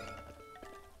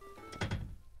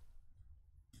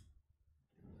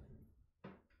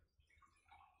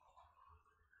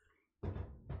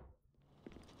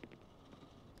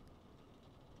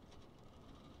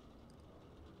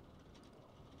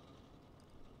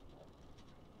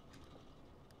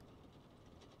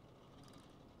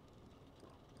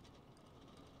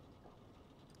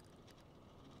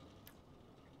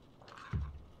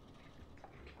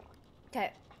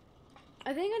 Okay,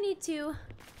 I think I need to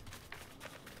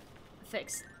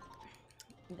fix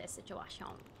this situation,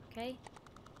 okay?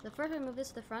 So first we move this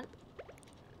to the front,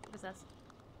 because that's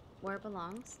where it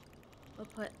belongs. We'll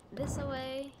put this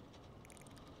away.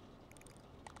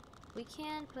 We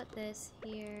can put this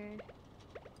here,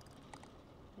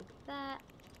 like that.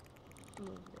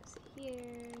 Move this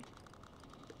here.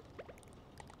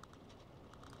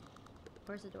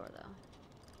 Where's the door though?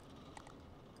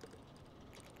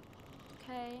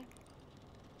 Okay.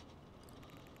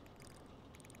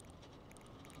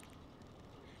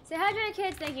 Stay hydrated,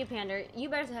 kids. Thank you, Pander. You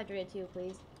better stay hydrated too,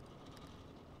 please.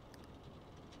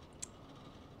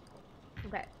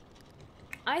 Okay.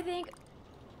 I think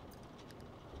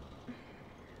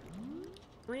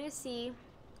we need to see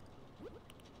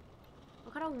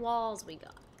what kind of walls we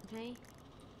got. Okay.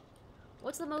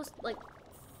 What's the most like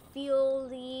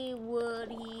fieldy,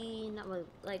 woody? Not wood,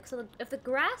 like so. If the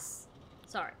grass.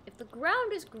 Sorry, if the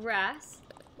ground is grass,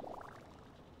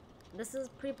 this is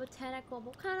pretty botanical.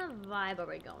 What kind of vibe are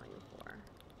we going for?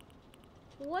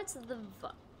 What's the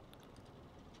vibe?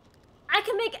 I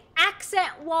can make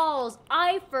accent walls.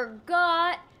 I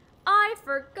forgot.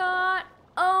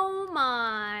 Oh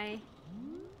my.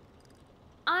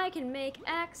 I can make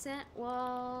accent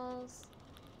walls.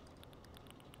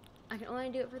 I can only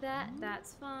do it for that.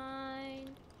 That's fine.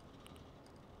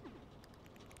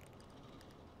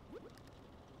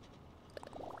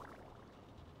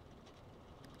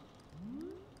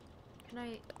 Can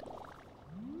I?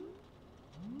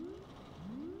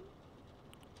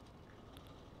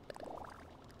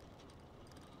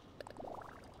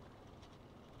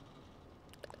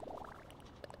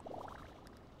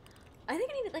 I think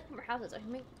I need like more houses. I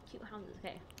can make cute houses.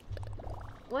 Okay.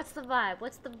 What's the vibe?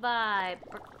 What's the vibe?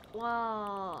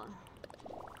 Whoa.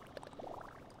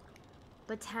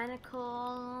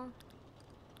 Botanical.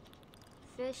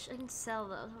 Fish. I can sell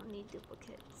those. I don't need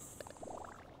duplicates.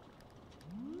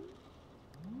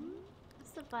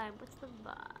 What's the vibe? What's the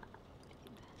vibe?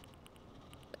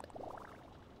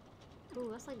 Ooh,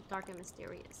 that's like dark and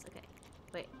mysterious. Okay.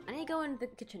 Wait, I need to go in the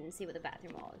kitchen and see what the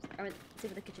bathroom wall is. Or see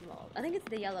what the kitchen wall is. I think it's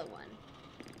the yellow one.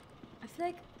 I feel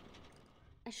like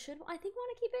I think want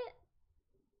to keep it.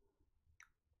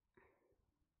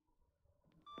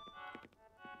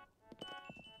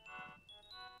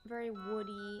 Very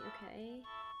woody. Okay.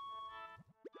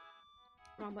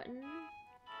 Wrong button.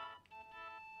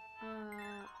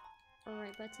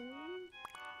 Right button.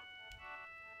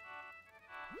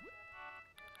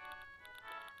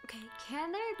 Okay,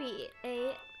 can there be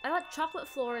a... I got chocolate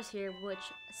floors here,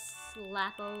 which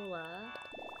slapola.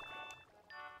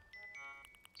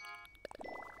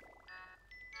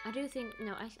 I do think...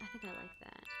 No, I think I like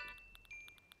that.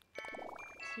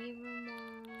 Tea room wall.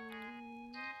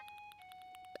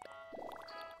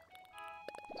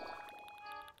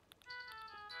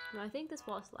 No, I think this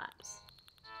wall slaps.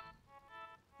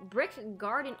 Brick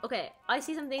garden. Okay, I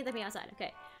see some things that be outside.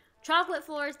 Okay. Chocolate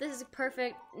floors. This is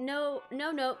perfect. No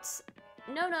notes.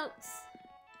 No notes.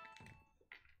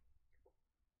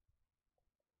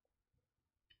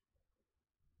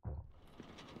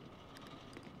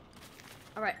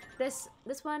 All right, this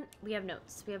one we have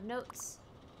notes. We have notes.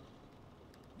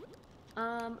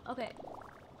 Okay.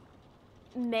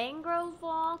 Mangrove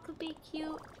wall could be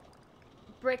cute.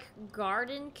 Brick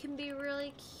garden can be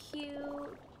really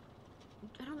cute.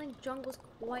 I don't think jungle's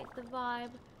quite the vibe.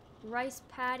 Rice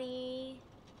paddy.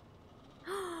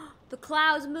 The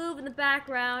clouds move in the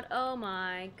background. Oh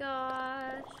my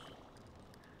gosh.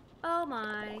 Oh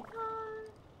my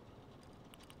god.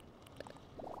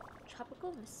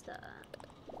 Tropical Vista.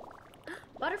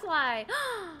 Butterfly.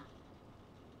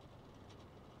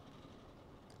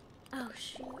 Oh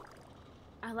shoot.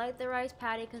 I like the rice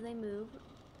paddy because they move.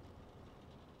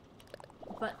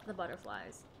 But the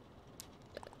butterflies.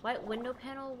 White window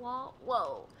panel wall.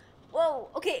 Whoa. Whoa.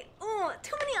 Okay. Oh,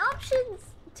 too many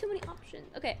options. Too many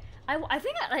options. Okay. I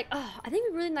think I think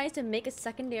it'd be really nice to make a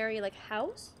secondary like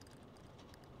house.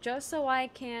 Just so I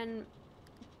can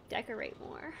decorate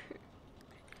more.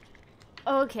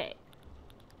 Okay.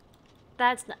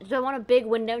 That's not, do I want a big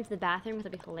window into the bathroom?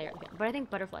 That'd be hilarious. Okay. But I think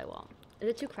butterfly wall. Is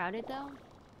it too crowded though?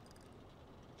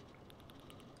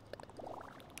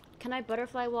 Can I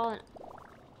butterfly wall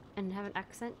and have an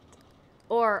accent?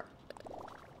 Or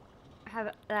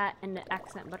have that and the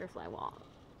accent butterfly wall?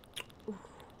 Ooh,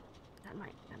 that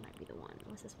might be the one.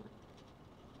 What's this one?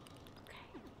 Okay.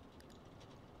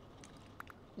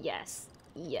 Yes.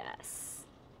 Yes.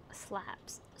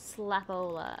 Slaps.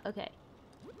 Slapola. Okay.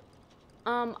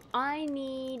 I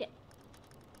need...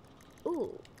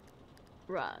 Ooh.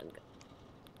 Rug.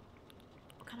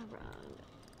 What kind of rug?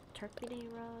 Turkey Day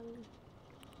rug?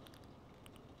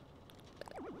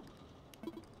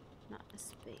 Not a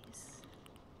space.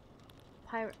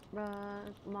 Pirate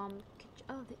rug. Mom kitchen.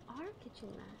 Oh, they are kitchen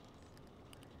mats.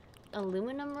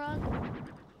 Aluminum rug? I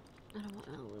don't want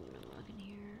an aluminum rug in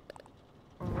here.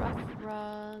 Rough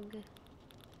rug.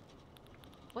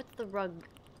 What's the rug?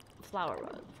 Flower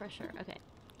rug, for sure. Okay.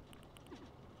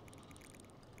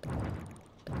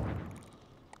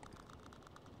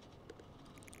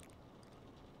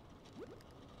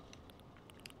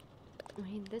 We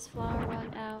need this flower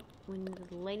rug out. We need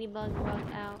the ladybug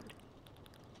rug out.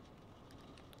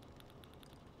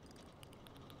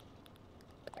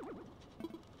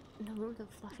 No room for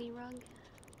the fluffy rug.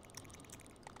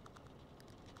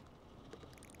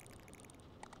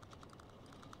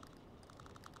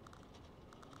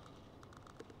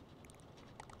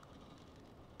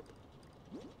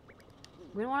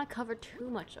 We don't want to cover too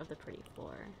much of the pretty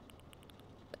floor.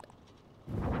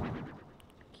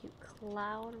 Cute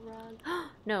cloud rug.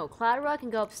 No, cloud rug can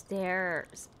go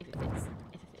upstairs if it fits.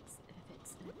 If it fits. If it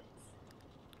fits. If it fits.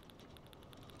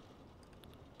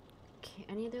 Okay,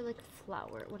 any other like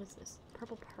flower? What is this?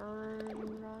 Purple perm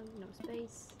rug? No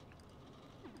space.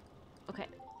 Okay.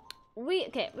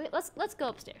 Let's go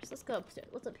upstairs. Let's go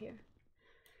upstairs. What's up here?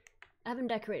 I haven't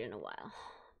decorated in a while.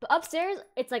 But upstairs,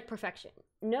 it's like perfection.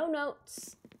 No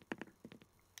notes.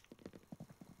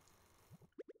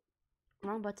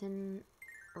 Wrong button.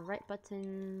 Right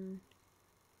button.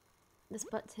 This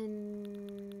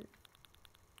button.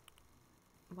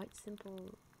 White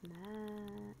simple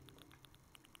mat.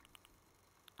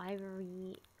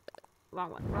 Ivory.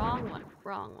 Wrong one. Wrong one.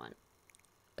 Wrong one.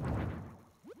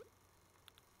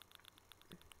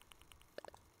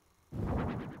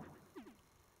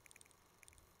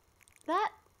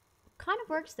 That kind of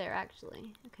works there,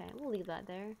 actually. Okay, we'll leave that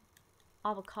there.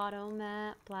 Avocado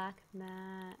mat, black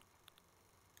mat.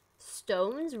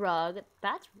 Stones rug.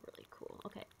 That's really cool.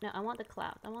 Okay, no, I want the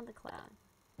cloud. I want the cloud.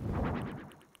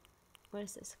 What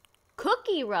is this?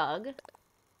 Cookie rug?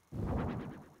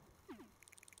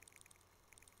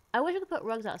 I wish I could put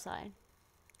rugs outside.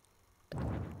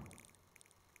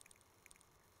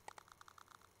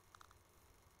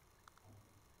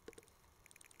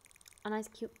 A nice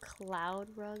cute cloud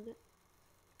rug.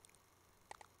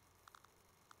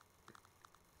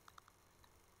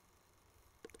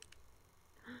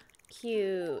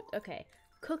 Cute. Okay.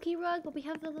 Cookie rug, but we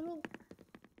have the little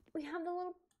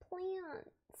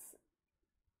plants.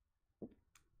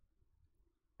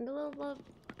 The little what's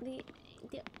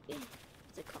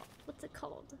it called? What's it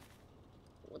called?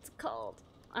 What's it called?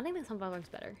 I think the sunflower rug's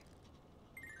better.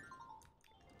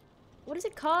 What is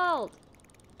it called?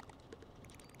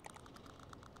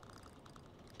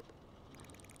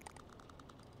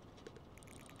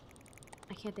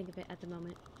 I can't think of it at the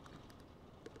moment.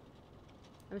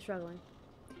 I'm struggling.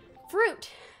 Fruit!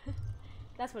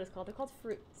 That's what it's called. They're called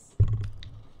fruits.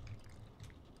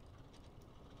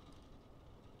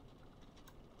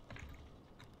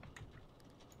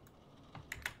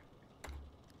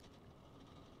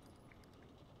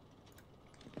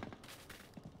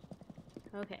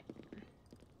 Okay.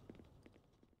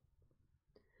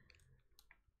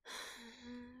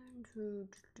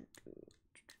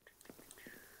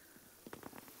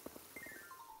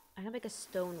 I can make a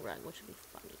stone rug, which would be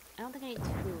funny. I don't think I need 2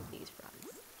 of these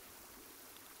rugs.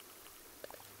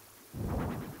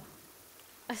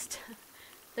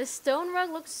 The stone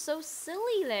rug looks so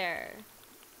silly there.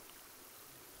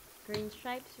 Green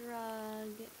stripes rug.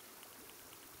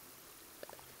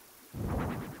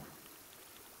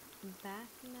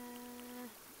 Bath mat.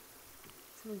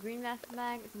 Some green bath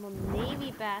mat. Some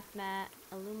navy bath mat.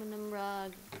 Aluminum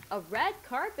rug. A red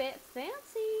carpet.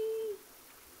 Fancy.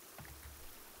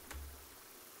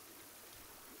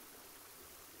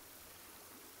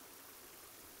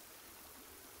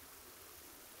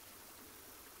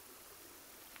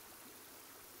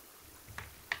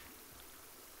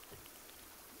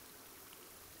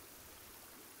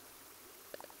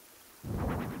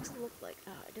 What does it look like?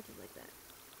 Oh, it doesn't look like that.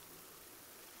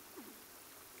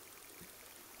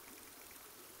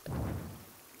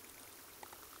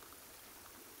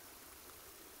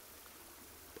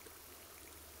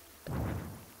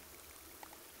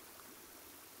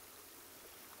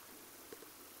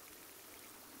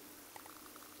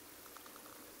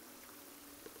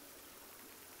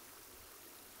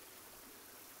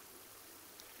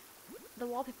 The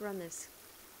wallpaper on this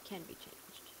can be changed.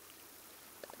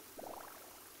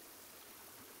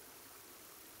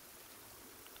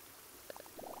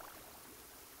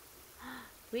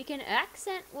 We can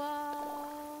accent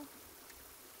wall.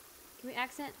 Can we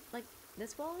accent like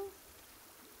this wall?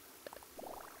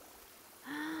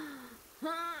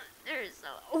 There's so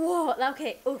whoa.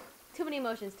 Okay. Ooh, too many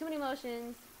emotions. Too many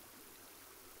emotions.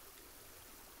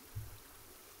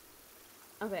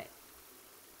 Okay.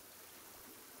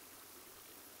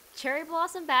 Cherry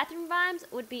blossom bathroom vibes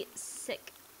would be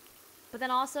sick, but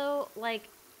then also like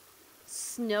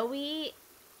snowy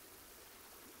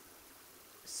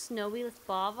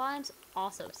spa vibes,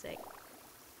 also sick.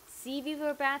 Sea view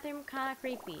or bathroom, kind of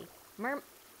creepy.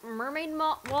 Mermaid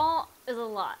wall is a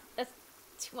lot. That's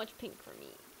too much pink for me.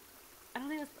 I don't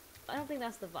think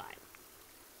that's the vibe.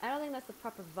 I don't think that's the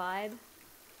proper vibe.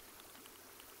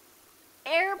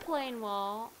 Airplane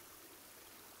wall.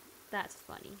 That's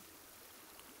funny.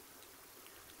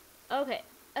 Okay.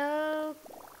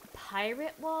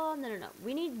 Pirate wall? No.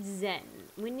 We need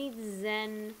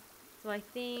Zen. So I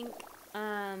think,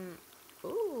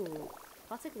 ooh,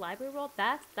 plastic library wall?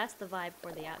 That's the vibe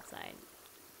for the outside.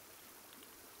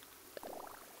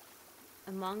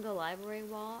 A manga library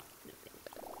wall? No thanks.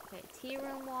 Okay, tea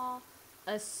room wall.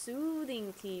 A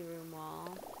soothing tea room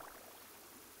wall.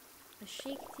 A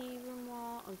chic tea room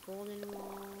wall. A golden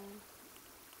wall.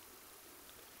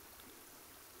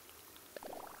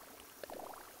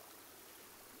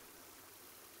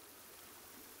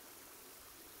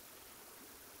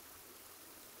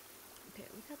 Okay,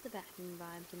 we got the bathroom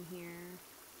vibes in here.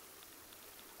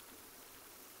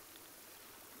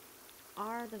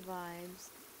 Are the vibes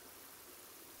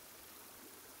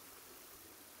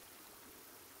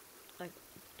like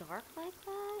dark like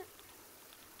that?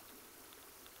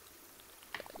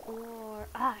 Or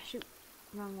shoot,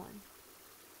 wrong one.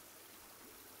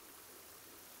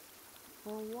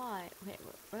 Well, why? Okay,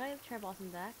 we're gonna try Blossom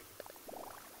back.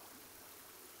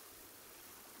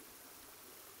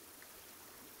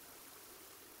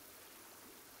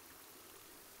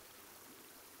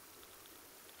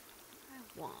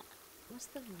 I want. What's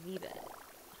the V-bed?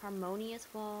 Harmonious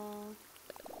wall.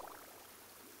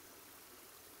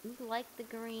 I like the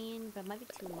green, but it might be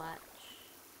too much.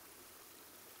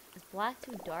 Is black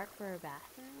too dark for a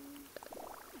bathroom?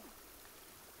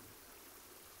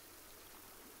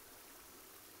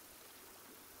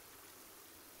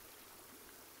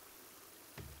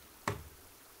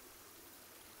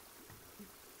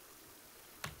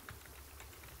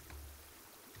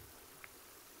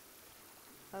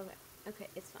 Okay,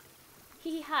 it's fine.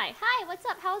 Hee hi. Hi, what's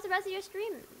up? How was the rest of your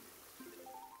stream?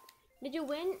 Did you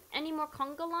win any more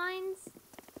conga lines?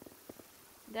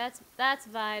 That's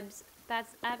vibes.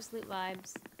 That's absolute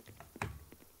vibes.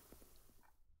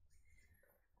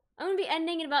 I'm gonna be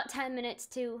ending in about 10 minutes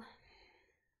too.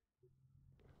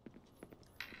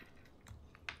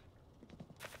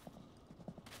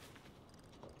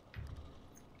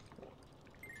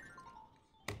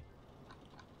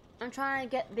 I'm trying to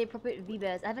get the appropriate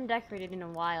V-beds. I haven't decorated in a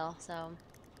while, so.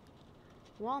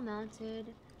 Wall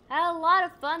mounted. Had a lot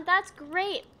of fun. That's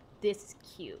great. This is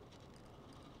cute.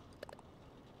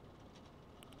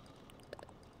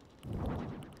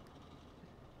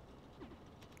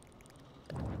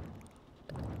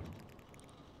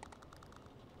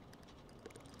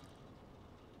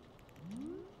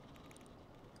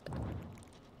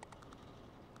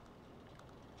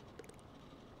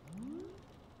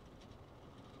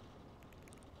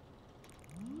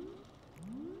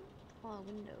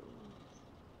 windows.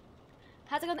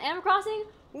 How's it go on the Animal Crossing?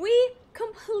 We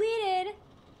completed.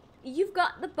 You've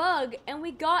got the bug, and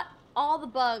we got all the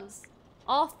bugs.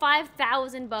 All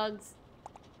 5,000 bugs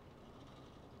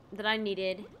that I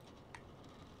needed.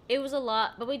 It was a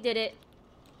lot, but we did it.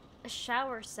 A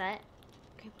shower set.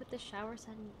 Can I put the shower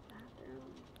set in the bathroom?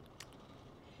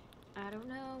 I don't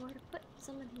know where to put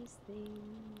some of these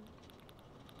things.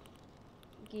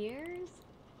 Gears?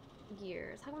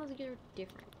 Gears. How come those gears are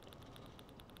different?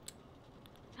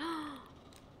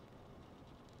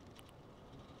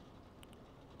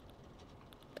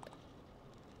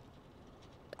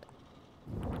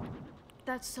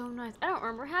 That's so nice. I don't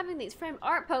remember having these framed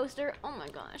art poster. Oh my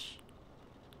gosh.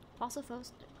 Fossil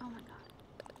poster. Oh my god.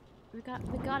 We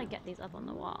gotta get these up on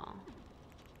the wall.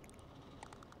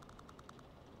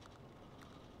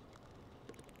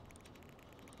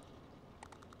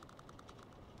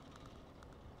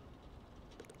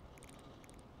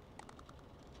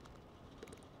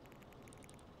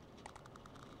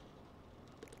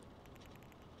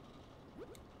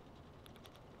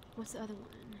 What's the other one?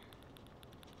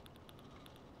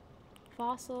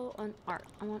 Fossil and art.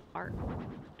 I want art.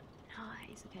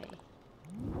 Nice, okay.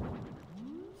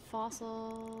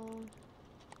 Fossil.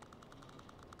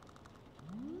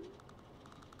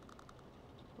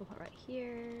 We'll put right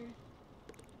here.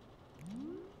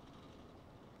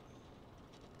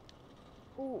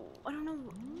 Ooh, I don't know.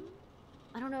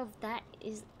 I don't know if that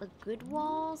is the good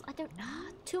walls. I don't.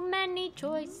 Too many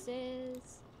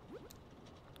choices.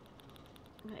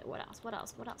 Okay, what else? What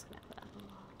else? What else can I put up on the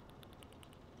wall?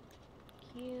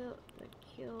 Cute, they're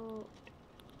cute.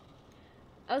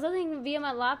 I was looking via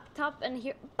my laptop and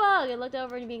here bug. I looked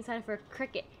over and being excited for a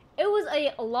cricket. It was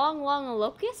a long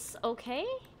locust. Okay.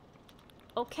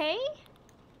 Okay.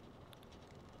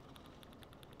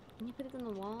 Can you put it on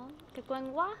the wall? Keep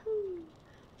going wahoo,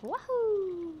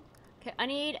 wahoo. Okay, I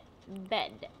need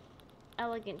bed,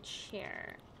 elegant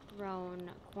chair, throne,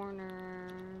 corner,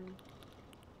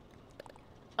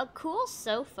 a cool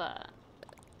sofa.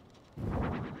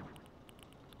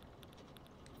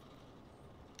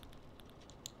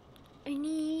 I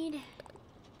need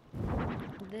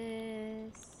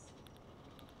this.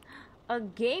 A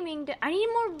gaming I need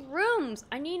more rooms.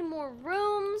 I need more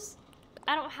rooms.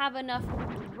 I don't have enough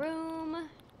room.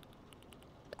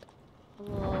 A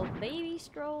little baby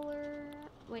stroller.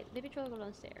 Wait, baby stroller go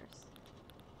downstairs.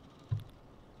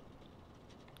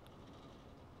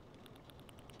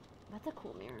 That's a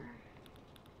cool mirror.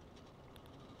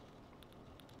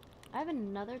 I have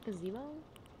another gazebo.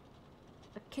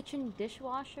 A kitchen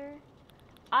dishwasher.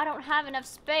 I don't have enough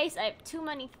space. I have too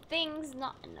many things,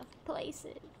 not enough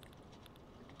places.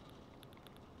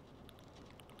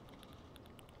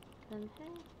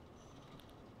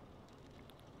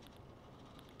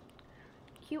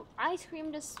 Cute ice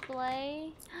cream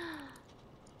display.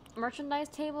 Merchandise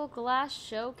table, glass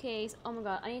showcase. Oh my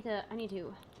god, I need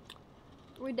to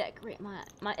redecorate my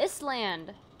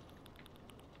Island.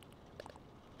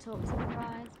 Total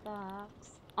surprise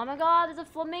box. Oh my god, there's a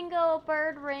flamingo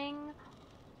bird ring.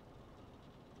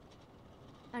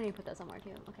 I need to put that somewhere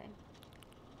too. Okay.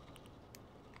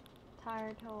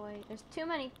 Tire toy. There's too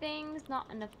many things, not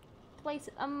enough place.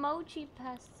 Emoji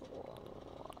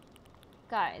pestle.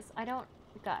 Guys, I don't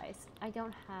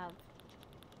have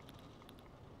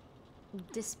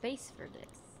the space for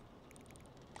this.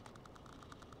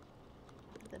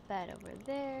 Put the bed over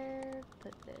there.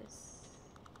 Put this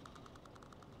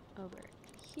over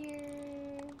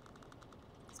here.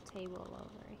 This table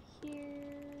over here.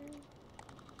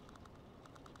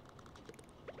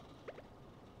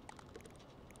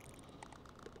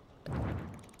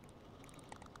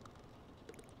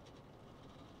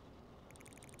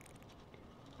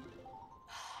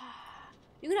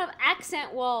 You can have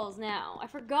accent walls now. I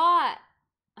forgot.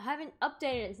 I haven't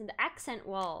updated it into accent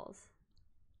walls.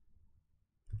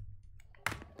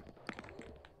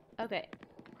 Okay.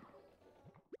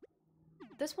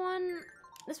 This one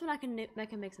I can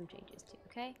make some changes to,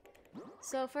 okay?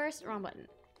 So first, wrong button.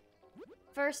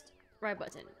 First, right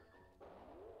button.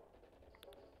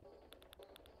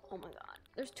 Oh my god,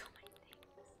 there's too many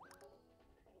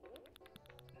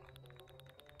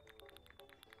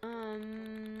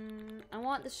things. I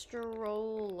want the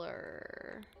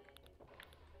stroller.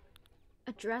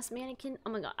 A dress mannequin.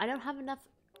 Oh my god, I don't have enough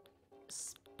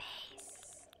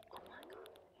space. Oh my god.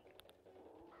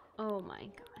 Oh my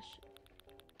gosh.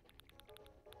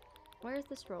 Where's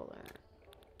the stroller?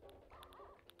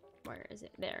 Where is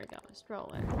it? There we go.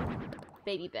 Stroller.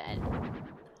 Baby bed.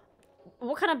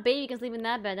 What kind of baby can sleep in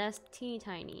that bed? That's teeny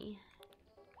tiny.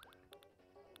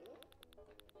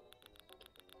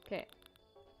 Okay.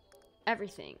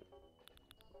 Everything.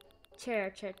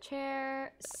 Chair, chair,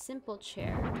 chair. Simple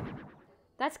chair.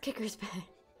 That's Kicker's bed.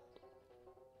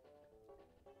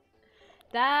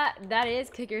 That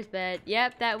is Kicker's bed.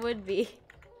 Yep, that would be.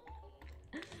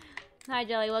 Hi,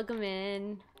 Jelly. Welcome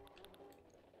in.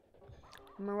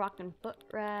 Moroccan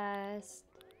footrest.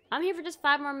 I'm here for just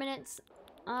 5 more minutes.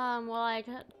 While I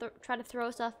try to throw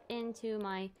stuff into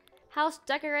my house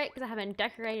decorate, because I haven't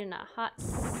decorated in a hot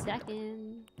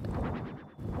second.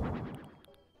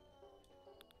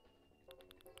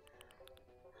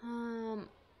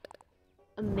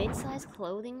 A mid-sized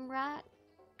clothing rack.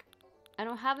 I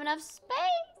don't have enough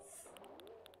space.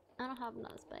 I don't have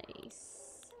enough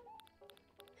space.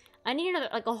 I need another,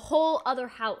 like a whole other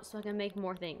house so I can make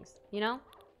more things, you know?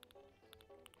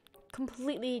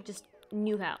 Completely just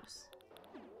new house.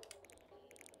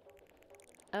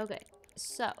 Okay,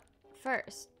 so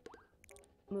first,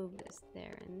 move this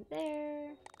there and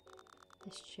there.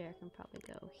 This chair can probably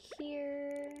go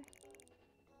here.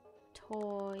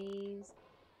 Toys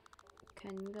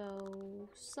can go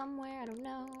somewhere, I don't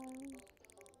know.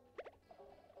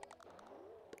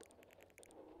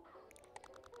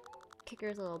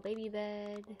 Kicker's little baby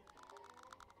bed.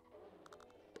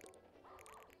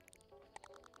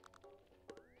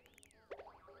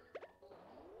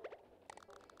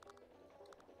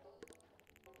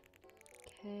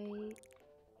 Okay.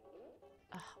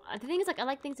 The thing is, like, I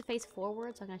like things to face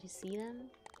forward so I can actually see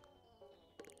them.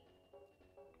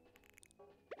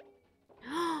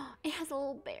 It has a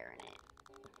little bear in it.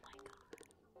 Oh my god.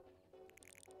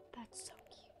 That's so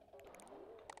cute.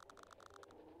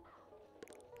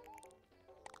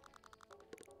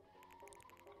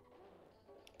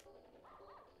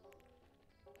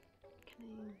 Can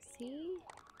I see?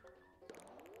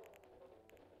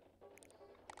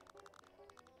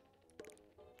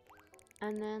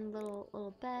 And then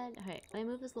little bed. Okay, let me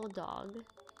move this little dog.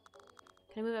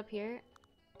 Can I move up here?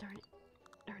 Darn it.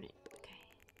 Darn it. Okay.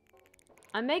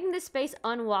 I'm making this space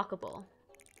unwalkable.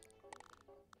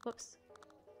 Whoops.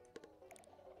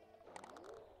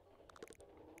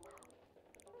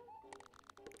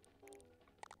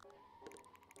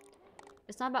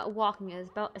 It's not about walking, it's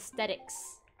about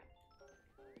aesthetics.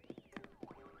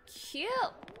 Cute!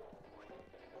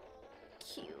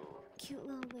 Cute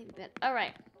little baby bed.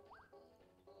 Alright.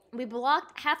 We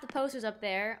blocked half the posters up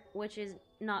there, which is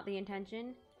not the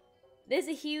intention. There's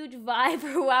a huge vibe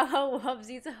for Wow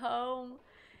Wubsy's home.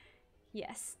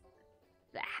 Yes.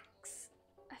 Facts.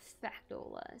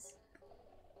 Factolas.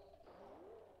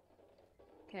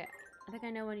 Okay. I think I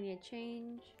know what I need to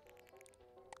change.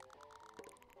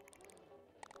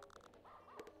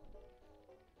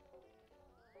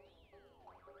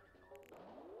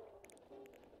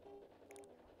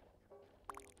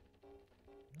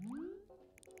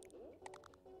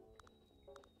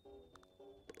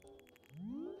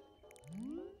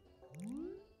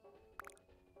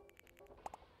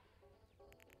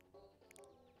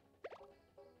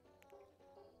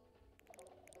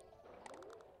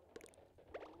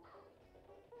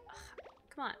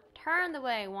 Come on, turn the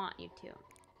way I want you to.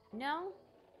 No?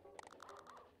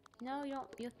 No, you don't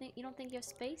think you have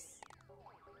space?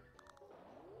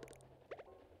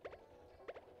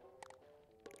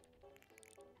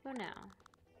 Go now.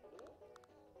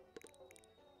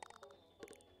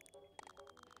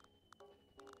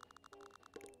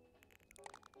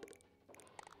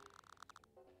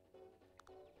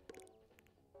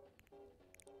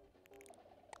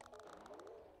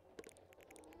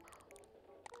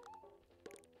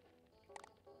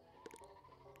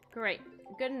 Great.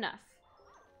 Good enough.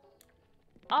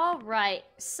 Alright.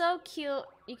 So cute.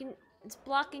 It's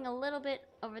blocking a little bit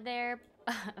over there,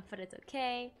 but it's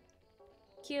okay.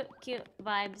 Cute, cute.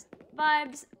 Vibes.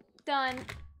 Vibes. Done.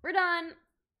 We're done.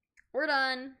 We're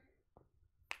done.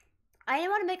 I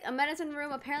didn't want to make a medicine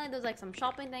room. Apparently there's like some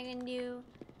shopping thing in you.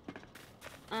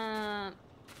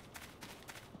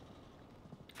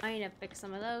 I need to fix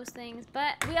some of those things,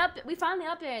 but we finally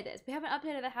updated this. We haven't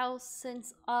updated the house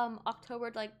since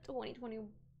October like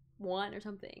 2021 or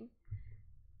something.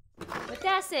 But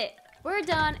that's it. We're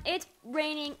done. It's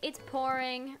raining. It's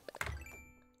pouring.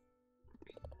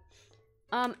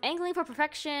 Angling for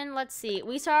perfection. Let's see.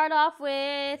 We started off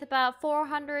with about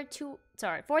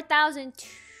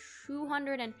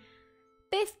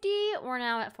 4,250. We're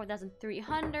now at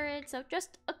 4,300. So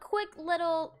just a quick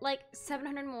little like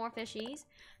 700 more fishies.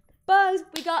 Bugs,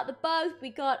 we got the bugs,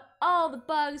 we got all the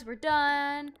bugs, we're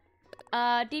done.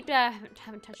 Deep dive,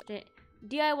 haven't touched it.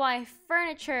 DIY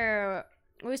furniture,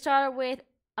 we started with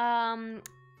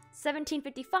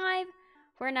 1755,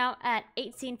 we're now at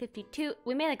 1852.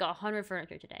 We made like 100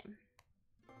 furniture today.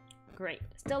 Great,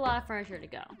 still a lot of furniture to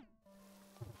go.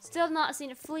 Still not seen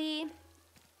a flea.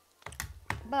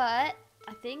 But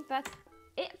I think that's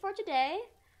it for today.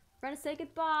 We're gonna say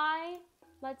goodbye.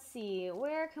 Let's see,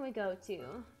 where can we go to?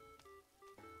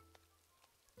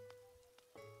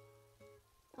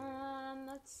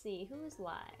 Let's see, who is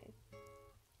live?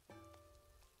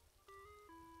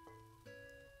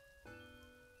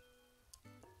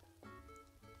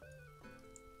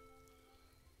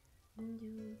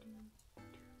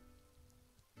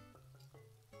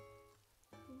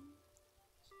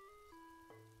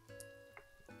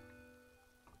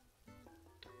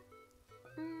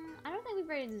 I don't think we've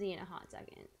rated Z in a hot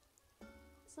second.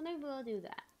 So maybe we'll do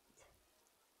that.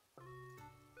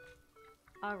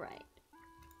 Alright.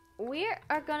 We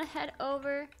are gonna head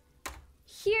over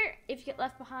here if you get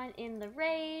left behind in the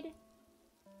raid.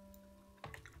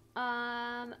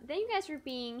 Thank you guys for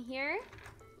being here.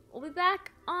 We'll be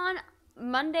back on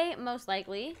Monday, most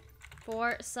likely,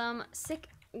 for some sick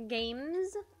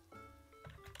games.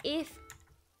 If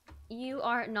you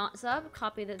are not sub,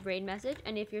 copy the raid message.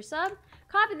 And if you're sub,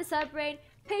 copy the sub raid,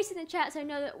 paste it in the chat so I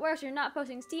know that it works. You're not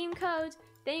posting Steam codes.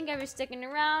 Thank you guys for sticking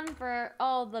around for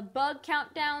all the bug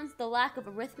countdowns, the lack of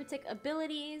arithmetic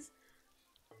abilities.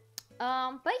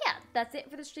 But yeah, that's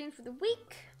it for the stream for the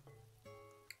week.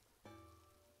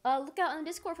 Look out on the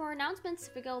Discord for announcements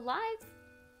if we go live.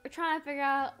 We're trying to figure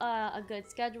out a good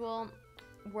schedule.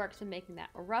 Works with making that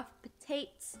rough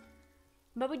potatoes.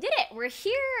 But we did it! We're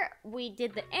here! We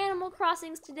did the Animal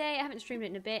Crossings today. I haven't streamed it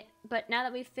in a bit. But now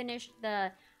that we've finished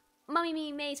the Mummy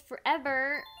Me Maze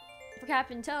Forever for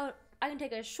Captain Toad, I can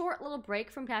take a short little break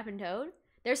from Captain Toad.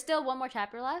 There's still one more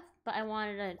chapter left, but I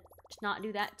wanted to just not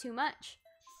do that too much.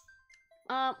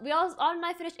 Autumn and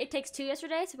I finished It Takes Two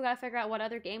yesterday, so we gotta figure out what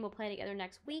other game we'll play together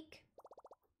next week.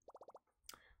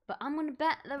 But I'm gonna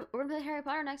bet that we're gonna play Harry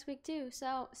Potter next week too,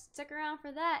 so stick around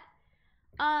for that.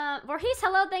 Voorhees,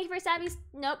 hello, thank you for Savvy.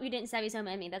 Nope, you didn't Savvy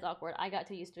Summon me. That's awkward. I got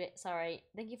too used to it. Sorry.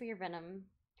 Thank you for your Venom.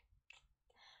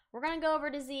 We're gonna go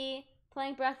over to Z,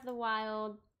 playing Breath of the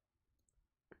Wild.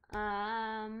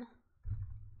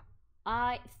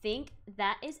 I think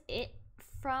that is it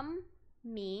from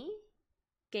me,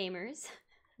 gamers.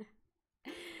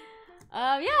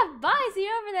 Yeah, bye. See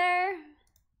you over there.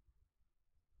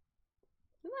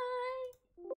 Bye.